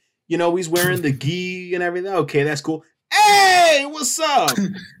 7. You know, he's wearing the gi and everything. Okay, that's cool. Hey, what's up?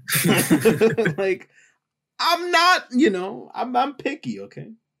 Like, I'm not, you know, I'm picky,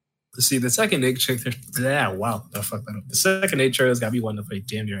 okay? See, the second Nick check there. Wow, I fucked that up. The second Nick trailer's got me wanting to play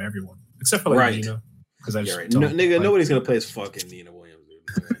damn near everyone. Except for like Nina. Because I just right. Nobody's gonna play as fucking Nina Williams,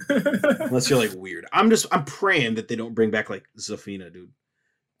 dude. Unless you're like weird. I'm praying that they don't bring back like Zafina, dude.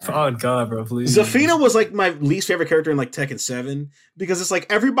 Oh God, bro, please. Zafina was like my least favorite character in like Tekken 7 because it's like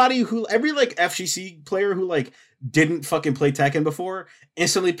every like FGC player who like didn't fucking play Tekken before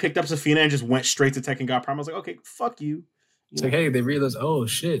instantly picked up Zafina and just went straight to Tekken God Prime. I was like, okay, fuck you. It's like, hey, they realized, oh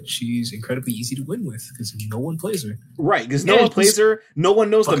shit, she's incredibly easy to win with because no one plays her. Right, because no one plays her, no one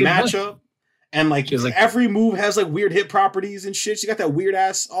knows the matchup, and like every move has like weird hit properties and shit. She got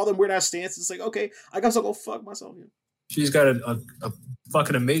that all them weird ass stances. It's like, okay, I guess I'll go fuck myself. Yeah. She's got a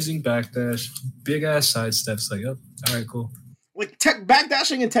fucking amazing backdash, big ass side steps. Like, oh, all right, cool. Like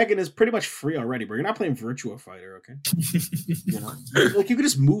backdashing in Tekken is pretty much free already, bro. You're not playing Virtua Fighter, okay? You know, like you can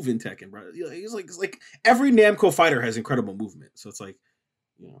just move in Tekken, bro. It's like every Namco fighter has incredible movement, so it's like,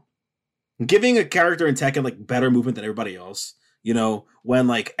 you know, giving a character in Tekken like better movement than everybody else. You know, when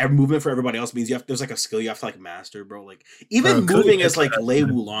like every movement for everybody else means there's like a skill you have to like master, bro. Like even moving as like Lei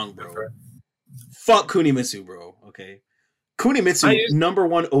Wulong, bro. Fuck Kunimitsu, bro. Okay. Kunimitsu, number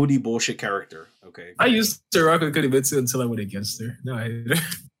 1 OD bullshit character. Okay. I used to rock with Kunimitsu until I went against her. No, I hate her.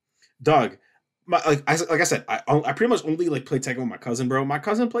 Dog, like I said, I pretty much only like play Tekken with my cousin, bro. My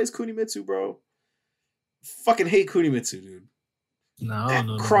cousin plays Kunimitsu, bro. Fucking hate Kunimitsu, dude.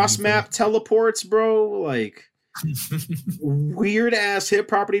 No. Cross map teleports, bro. Like weird ass hit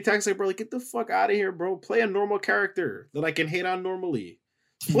property attacks. Like, bro, like get the fuck out of here, bro. Play a normal character that I can hate on normally.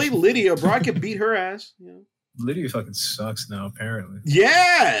 Play Lydia, bro. I can beat her ass. You know? Lydia fucking sucks now, apparently.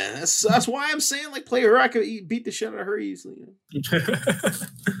 Yeah, that's why I'm saying like play her. I could beat the shit out of her easily. You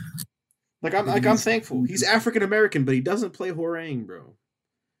know? I'm thankful. He's African American, but he doesn't play Hwoarang, bro.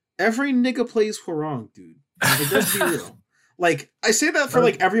 Every nigga plays Hwoarang, dude. Like, let's be real. Like, I say that for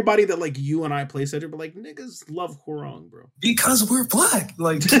like everybody that like you and I play Cedric, but like niggas love Hwoarang, bro. Because we're black.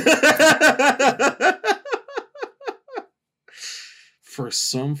 Like for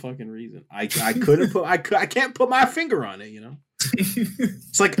some fucking reason. I can't put my finger on it, you know?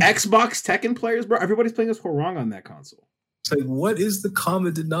 It's like Xbox Tekken players, bro. Everybody's playing as Hwoarang on that console. It's like, what is the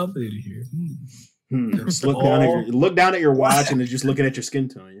common denominator here? Just look down at your watch and it's just looking at your skin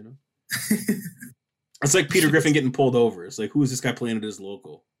tone, you know? It's like Peter Griffin getting pulled over. It's like, who is this guy playing at his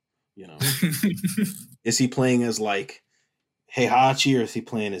local? You know? Is he playing as like Heihachi or is he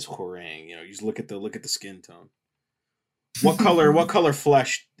playing as Hwoarang? You know, you just look at the skin tone. What color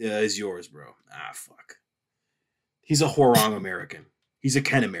flesh is yours, bro? Ah, fuck. He's a Hwoarang American. He's a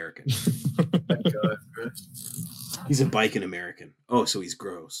Ken American. He's a biking American. Oh, so he's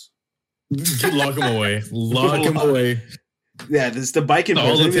gross. Lock him away. Lock him away. Yeah, this is the biking.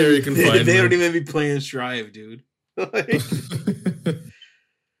 Solitary confinement. They don't even be playing Strive, dude.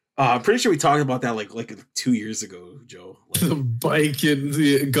 I'm pretty sure we talked about that like 2 years ago, Joe. Like,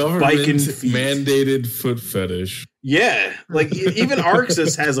 the government mandated foot fetish. Yeah, like even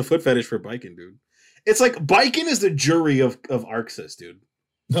Arxis has a foot fetish for biking, dude. It's like biking is the jury of Arxis, dude.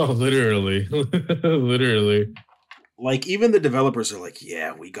 No, literally. Literally. Like, even the developers are like,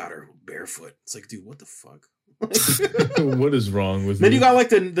 yeah, we got her barefoot. It's like, dude, what the fuck? What is wrong with Then you got like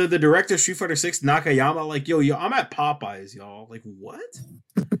the director of Street Fighter 6, Nakayama, like, yo, I'm at Popeyes, y'all. Like, what?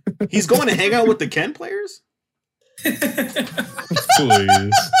 He's going to hang out with the Ken players?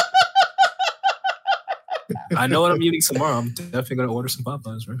 Please. I know what I'm eating tomorrow. I'm definitely going to order some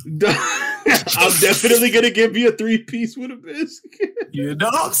Popeyes, bro. I'm definitely going to give you a 3-piece with a biscuit. You know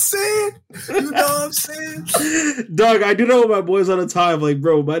what I'm saying? Dog, I do know my boys on the time. Like,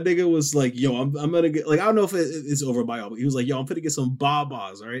 bro, my nigga was like, yo, I'm going to get, like, I don't know if it's over by all, but he was like, yo, I'm going to get some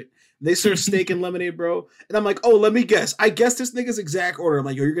Babas, all right? They serve steak and lemonade, bro. And I'm like, oh, let me guess. I guess this nigga's exact order. I'm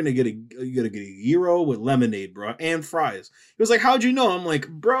like, yo, you're gonna get a gyro with lemonade, bro, and fries. He was like, how'd you know? I'm like,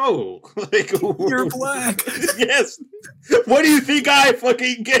 bro, like, you're black. Yes. What do you think I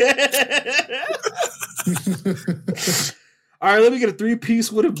fucking get? All right, let me get a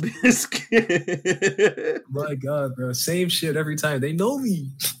 3-piece with a biscuit. My God, bro. Same shit every time. They know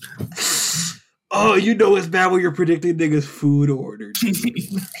me. Oh, you know it's bad when you're predicting niggas' food order.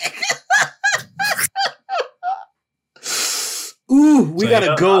 Ooh, we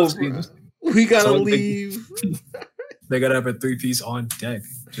gotta go. We gotta leave. They gotta have a 3-piece on deck.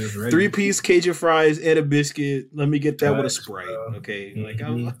 Just ready. 3-piece Cajun fries and a biscuit. Let me get that with a Sprite. Okay, like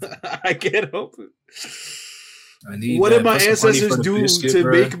I can't help it. What did my ancestors do biscuit, to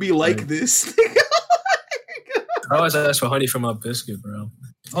make me like this? I always ask for honey for my biscuit, bro.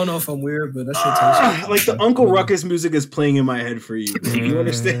 I don't know if I'm weird, but that shit tastes like the Uncle Ruckus music is playing in my head for you. You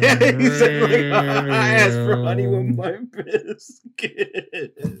understand? He's like, I asked for honey with my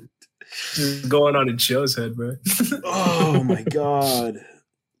biscuit. Just going on in Joe's head, bro. Oh my God.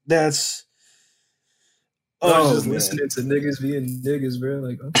 That's I was just listening to niggas being niggas, bro.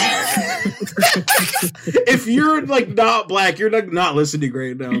 Like, okay. If you're like not black, you're like not listening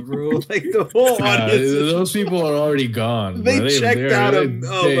right now, bro. Like the whole audience, those people are already gone. They checked out a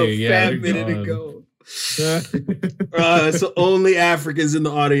fat minute ago. It's only Africans in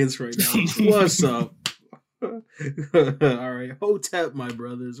the audience right now. What's up? All right, Hotep, my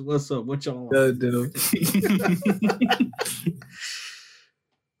brothers. What's up? What y'all want?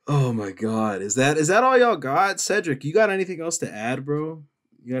 Oh my God, is that all y'all got? Cedric, you got anything else to add, bro?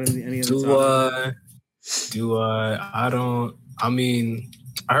 You got any other I don't. I mean,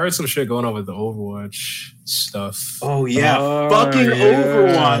 I heard some shit going on with the Overwatch stuff. Oh yeah,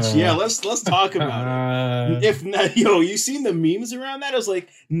 Overwatch. Yeah, let's talk about it. If not, you seen the memes around that? It was like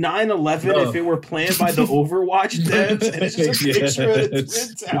 9/11 if it were planned by the Overwatch devs, and it's just a picture of the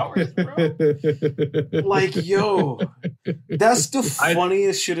Twin Towers, bro. Like, yo, that's the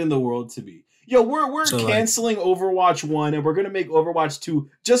funniest shit in the world to me. Yo, we're canceling Overwatch 1 and we're gonna make Overwatch 2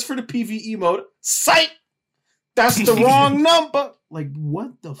 just for the PvE mode. Psych! That's the wrong number. Like,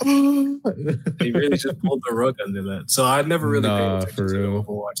 what the fuck? They really just pulled the rug under that. So I never really paid attention to the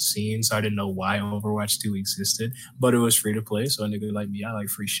Overwatch scene, so I didn't know why Overwatch 2 existed. But it was free to play, so a nigga like me, I like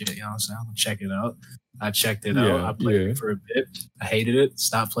free shit, you know what I'm saying? I'll check it out. I checked it out. I played it for a bit. I hated it.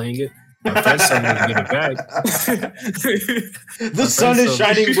 Stopped playing it. My friends told me to get it back. The sun is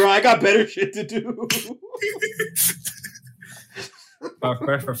shining, bro. I got better shit to do. My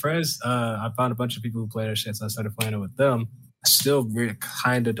friends, I found a bunch of people who play that shit, so I started playing it with them. I still really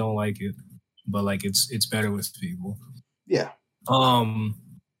kind of don't like it, but like it's better with people. Yeah.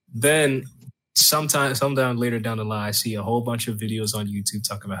 Then sometime later down the line, I see a whole bunch of videos on YouTube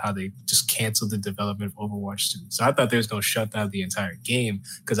talking about how they just canceled the development of Overwatch 2. So I thought they was going to shut down the entire game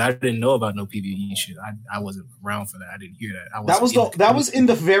because I didn't know about no PvE shit. I wasn't around for that. I didn't hear that. That was in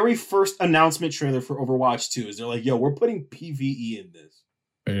the very first announcement trailer for Overwatch 2. Is they're like, yo, we're putting PvE in this.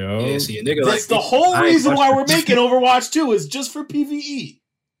 Yeah, see, a nigga that's the whole reason why we're making Overwatch 2 is just for PvE.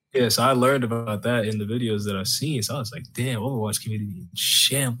 Yeah, so I learned about that in the videos that I've seen. So I was like, damn, Overwatch community in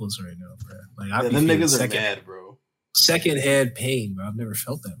shambles right now, bro. Like, them niggas are mad, bro. Secondhand pain, bro. I've never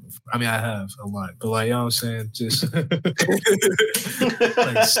felt that before. I mean, I have a lot, but like, you know what I'm saying? Just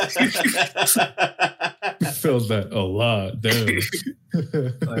felt that a lot, damn.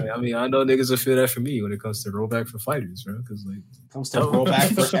 Like, I mean, I know niggas will feel that for me when it comes to rollback for fighters, bro. Because like, comes to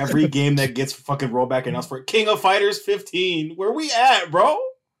rollback for every game that gets fucking rollback announced for King of Fighters 15. Where we at, bro?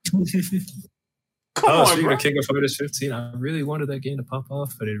 Come on, speaking bro. of King of Fighters 15, I really wanted that game to pop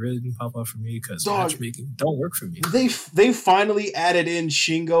off, but it really didn't pop off for me because matchmaking don't work for me. They finally added in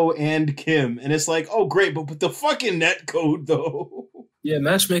Shingo and Kim, and it's like, oh great, but the fucking net code though. Yeah,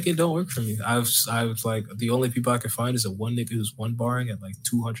 matchmaking don't work for me. I was like, the only people I can find is a one nigga who's one barring at like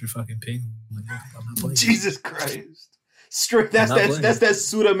 200 fucking ping. I'm like, I'm not playing. Jesus Christ. Straight, that's that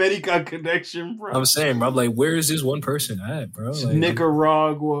Sudamerica connection, bro. I'm saying, bro, I'm like, where is this one person at, bro? Like,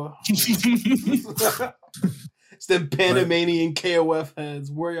 Nicaragua. It's them Panamanian KOF heads.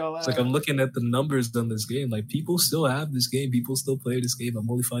 Where y'all at? It's like I'm looking at the numbers on this game. Like, people still have this game. People still play this game.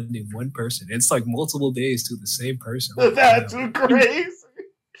 I'm only finding one person. It's like multiple days to the same person. Like, that's crazy.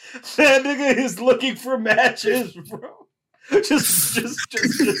 That nigga is looking for matches, bro. Just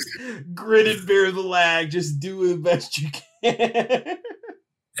grin and bear the lag. Just do the best you can.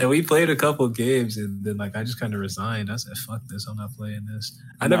 And we played a couple games, and then like I just kind of resigned. I said, "Fuck this! I'm not playing this."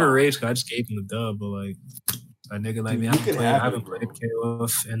 I never raged. I just gave him the dub. But like a nigga like me, I haven't played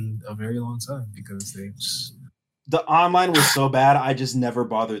KOF in a very long time because the online was so bad. I just never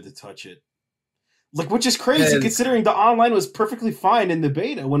bothered to touch it. Like, which is crazy considering the online was perfectly fine in the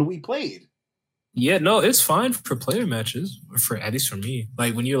beta when we played. Yeah, no, it's fine for player matches, for at least for me.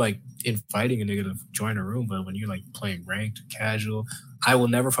 Like when you're like inviting a nigga to join a room, but when you're like playing ranked, casual, I will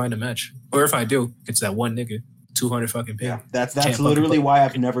never find a match. Or if I do, it's that one nigga, 200 fucking ping. Yeah, that's literally why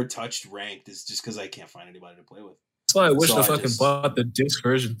I've never touched ranked. Is just because I can't find anybody to play with. That's why I wish I fucking bought the disc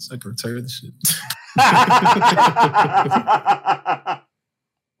version so I could return the shit.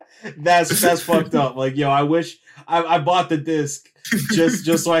 That's fucked up. Like, yo, I wish I bought the disc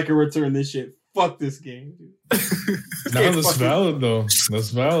just so I can return this shit. Fuck this game, dude. No, that's valid though. That's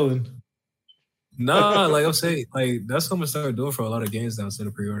valid. Nah, like I'm saying, like that's what I'm gonna start doing for a lot of games now. Instead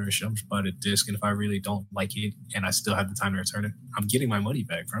of pre-ordering shit, I'm just buying a disc, and if I really don't like it and I still have the time to return it, I'm getting my money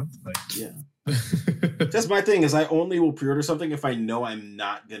back, bro. Like, yeah. That's my thing. Is I only will pre-order something if I know I'm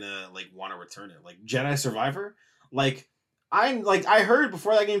not gonna like want to return it. Like Jedi Survivor, like. I heard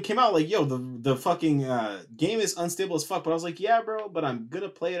before that game came out, like, yo, the fucking game is unstable as fuck. But I was like, yeah, bro, but I'm gonna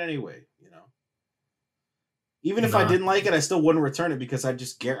play it anyway, you know. Even if I didn't like it, I still wouldn't return it because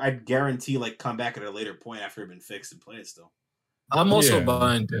I'd guarantee like come back at a later point after it's been fixed and play it still. I'm also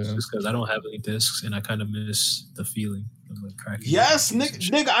buying discs because I don't have any discs and I kind of miss the feeling of like cracking. Yes,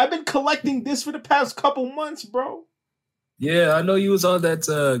 nigga, I've been collecting this for the past couple months, bro. Yeah, I know you was on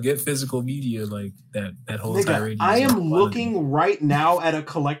that get physical media, like that whole tirade. I am looking right now at a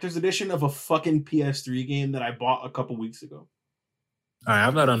collector's edition of a fucking PS3 game that I bought a couple weeks ago. All right,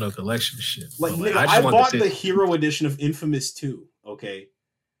 I'm not on no collection shit. Like, nigga, I bought the Hero edition of Infamous 2, okay?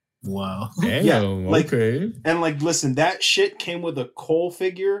 Wow. Damn, yeah, like, okay. And like, listen, that shit came with a Cole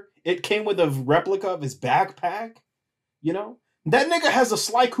figure. It came with a replica of his backpack, you know? That nigga has a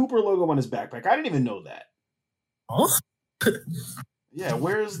Sly Cooper logo on his backpack. I didn't even know that. Huh? Yeah,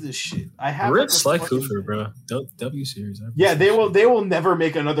 where is this shit? I have Rip SlyKomi, bro. W series. Yeah, they will never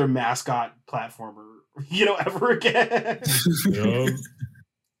make another mascot platformer, you know, ever again. Yep.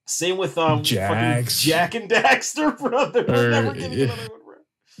 Same with fucking Jack and Daxter, brother. Never getting another one, bro.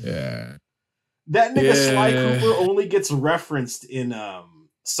 Yeah. That nigga Sly Cooper only gets referenced in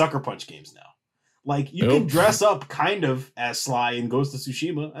Sucker Punch games now. Like, you can dress up kind of as Sly in Ghost of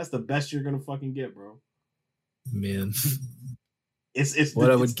Tsushima. That's the best you're gonna fucking get, bro. Man. It's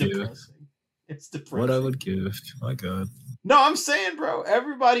what I would give. Depressing. It's depressing. What I would give. My God. No, I'm saying, bro,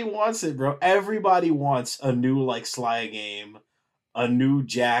 everybody wants it, bro. Everybody wants a new like Sly game, a new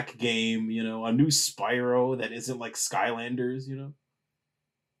Jack game, you know, a new Spyro that isn't like Skylanders, you know.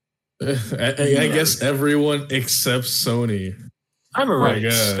 I guess everyone except Sony. I remember I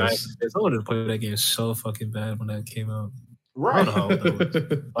wanted to play that game so fucking bad when that came out. Right. I don't know how old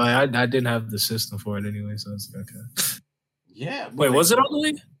that was. I didn't have the system for it anyway, so it's okay. Yeah. Wait, was it on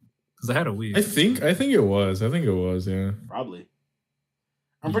the Wii? Because I had a Wii. I think it was. Yeah. Probably.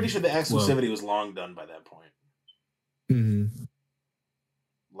 I'm pretty sure the exclusivity was long done by that point. Mm-hmm.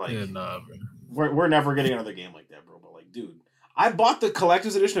 Like, yeah, nah, bro. We're never getting another game like that, bro. But like, dude, I bought the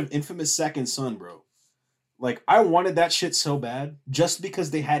collector's edition of Infamous Second Son, bro. Like, I wanted that shit so bad just because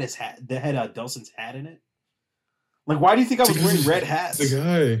they had his hat. They had Delson's hat in it. Like, why do you think I was wearing red hats?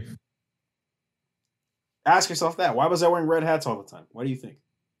 The guy. Ask yourself that. Why was I wearing red hats all the time? Why do you think?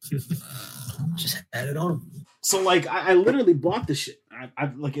 Just had it on. So, like, I literally bought the shit.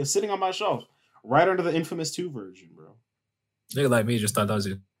 I like, it's sitting on my shelf right under the Infamous 2 version, bro. Nigga like me just thought that was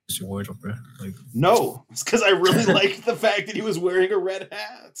your wardrobe, bro. Like, no, it's because I really liked the fact that he was wearing a red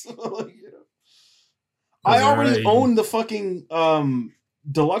hat. Like, you know. I already owned the fucking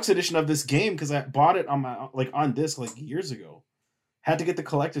deluxe edition of this game because I bought it on my on disc like years ago. Had to get the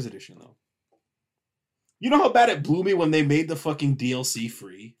collector's edition though. You know how bad it blew me when they made the fucking DLC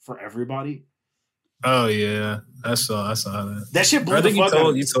free for everybody? Oh yeah, I saw that. That shit blew I think the fuck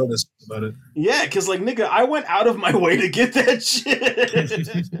out. You told us about it. Yeah, because like nigga, I went out of my way to get that shit.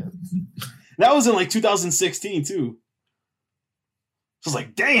 That was in like 2016 too. I was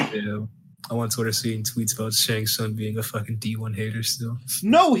like, damn. Yeah. I want Twitter seeing tweets about Shang Tsung being a fucking D1 hater still.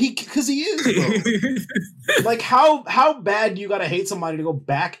 No, because he is, bro. Like, how bad do you gotta hate somebody to go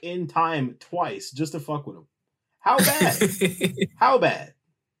back in time twice just to fuck with him? How bad? How bad?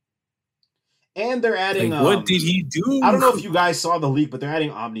 And they're adding. Like, what did he do? I don't know if you guys saw the leak, but they're adding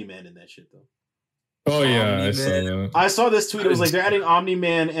Omni-Man in that shit though. Oh yeah, I saw that. I saw this tweet. It was like they're adding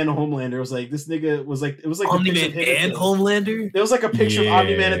Omni-Man and Homelander. It was like this nigga was like, it was like Omni-Man and Homelander. There was like a picture of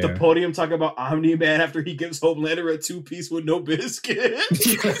Omni-Man at the podium talking about Omni-Man after he gives Homelander a 2-piece with no biscuit.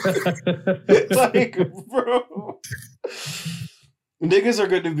 Like, bro, niggas are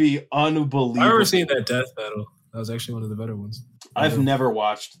going to be unbelievable. I remember seeing that death battle. That was actually one of the better ones. I've never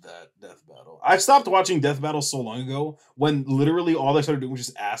watched that death battle. I stopped watching death battles so long ago when literally all they started doing was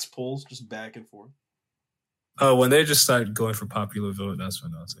just ass pulls, just back and forth. Oh, when they just started going for popular vote, that's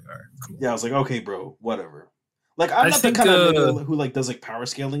when I was like, all right, cool. Yeah, I was like, okay, bro, whatever. Like, I'm not the kind of nigga who like does like power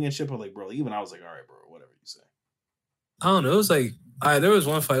scaling and shit, but like, bro, even I was like, all right, bro, whatever you say. I don't know. It was like, there was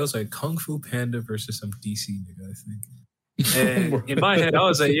one fight. It was like Kung Fu Panda versus some DC nigga, I think. And in my head, I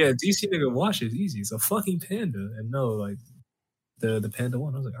was like, yeah, DC nigga, watch it easy. It's a fucking panda. And no, like, the panda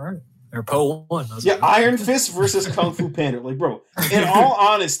won. I was like, all right. Or Poe won. Yeah, like, Iron Fist versus Kung Fu Panda. Like, bro, in all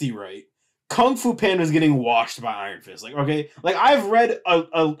honesty, right? Kung Fu Panda is getting washed by Iron Fist. Like, okay, like I've read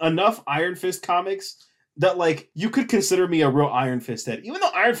enough Iron Fist comics that like you could consider me a real Iron Fist head, even though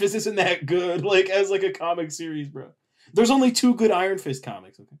Iron Fist isn't that good. Like as like a comic series, bro. There's only 2 good Iron Fist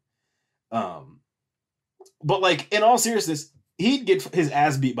comics. Okay, but like in all seriousness, he'd get his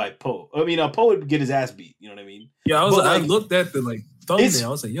ass beat by Poe. I mean, Poe would get his ass beat. You know what I mean? Yeah, I looked at the like thumbnail. I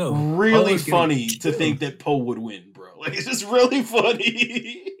was like, yo, really funny to think that Poe would win, bro. Like it's just really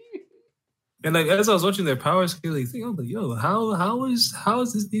funny. And like as I was watching their power scaling thing, I was like, yo, how is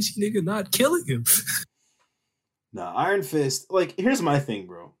this DC nigga not killing him? Nah, Iron Fist, like, here's my thing,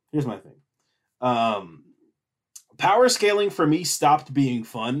 bro. Here's my thing. Power scaling for me stopped being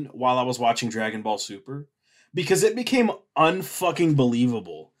fun while I was watching Dragon Ball Super because it became unfucking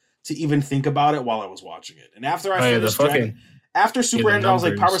believable to even think about it while I was watching it. And after I finished after Super ended, I was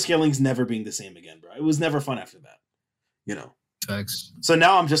like, power scaling's never being the same again, bro. It was never fun after that. You know. Facts. So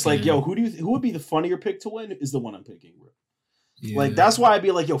now I'm just like, yo, who would be the funnier pick to win is the one I'm picking, bro. Yeah. Like that's why I'd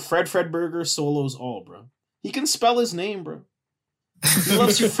be like, yo, Fredburger solos all, bro. He can spell his name, bro. He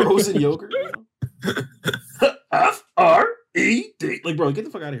loves your frozen yogurt, bro. F-R-E-D. Like, bro, get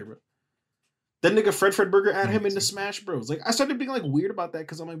the fuck out of here, bro. That nigga Fredburger add him into Smash Bros. Like, I started being like weird about that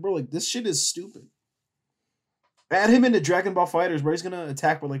because I'm like, bro, like this shit is stupid. Add him into Dragon Ball Fighters, bro. He's gonna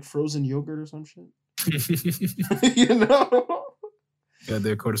attack with like frozen yogurt or some shit. You know? Yeah,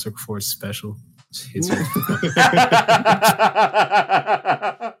 their Quarter Circle 4 is special. He's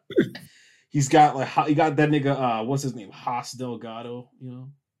got like he got that nigga. What's his name? Haas Delgado. You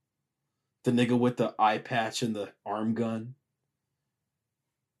know, the nigga with the eye patch and the arm gun.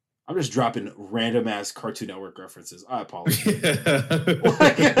 I'm just dropping random ass Cartoon Network references. I apologize.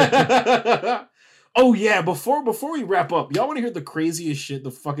 Oh yeah, before we wrap up, y'all want to hear the craziest shit,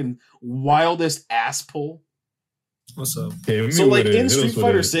 the fucking wildest ass pull? What's up? Okay, so like in Street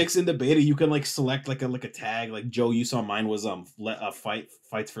Fighter 6 in the beta, you can like select like a tag. Like Joe, you saw mine was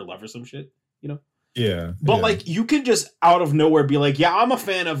fights for love or some shit, you know? Yeah. But like you can just out of nowhere be like, yeah, I'm a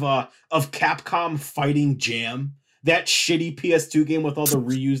fan of Capcom Fighting Jam, that shitty PS2 game with all the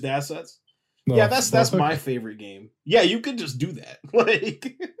reused assets. No, yeah, that's my favorite game. Yeah, you could just do that.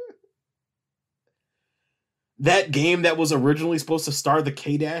 Like that game that was originally supposed to star the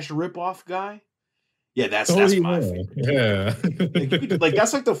K-Dash ripoff guy. Yeah, that's my favorite. Yeah. Like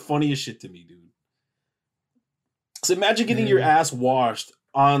that's like the funniest shit to me, dude. So imagine getting your ass washed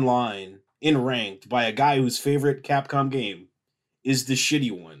online in ranked by a guy whose favorite Capcom game is the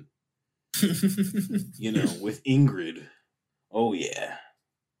shitty one. You know, with Ingrid. Oh yeah.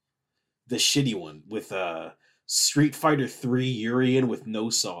 The shitty one with Street Fighter 3 Urian with no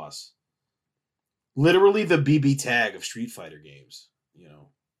sauce. Literally the BB tag of Street Fighter games, you know.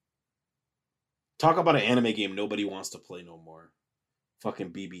 Talk about an anime game nobody wants to play no more.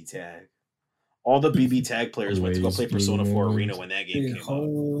 Fucking BB tag. All the BB tag players went to go play Persona 4 Arena when that game came out.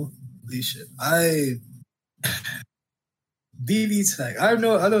 Holy shit. BB tag. I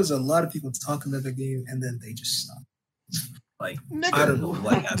know there's a lot of people talking about the game and then they just stop. Like, nigga, I don't know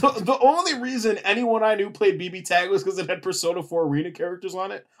what happened. The only reason anyone I knew played BB tag was because it had Persona 4 Arena characters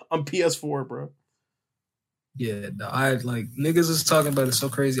on it on PS4, bro. Yeah, no, niggas is talking about it so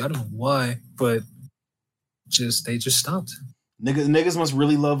crazy. I don't know why, but they just stopped. Niggas must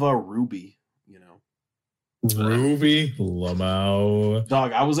really love Ruby, you know. Ruby Lamau.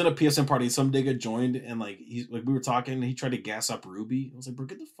 Dog, I was in a PSN party. Some nigga joined and we were talking. And he tried to gas up Ruby. I was like, bro,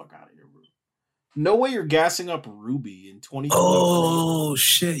 get the fuck out of here, bro. No way you're gassing up Ruby in 2020. Oh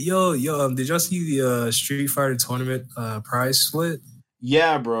shit, yo, did y'all see the Street Fighter tournament prize split?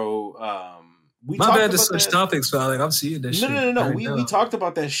 Yeah, bro. My bad to switch topics, but I'm seeing this shit. No. We talked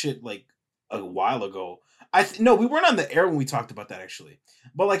about that shit like a while ago. No, we weren't on the air when we talked about that actually.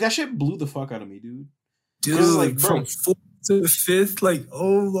 But that shit blew the fuck out of me, dude. Dude, from 4th to 5th,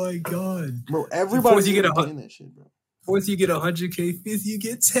 oh my god. Bro, everybody you get that shit, bro. 4th you get 100K, 5th you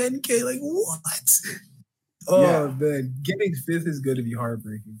get 10K. Like what? Oh man, getting 5th is going to be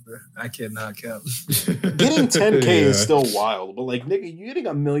heartbreaking, bro. I cannot count. Getting 10K is still wild, but nigga, you getting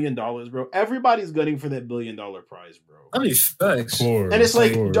 $1 million, bro. Everybody's gunning for that $1 billion prize, bro. I mean, facts. And it's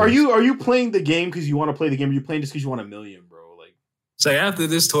are you playing the game because you want to play the game? Or are you playing just because you want $1 million, bro? So after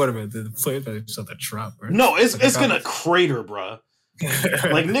this tournament, the play something drop, bro. No, it's gonna crater, bro.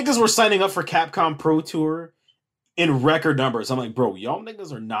 Niggas were signing up for Capcom Pro Tour in record numbers. I'm like, bro, y'all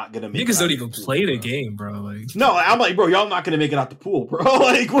niggas are not gonna make. Niggas don't even play the game, bro. No, I'm like, bro, y'all not gonna make it out the pool, bro.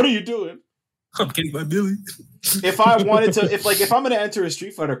 What are you doing? I'm getting my Billy. If I wanted to, if I'm gonna enter a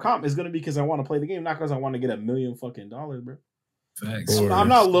Street Fighter comp, it's gonna be because I want to play the game, not because I want to get $1 million fucking dollars, bro. Facts. I'm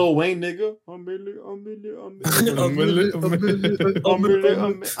not Lil Wayne, nigga. I'm a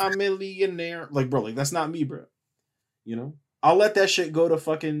millionaire. Bro, that's not me, bro. You know, I'll let that shit go to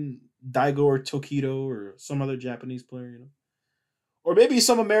fucking Daigo or Tokido or some other Japanese player, you know, or maybe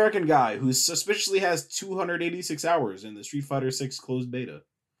some American guy who suspiciously has 286 hours in the Street Fighter 6 closed beta.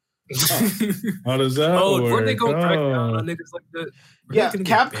 How does that work? Before they go crack down on niggas like that. Yeah,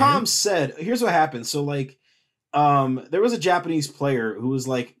 Capcom said, here's what happened. So there was a Japanese player who was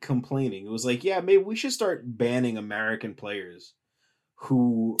complaining. It was yeah, maybe we should start banning American players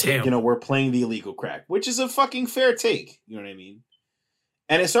who, were playing the illegal crack, which is a fucking fair take. You know what I mean?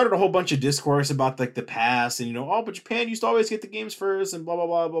 And it started a whole bunch of discourse about the past and, but Japan used to always get the games first and blah, blah,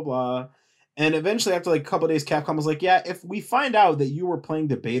 blah, blah, blah. And eventually after a couple of days, Capcom was like, yeah, if we find out that you were playing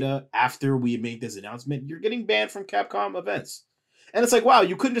the beta after we made this announcement, you're getting banned from Capcom events. And it's wow,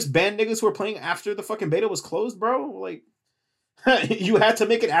 you couldn't just ban niggas who were playing after the fucking beta was closed, bro? You had to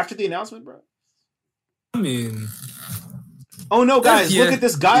make it after the announcement, bro? I mean... Oh no, guys, look at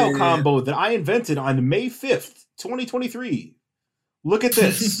this Guile combo that I invented on May 5th, 2023. Look at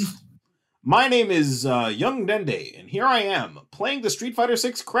this. My name is Young Dende, and here I am, playing the Street Fighter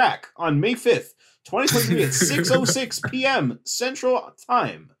 6 crack on May 5th, 2023 at 6:06 p.m. Central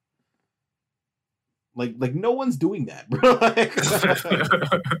Time. No one's doing that, bro.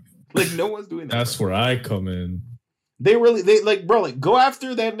 No one's doing that. That's where I come in. They go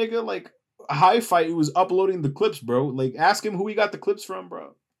after that nigga High Fight who was uploading the clips, bro. Ask him who he got the clips from,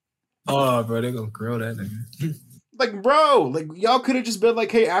 bro. Oh, bro, they gonna grill that nigga. Bro, y'all could have just been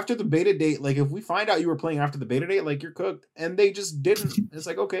hey, after the beta date, if we find out you were playing after the beta date, you're cooked. And they just didn't. It's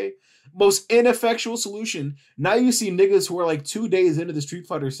okay. Most ineffectual solution. Now you see niggas who are 2 days into the Street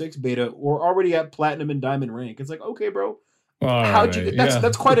Fighter 6 beta or already at platinum and diamond rank. It's okay, bro. How'd you get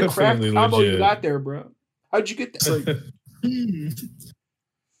that's quite a craft combo legit. You got there, bro. How'd you get that?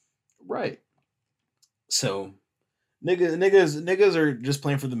 Right. So niggas are just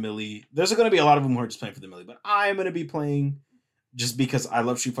playing for the millie. There's going to be a lot of them who are just playing for the millie, but I'm going to be playing just because I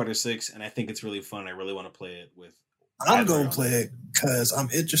love Street Fighter 6 and I think it's really fun. I really want to play it with. I'm going to play it because I'm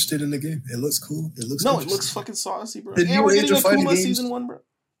interested in the game. It looks cool. It looks it looks fucking saucy, bro. The new we're Age getting of Fighting Akuma games, season 1, bro.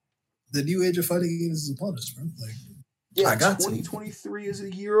 The new Age of Fighting games is upon us, bro. Yeah, I got 2023 is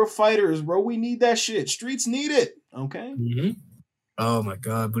a year of fighters, bro. We need that shit. Streets need it. Okay. Mm-hmm. Oh my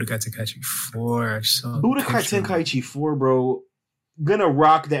god, Budokai Tenkaichi 4. Budokai Tenkaichi 4, bro. Gonna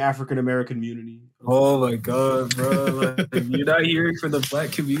rock the African American community. Oh my god, bro! Like, you're not hearing from the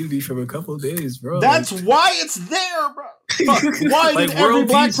black community from a couple of days, bro. That's why it's there, bro. Why like did every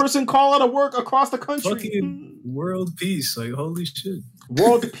black person call out of work across the country? Fucking world peace, like holy shit.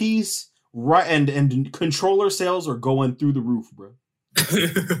 World peace, right? And controller sales are going through the roof, bro.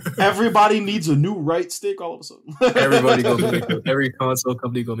 Everybody needs a new right stick all of a sudden. Every console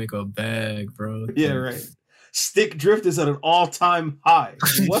company gonna make a bag, bro. Yeah, right. Stick drift is at an all-time high.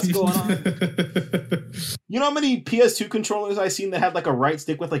 What's going on? You know how many PS2 controllers I seen that had like a right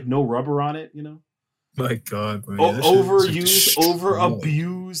stick with like no rubber on it? You know, my god, bro. Overused,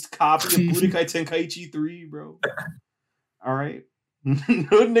 over-abused copy of Budokai Tenkaichi 3, bro. All right, no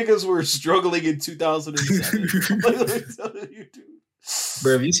niggas were struggling in 2007. I'm telling you, dude.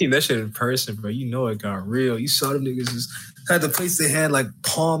 Bro, if you seen that shit in person, bro, you know it got real. You saw them niggas just had the place they had like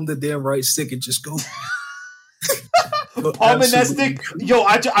palm the damn right stick and just go. Palm and that stick, yo!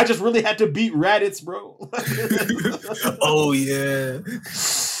 I just really had to beat Raditz, bro. Oh yeah.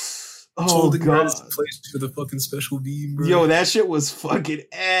 Oh god! Place for the fucking special beam, bro. Yo, that shit was fucking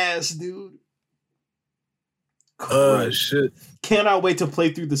ass, dude. Shit! Cannot wait to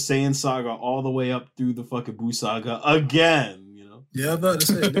play through the Saiyan saga all the way up through the fucking Buu saga again. You know? Yeah, I'm about to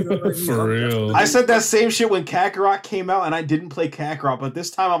say nigga, for real. I said that same shit when Kakarot came out, and I didn't play Kakarot, but this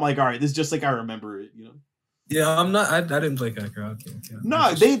time I'm like, all right, this is just like I remember it. You know? Yeah, I'm not. I didn't play Kakarot.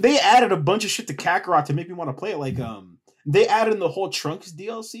 No, they added a bunch of shit to Kakarot to make me want to play it. Like they added in the whole Trunks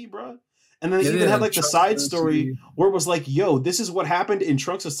DLC, bro. And then they even had like the side story where it was like, yo, this is what happened in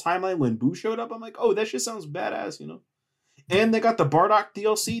Trunks' timeline when Boo showed up. I'm like, oh, that shit sounds badass, you know. And they got the Bardock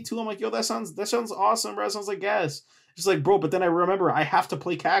DLC too. I'm like, yo, that sounds awesome, bro. That sounds like gas. Just like, bro, but then I remember I have to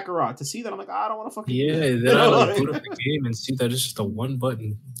play Kakarot to see that. I'm like, I don't want to fucking then I like boot up the game and see that it's just a one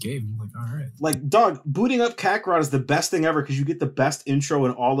button game. I'm like, all right. Like, dog, booting up Kakarot is the best thing ever because you get the best intro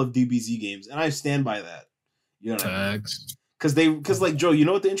in all of DBZ games, and I stand by that. You know what I mean? Because like Joe, you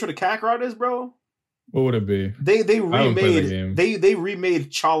know what the intro to Kakarot is, bro? What would it be? They remade they remade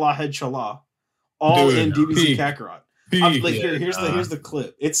Chala Head Chala all in DBZ Kakarot. Like here's the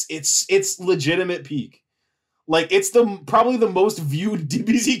clip. It's legitimate peak. Like it's probably the most viewed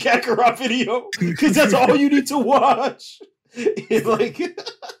DBZ Kakarot video because that's all you need to watch.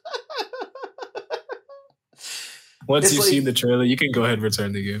 Once you've seen the trailer, you can go ahead and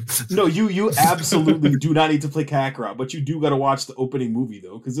return the game. No, you absolutely do not need to play Kakarot, but you do got to watch the opening movie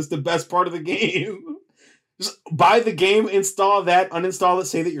though because it's the best part of the game. Just buy the game, install that, uninstall it,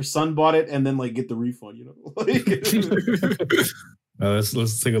 say that your son bought it, and then like get the refund. You know.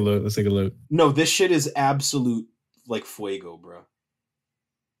 Let's take a look. Let's take a look. No, this shit is absolute like fuego, bro.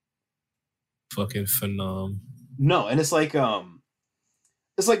 Fucking phenom. No, and it's like I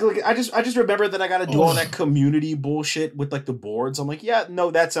just remember that I got to do all that community bullshit with like the boards. I'm like, yeah,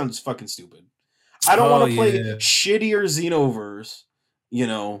 no, that sounds fucking stupid. I don't want to play shittier Xenoverse, you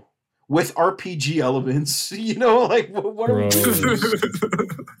know, with RPG elements. You know, like what are we doing?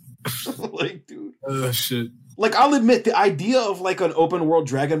 Like, dude. Oh shit. Like, I'll admit the idea of like an open world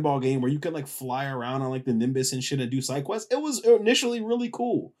Dragon Ball game where you can like fly around on like the Nimbus and shit and do side quests, it was initially really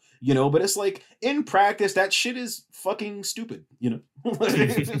cool, you know, but it's like in practice that shit is fucking stupid, you know.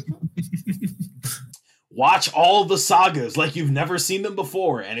 Watch all the sagas like you've never seen them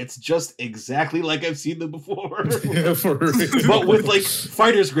before, and it's just exactly like I've seen them before. Yeah, for real. But with like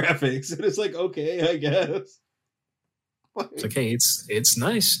fighters graphics, and it's like, okay, I guess. It's okay, it's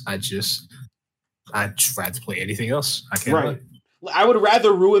nice. I'd rather play anything else. I can't. Right. I would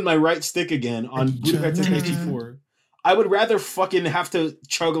rather ruin my right stick again on Budokai Tenkaichi 4. I would rather fucking have to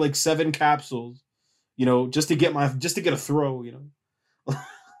chug like 7 capsules, you know, just to get a throw, you know.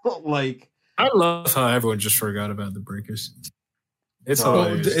 Like, I love how everyone just forgot about the breakers. It's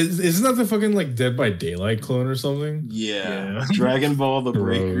hilarious. Isn't that the fucking like Dead by Daylight clone or something? Yeah. Dragon Ball the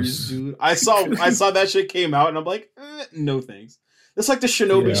Breakers, dude. I saw that shit came out and I'm like, no thanks. It's like the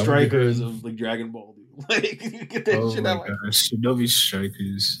Shinobi Strikers of like Dragon Ball, dude. Like, you get that shit out. Shinobi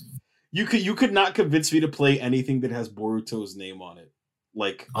Strikers. You could not convince me to play anything that has Boruto's name on it.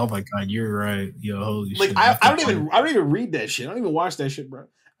 Like, oh my god, you're right. Yo, holy like, shit. I don't even read that shit. I don't even watch that shit, bro.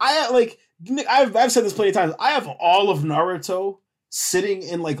 I've said this plenty of times. I have all of Naruto sitting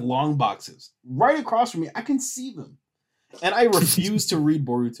in like long boxes right across from me. I can see them, and I refuse to read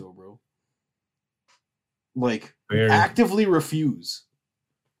Boruto, bro. Like, actively refuse.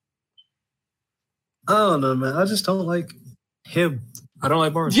 I don't know, man. I just don't like him. I don't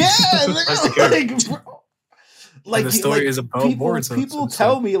like Boruto. Yeah, like, bro. Like the story is about Boruto. People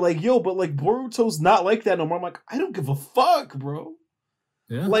tell me like, yo, but like Boruto's not like that no more. I'm like, I don't give a fuck, bro.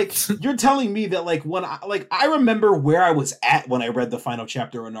 Yeah. Like you're telling me that like when I remember where I was at when I read the final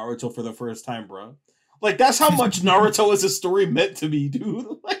chapter of Naruto for the first time, bro. Like that's how much Naruto as a story meant to me, dude.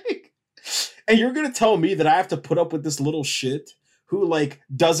 Like, and you're gonna tell me that I have to put up with this little shit who like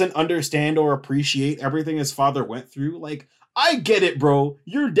doesn't understand or appreciate everything his father went through? Like, I get it, bro.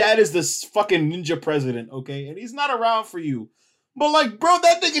 Your dad is this fucking ninja president, okay? And he's not around for you. But like, bro,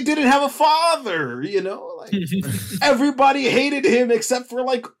 that nigga didn't have a father, you know? Like, everybody hated him except for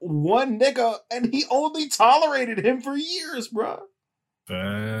like one nigga, and he only tolerated him for years, bro.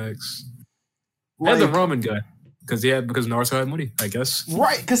 Facts. Like, and the ramen guy. Because Naruto had money, I guess.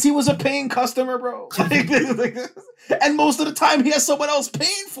 Right, because he was a paying customer, bro. And most of the time, he has someone else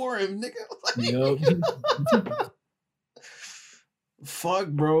paying for him, nigga. Yep. Fuck,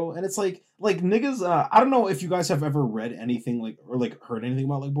 bro. And it's like niggas. I don't know if you guys have ever read anything like or like heard anything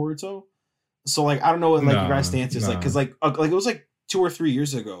about like Boruto. So like I don't know what like your guys' stance is like because like it was like 2 or 3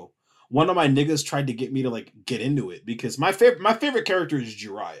 years ago. One of my niggas tried to get me to like get into it because my favorite character is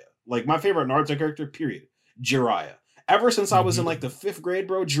Jiraiya. Like my favorite Naruto character, period. Jiraiya. Ever since I was in like the 5th grade,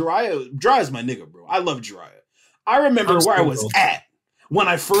 bro, Jiraiya's my nigga, bro. I love Jiraiya. I remember where I was at when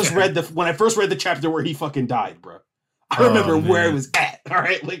I first read the chapter where he fucking died, bro. I remember where I was at. All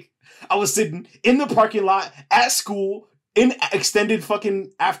right, like I was sitting in the parking lot at school in extended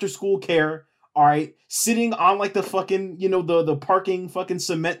fucking after school care. All right, sitting on like the fucking the parking fucking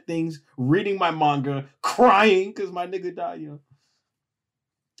cement things, reading my manga, crying because my nigga died,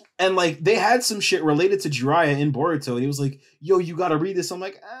 And like they had some shit related to Jiraiya in Boruto, and he was like, "Yo, you gotta read this." I'm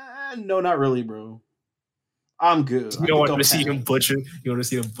like, no, not really, bro. I'm good. You don't want to see him butcher. You want to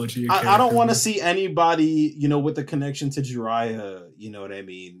see him butcher your I don't want to see anybody, with a connection to Jiraiya, you know what I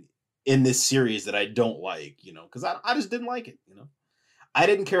mean, in this series that I don't like, because I just didn't like it, I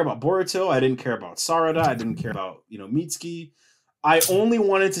didn't care about Boruto. I didn't care about Sarada. I didn't care about, Mitsuki. I only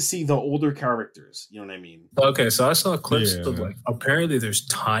wanted to see the older characters. You know what I mean? Okay, so I saw clips of like apparently there's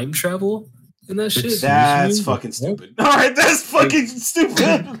time travel in that shit. That's fucking stupid. All right, that's fucking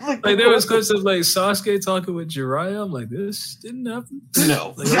stupid. Like there was clips of like Sasuke talking with Jiraiya. I'm like, this didn't happen.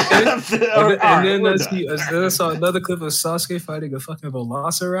 No. Like, okay. and then I saw another clip of Sasuke fighting a fucking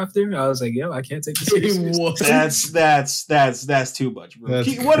velociraptor. I was like, yo, I can't take this seriously. That's too much, bro.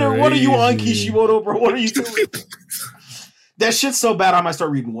 What are you on, Kishimoto, bro? What are you doing? That shit's so bad I might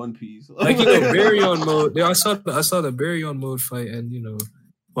start reading One Piece. Like Baryon mode. Yeah, I saw the Baryon mode fight, and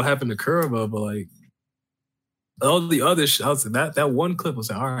what happened to Kurama, but like all the other shit, I was like, that one clip was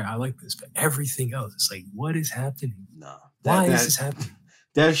like, all right, I like this, but everything else, it's like, what is happening? No, why is this happening?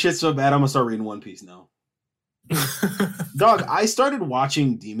 That shit's so bad. I'm gonna start reading One Piece now. Dog, I started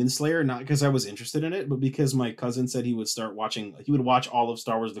watching Demon Slayer not because I was interested in it, but because my cousin said he would watch all of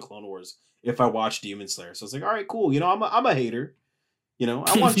Star Wars: The Clone Wars if I watched Demon Slayer. So I was like, all right, cool. I'm a hater.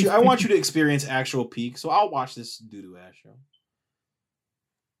 I want you to experience actual peak, so I'll watch this doo-doo ass show.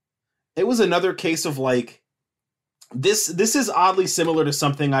 It was another case of like this is oddly similar to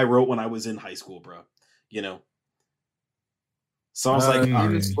something I wrote when I was in high school, bro. So I was like,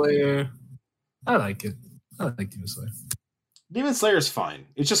 Demon Slayer. I like it. I like Demon Slayer. Demon Slayer is fine.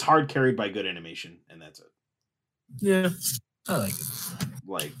 It's just hard carried by good animation, and that's it. Yeah, I like it.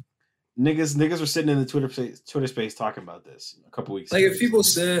 Like niggas are sitting in the Twitter space talking about this a couple weeks ago. Like if people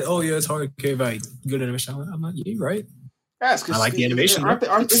said, "Oh yeah, it's hard carried by good animation," I'm like, "You right?" Yes, I like the animation.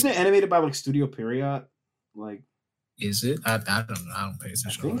 Isn't it animated by like Studio Period? Like, is it? I don't know. I don't pay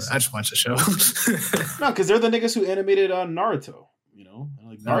attention. I just watch the show. No, because they're the niggas who animated Naruto.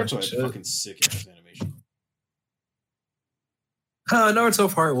 Like Naruto had fucking sick ass animation.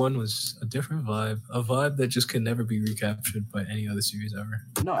 Naruto Part 1 was a different vibe. A vibe that just could never be recaptured by any other series ever.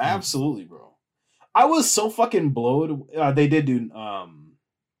 No, absolutely, bro. I was so fucking blowed. They did do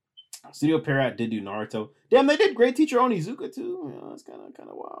Studio Period did do Naruto. Damn, they did Great Teacher Onizuka too. That's kind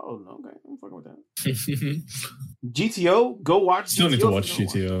of wild. Okay, I'm fucking with that. GTO, go watch. Still need to watch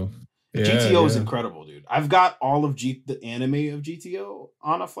GTO. Yeah, GTO is incredible, dude. I've got all of the anime of GTO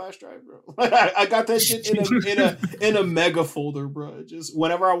on a flash drive, bro. I got that shit in a mega folder, bro. Just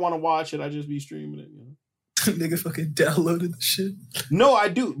whenever I want to watch it, I just be streaming it. Nigga fucking downloaded the shit. No, I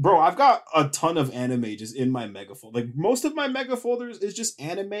do, bro. I've got a ton of anime just in my mega folder. Like most of my mega folders is just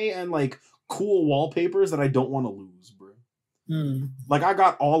anime and like cool wallpapers that I don't want to lose, bro. Like I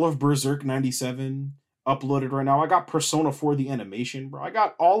got all of Berserk 97 uploaded right now. I got Persona 4 the animation, bro. I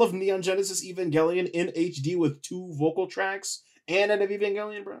got all of Neon Genesis Evangelion in HD with 2 vocal tracks and End of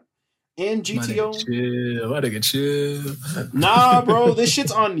Evangelion, bro. And GTO. Why nigga chill? Nah, bro. This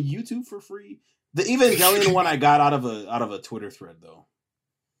shit's on YouTube for free. The Evangelion one I got out of a Twitter thread though.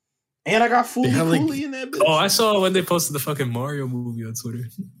 And I got fully in that bitch. Oh, I saw when they posted the fucking Mario movie on Twitter.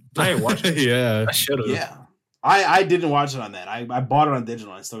 I ain't watched it. Yeah. I should have. Yeah. I didn't watch it on that. I bought it on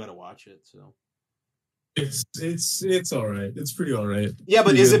digital. I still got to watch it. So it's all right. It's pretty all right. Yeah,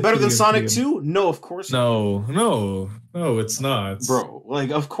 but is it better than Sonic 2? No, of course not. No, it's not. Bro,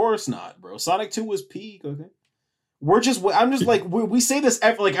 like of course not, bro. Sonic 2 was peak, okay? I'm just like we say this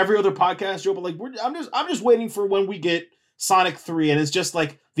every other podcast, Joe, but like I'm just waiting for when we get Sonic 3 and it's just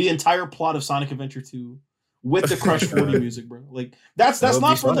like the entire plot of Sonic Adventure 2 with the Crush 40 music, bro. Like that's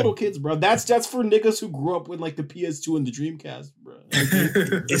not for little kids, bro. That's for niggas who grew up with like the PS2 and the Dreamcast, bro.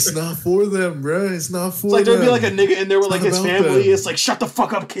 It's not for them, bro. It's not for them. Like there'd be like a nigga in there with like his family. It's like, shut the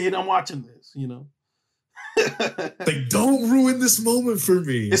fuck up, kid. I'm watching this, you know. Like, don't ruin this moment for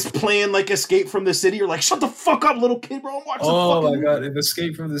me. It's playing like Escape from the City. You're like, shut the fuck up, little kid, bro. I'm watching. Oh my god, if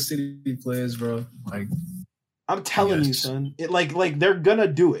Escape from the City plays, bro, like. I'm telling you, son. It like they're gonna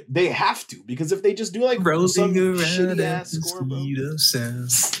do it. They have to, because if they just do like some shitty ass score, bro. This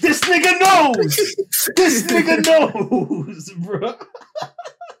nigga knows. This nigga knows, bro.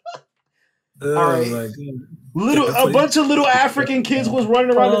 All right. A bunch of little African kids was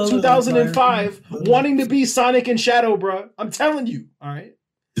running around in 2005 wanting to be Sonic and Shadow, bro. I'm telling you. All right.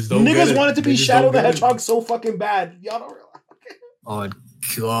 Niggas wanted to be Shadow the Hedgehog so fucking bad. Y'all don't realize. Oh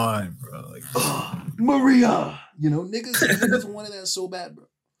god, bro. Like, Maria. You know, niggas wanted that so bad, bro.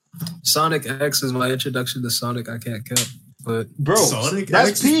 Sonic X is my introduction to Sonic. I can't count, but bro, Sonic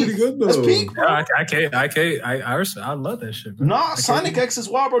that's X peak. Is pretty good, though. That's peak, bro. I can't. I love that shit, bro. Nah, Sonic X is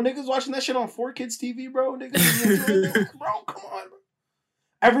wild, bro. Niggas watching that shit on 4Kids TV, bro. Niggas, bro, come on, bro.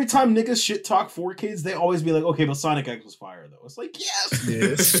 Every time niggas shit talk 4Kids, they always be like, okay, but Sonic X was fire though. It's like, yes.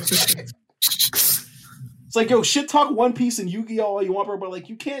 It's like, yo, shit talk One Piece and Yu-Gi-Oh all you want, bro, but like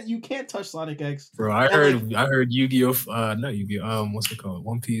you can't touch Sonic X. Bro, I heard Yu-Gi-Oh, not Yu-Gi-Oh, what's it called?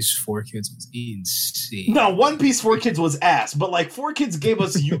 One Piece 4Kids was insane. No, One Piece 4Kids was ass, but like 4Kids gave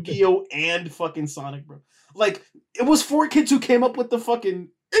us Yu-Gi-Oh and fucking Sonic, bro. Like it was 4Kids who came up with the fucking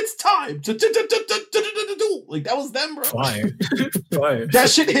it's time to do. Like that was them, bro. Fire. That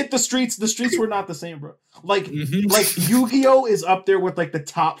shit hit the streets. The streets were not the same, bro. Like Yu-Gi-Oh is up there with like the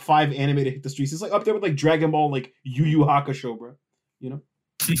top 5 anime to hit the streets. It's like up there with like Dragon Ball, like Yu Yu Hakusho, bro. You know,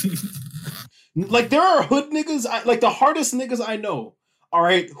 like there are hood niggas, like the hardest niggas I know. All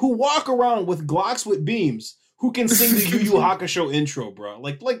right, who walk around with Glocks with beams, who can sing the Yu Yu Hakusho intro, bro.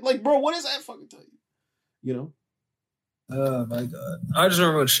 Like, bro, what does that fucking tell you? You know. Oh my god! I just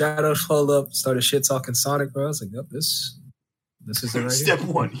remember when Shadow pulled up, started shit talking Sonic, bro. I was like, "Yep, this is the right Step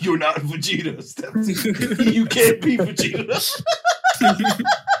here. 1, you're not Vegeta. Step 2, you can't be Vegeta."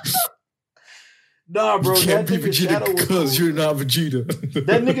 Nah, bro, you can't be Vegeta because you're not Vegeta.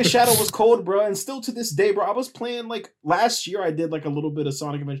 That nigga Shadow was cold, bro, and still to this day, bro. I was playing like last year. I did like a little bit of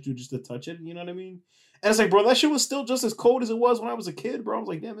Sonic Adventure 2 just to touch it. You know what I mean? And it's like, bro, that shit was still just as cold as it was when I was a kid, bro. I was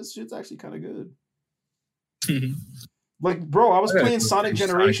like, damn, this shit's actually kind of good. Like, bro, I was playing Sonic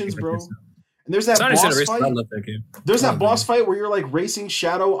Generations, bro. And there's that boss fight. I love that game. There's that boss fight where you're like racing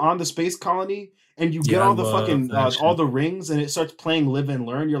Shadow on the space colony and you get all the fucking all the rings and it starts playing Live and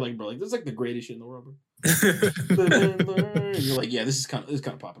Learn. You're like, bro, like this is like the greatest shit in the world, bro. Live and Learn. And you're like, yeah, this is kind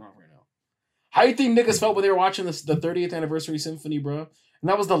of popping off right now. How do you think niggas felt when they were watching the 30th anniversary symphony, bro? And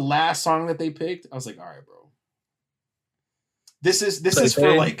that was the last song that they picked. I was like, all right, bro. This is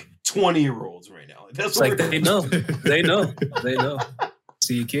for like 20-year-olds right now. That's like they know.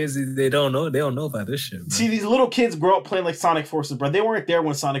 See, kids, they don't know. They don't know about this shit. Bro. See, these little kids grow up playing like Sonic Forces, bro. They weren't there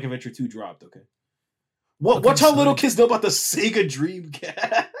when Sonic Adventure 2 dropped. Okay, watch how little kids know about the Sega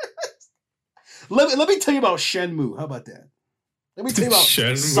Dreamcast. let me tell you about Shenmue. How about that? Let me tell you about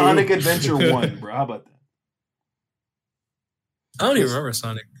Sonic Adventure 1, bro. How about that? I don't even remember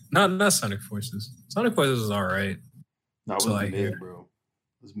Sonic. Not Sonic Forces. Sonic Forces was all right. No, it was mid, bro.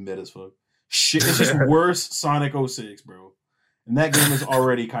 It was mid as fuck. Shit, it's just worse Sonic 06, bro. And that game is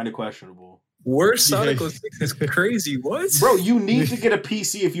already kind of questionable. Worse Sonic 06 is crazy. What? Bro, you need to get a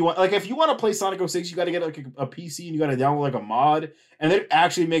PC if you want. Like, if you want to play Sonic 06, you got to get like a PC and you got to download like a mod. And it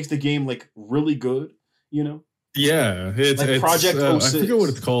actually makes the game like really good, you know? Yeah. It's like Project 06. I forget what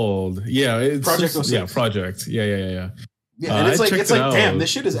it's called. Yeah. It's Project 06. Yeah, Project. Yeah. Yeah, and it's like, damn, this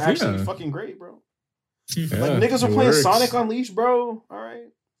shit is actually fucking great, bro. Yeah, like, niggas are playing Sonic Unleashed, bro. All right.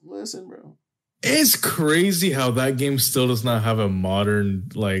 Listen, bro. It's crazy how that game still does not have a modern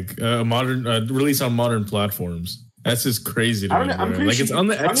release on modern platforms. That's just crazy to me. Like, it's on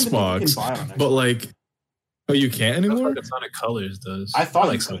the Xbox, but like, oh, you can't anymore? Like Sonic Colors does. I thought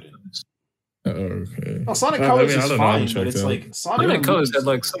like Sonic. Okay. No, Sonic Colors is fine, but check it's out. like Sonic Colors had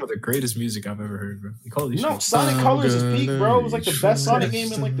like some of the greatest music I've ever heard, bro. Like, holy no, shit. Sonic Colors is peak, bro. It was like the best Sonic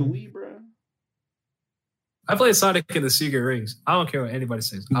game in like the Wii, bro. I played Sonic in the Secret Rings. I don't care what anybody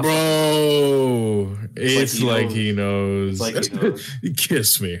says. Bro, it's like he knows. It's like he knows.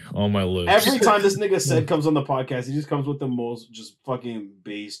 Kiss me on my lips. Every time this nigga said comes on the podcast, he just comes with the most just fucking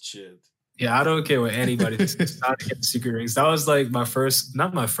based shit. Yeah, I don't care what anybody says. Sonic and the Secret Rings. That was like my first,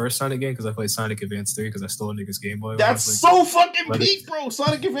 not my first Sonic game because I played Sonic Advance 3 because I stole a nigga's Game Boy. That's so fucking peak, bro.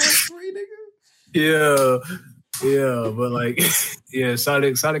 Sonic Advance 3, nigga. Yeah, but like, yeah,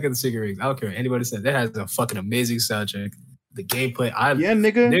 Sonic and the Secret Rings. I don't care what anybody says. That has a fucking amazing soundtrack. The gameplay,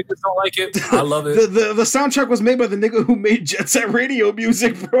 nigga. Niggas don't like it. I love it. the soundtrack was made by the nigga who made Jet Set Radio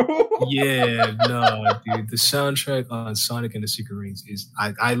music, bro. Yeah, no, dude. The soundtrack on Sonic and the Secret Rings is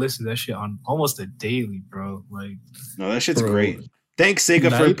I listen to that shit on almost a daily, bro. Like, no, that shit's great. Thanks Sega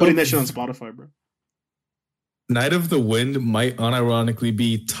for putting that shit on Spotify, bro. Night of the Wind might unironically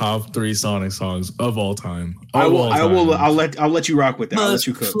be top 3 Sonic songs of all time. I'll let you rock with that. I'll let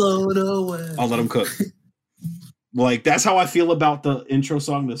you cook. I'll let him cook. Like, that's how I feel about the intro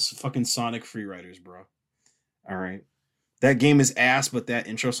song, this fucking Sonic Freeriders, bro. All right. That game is ass, but that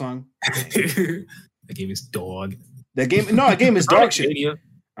intro song. That game is dog. That game is dog shit. Mania.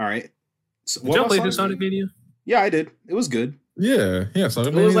 All right. So, did y'all play the Sonic Mania? Yeah, I did. It was good. Yeah.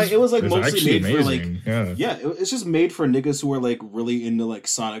 Sonic Mania. It was like mostly made amazing. For like it's just made for niggas who are like really into like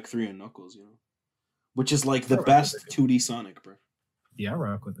Sonic 3 and Knuckles, you know, which is like the best 2D Sonic, bro. Yeah, I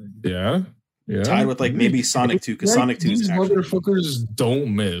rock with it. Yeah. Tied with like maybe Sonic 2 because Sonic 2 is actually motherfuckers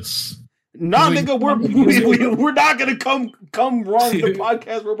don't miss. Nah, nigga, we're not gonna come wrong with the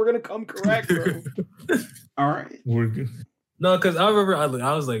podcast, bro. We're gonna come correct, bro. All right. We're good. No, because I remember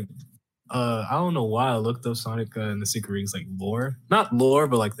I was like, I don't know why I looked up Sonic and the Secret Rings like lore, not lore,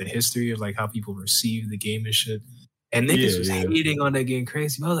 but like the history of like how people receive the game and shit. And niggas was hating on that game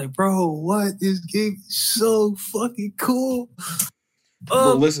crazy. I was like, bro, what? This game is so fucking cool.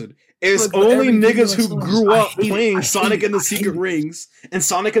 But listen, it's only niggas who grew up playing Sonic and the Secret Rings and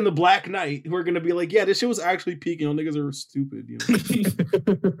Sonic and the Black Knight who are gonna be like, yeah, this shit was actually peaking. Y'all niggas are stupid, you know.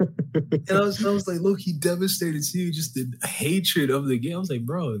 And I was like, low-key devastated seeing just the hatred of the game. I was like,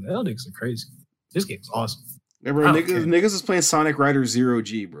 bro, that niggas are crazy. This game's awesome. Yeah, bro, niggas is playing Sonic Rider Zero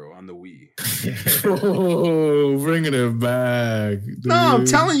G, bro, on the Wii. Oh, bringing it back. Dude. No, I'm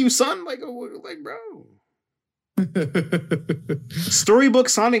telling you, son. Like, bro. Storybook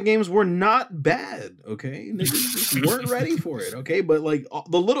Sonic games were not bad, okay? Niggas just weren't ready for it, okay? But like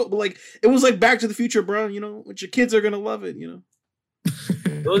it was like Back to the Future, bro. You know, which your kids are gonna love it, you know.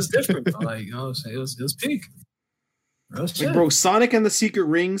 It was different, bro. Like, you know what I'm saying? It was peak. Bro, Sonic and the Secret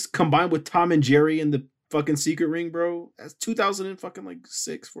Rings combined with Tom and Jerry and the fucking Secret Ring, bro. That's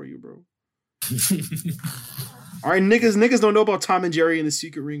 2006 for you, bro. All right, niggas don't know about Tom and Jerry and the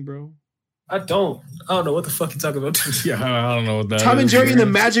Secret Ring, bro. I don't know what the fuck you talking about. Yeah, I don't know what that Tom and Jerry and the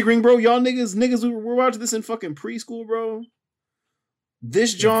Magic Ring, bro. Y'all niggas, we're watching this in fucking preschool, bro.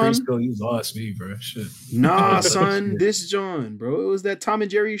 This John. Preschool, you lost me, bro. Shit. Nah, son. This John, bro. It was that Tom and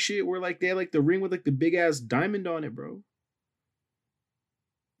Jerry shit where like they had like the ring with like the big ass diamond on it, bro.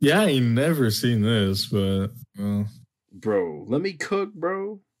 Yeah, I ain't never seen this, but bro, let me cook,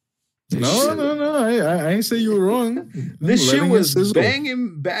 bro. No. I ain't say you were wrong. This shit was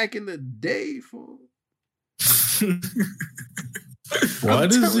banging back in the day, fool. Why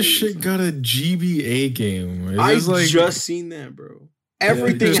does this shit got a GBA game? I just seen that, bro.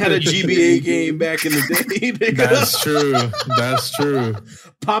 Everything had a GBA game back in the day. That's true.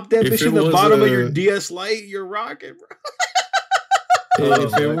 Pop that bitch in the bottom of your DS Lite, you're rocking, bro.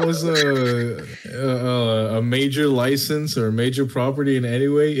 If it was a major license or a major property in any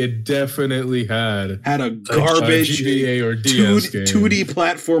way, it definitely had a garbage GBA or DS game. 2D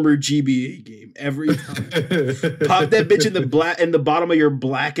platformer GBA game every time. Pop that bitch in the bottom of your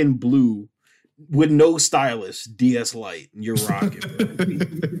black and blue with no stylus DS Lite. You're rocking, bro.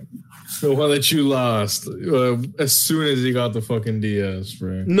 The one that you lost as soon as you got the fucking DS,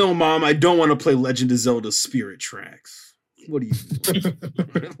 bro. No, Mom, I don't want to play Legend of Zelda Spirit Tracks. What do you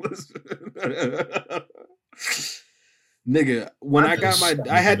nigga, when I got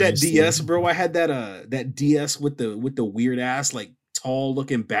I had that DS, bro. I had that DS with the weird ass like tall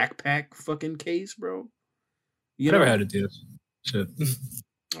looking backpack fucking case, bro. You never had a DS. Shit.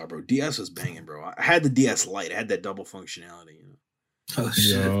 Oh, bro, DS was banging, bro. I had the DS Lite. I had that double functionality, you know. Oh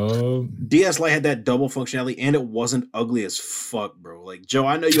shit. DS Lite had that double functionality and it wasn't ugly as fuck, bro. Like, Joe,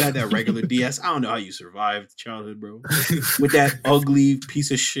 I know you had that regular DS. I don't know how you survived childhood, bro. With that ugly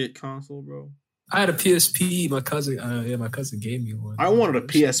piece of shit console, bro. I had a PSP. My cousin gave me one. I wanted a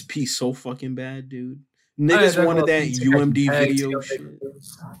PSP so fucking bad, dude. Niggas wanted that UMD video shit.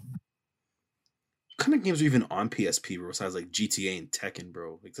 What kind of games are even on PSP, bro? Besides like GTA and Tekken,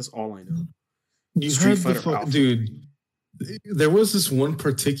 bro. Like that's all I know. Street Fighter, dude. There was this one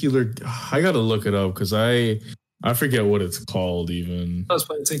particular. I gotta look it up because I forget what it's called even. I was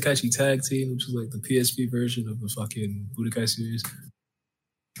playing Tenkaichi Tag Team, which was like the PSP version of the fucking Budokai series.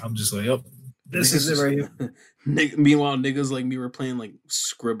 I'm just like, yep, this is it right here. Meanwhile, niggas like me were playing like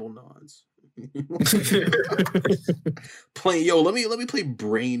Scribble Nods. Playing, let me play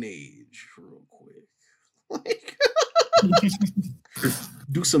Brain Age real quick. Like,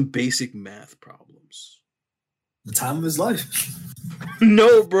 do some basic math problems. The time of his life.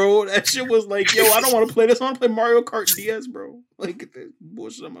 No, bro, that shit was like, I don't want to play this. I want to play Mario Kart DS, bro. Like, get that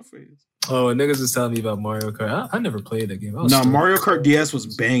bullshit on my face. Oh, and niggas is telling me about Mario Kart. I never played that game. No, Mario Kart DS was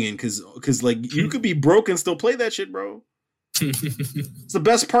banging because like you could be broke and still play that shit, bro. It's the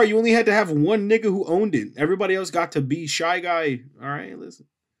best part. You only had to have one nigga who owned it. Everybody else got to be Shy Guy. All right, listen.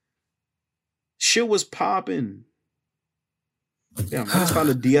 Shit was popping. Damn, I just found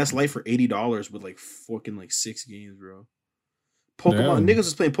a DS Lite for $80 with like fucking like 6 games, bro. Pokemon niggas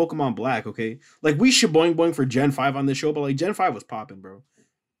was playing Pokemon Black, okay? Like we should boing for Gen 5 on this show, but like Gen 5 was popping, bro.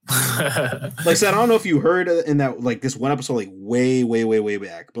 Like I said, I don't know if you heard in that like this one episode like way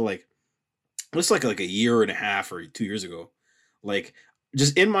back, but like it's like a year and a half or 2 years ago. Like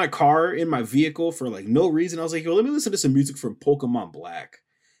just in my car, in my vehicle for like no reason, I was like, let me listen to some music from Pokemon Black.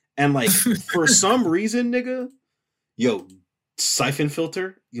 And like for some reason, nigga, Siphon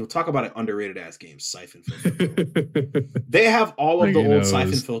Filter, talk about an underrated ass game, Siphon Filter. They have all of the old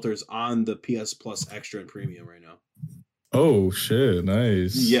Siphon Filters on the PS Plus Extra and Premium right now. Oh shit,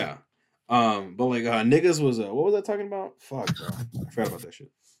 nice. Yeah. But like niggas was what was I talking about? Fuck, bro. I forgot about that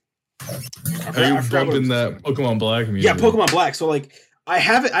shit. Are you bumping that Pokemon Black music? Yeah, Pokemon Black. So like I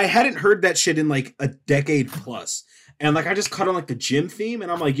hadn't heard that shit in like a decade plus. And like I just cut on like the gym theme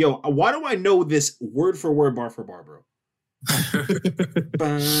and I'm like, why do I know this word for word, bar for bar, bro? Like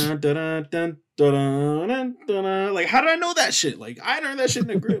how did I know that shit? Like I learned that shit in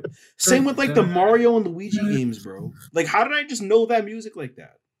the grip. Same with like the Mario and Luigi games, bro. Like how did I just know that music like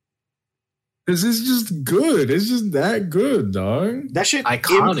that? This is just good. It's just that good, dog. That shit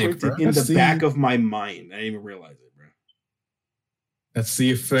iconic, imprinted in the back of my mind. I didn't even realize it, bro. That's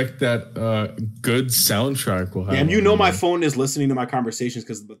the effect that good soundtrack will have. Yeah, and my phone is listening to my conversations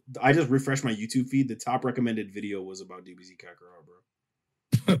because I just refreshed my YouTube feed. The top recommended video was about DBZ Kakarot, bro.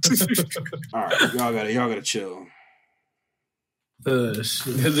 All right, y'all gotta chill.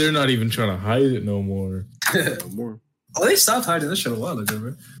 They're not even trying to hide it no more. No more. Oh, they stopped hiding this shit a while ago,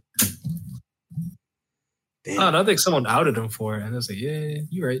 bro. Damn. I think someone outed them for it, and I was like, "Yeah,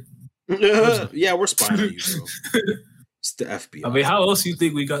 you're right." Yeah, we're spying on you, bro. It's the FBI. I mean, how else do you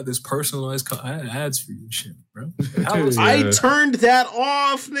think we got this personalized ads for you and shit, bro? Like, I turned that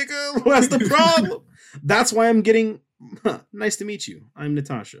off, nigga. That's the problem. That's why I'm getting. Nice to meet you. I'm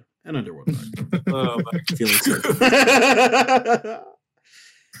Natasha, an Underworld. Oh my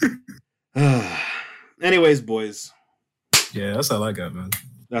God. Anyways, boys. Yeah, that's all I got, man.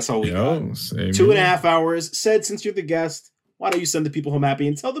 That's all we got. 2.5 hours. Said, since you're the guest, why don't you send the people home happy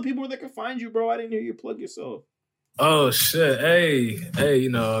and tell the people where they can find you, bro? I didn't hear you plug yourself. Oh shit! Hey,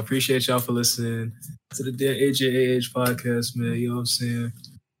 appreciate y'all for listening to the AJAH podcast, man. You know what I'm saying?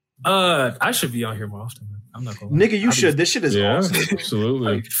 I should be on here more often, man. I'm not gonna lie. Nigga, you should. This shit is awesome.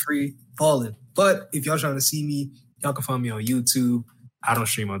 Absolutely. Like, free balling. But if y'all trying to see me, y'all can find me on YouTube. I don't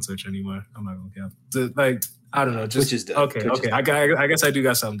stream on Twitch anymore. I'm not gonna cap. I don't know. Just Twitch is dead. Okay. I guess I do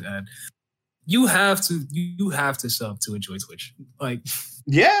got something to add. You have to sub to enjoy Twitch. Like,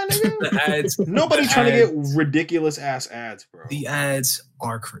 yeah, nigga. The ads. Nobody trying to get ridiculous ass ads, bro. The ads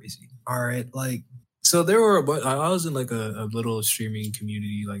are crazy. All right, like, so there were, but I was in like a little streaming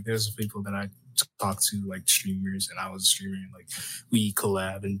community. Like, there's people that I talk to, like streamers, and I was streaming, like we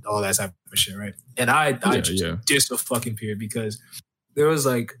collab and all that type of shit, right? And I just dissed a fucking period because there was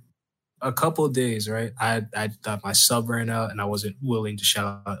like a couple of days, right? I thought my sub ran out, and I wasn't willing to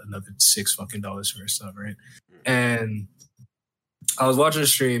shell out another $6 fucking for a sub, right? And I was watching a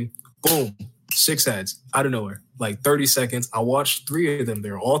stream, boom, 6 ads out of nowhere, like 30 seconds. I watched 3 of them. They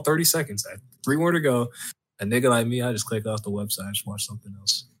were all 30 seconds. I had 3 more to go. A nigga like me, I just click off the website and just watch something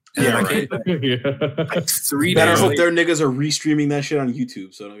else. And yeah, I right. came back, like 3 Better days hope later. their niggas are restreaming that shit on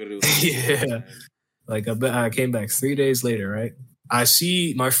YouTube, so I'm not gonna do it. Yeah. Like I came back 3 days later, right? I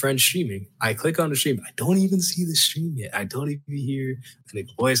see my friend streaming. I click on the stream. I don't even see the stream yet. I don't even hear any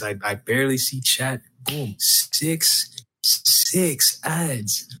voice. I barely see chat. Boom. 6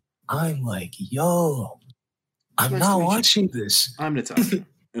 ads. I'm like, yo, I'm not watching this. I'm Natasha.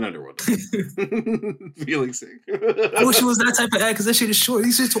 An Underworld. Feeling sick. I wish it was that type of ad because that shit is short.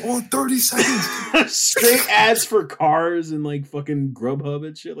 These shits are all 30 seconds. Straight ads for cars and like fucking Grubhub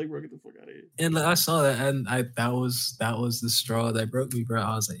and shit. Like, bro, get the fuck out of here. And I saw that, and that was the straw that broke me, bro.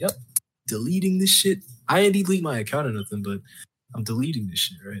 I was like, yep, deleting this shit. I didn't delete my account or nothing, but I'm deleting this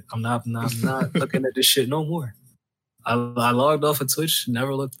shit, right? I'm not looking at this shit no more. I logged off of Twitch,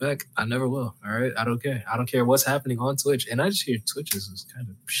 never looked back. I never will. All right, I don't care. I don't care what's happening on Twitch, and I just hear Twitch is kind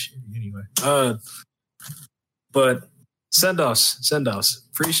of shitty anyway. But send offs.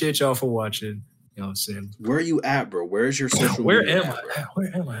 Appreciate y'all for watching. You know what I'm saying? Where are you at, bro? Where's your social Where media?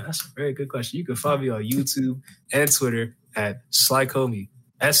 Where am I? That's a very good question. You can follow me on YouTube and Twitter at SlyKomi.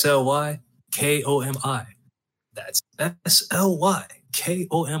 SlyKomi. That's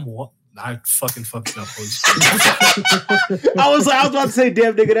SlyKomy. I fucking fucked up. I was about to say,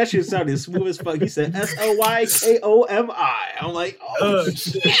 damn nigga, that shit sounded smooth as fuck. He said SlyKomi. I'm like, oh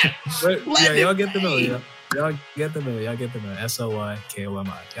shit. But, yeah, y'all get the memo. Y'all get the memo. SlyKomi. Y'all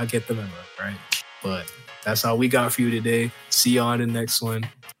get the memo, right? But that's all we got for you today. See you on the next one.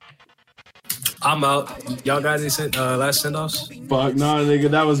 I'm out. Y'all got any last send-offs? Fuck no,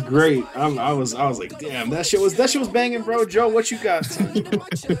 nigga, that was great. I was like, damn, that shit was banging, bro. Joe, what you got?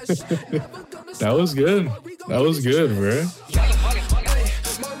 That was good, bro.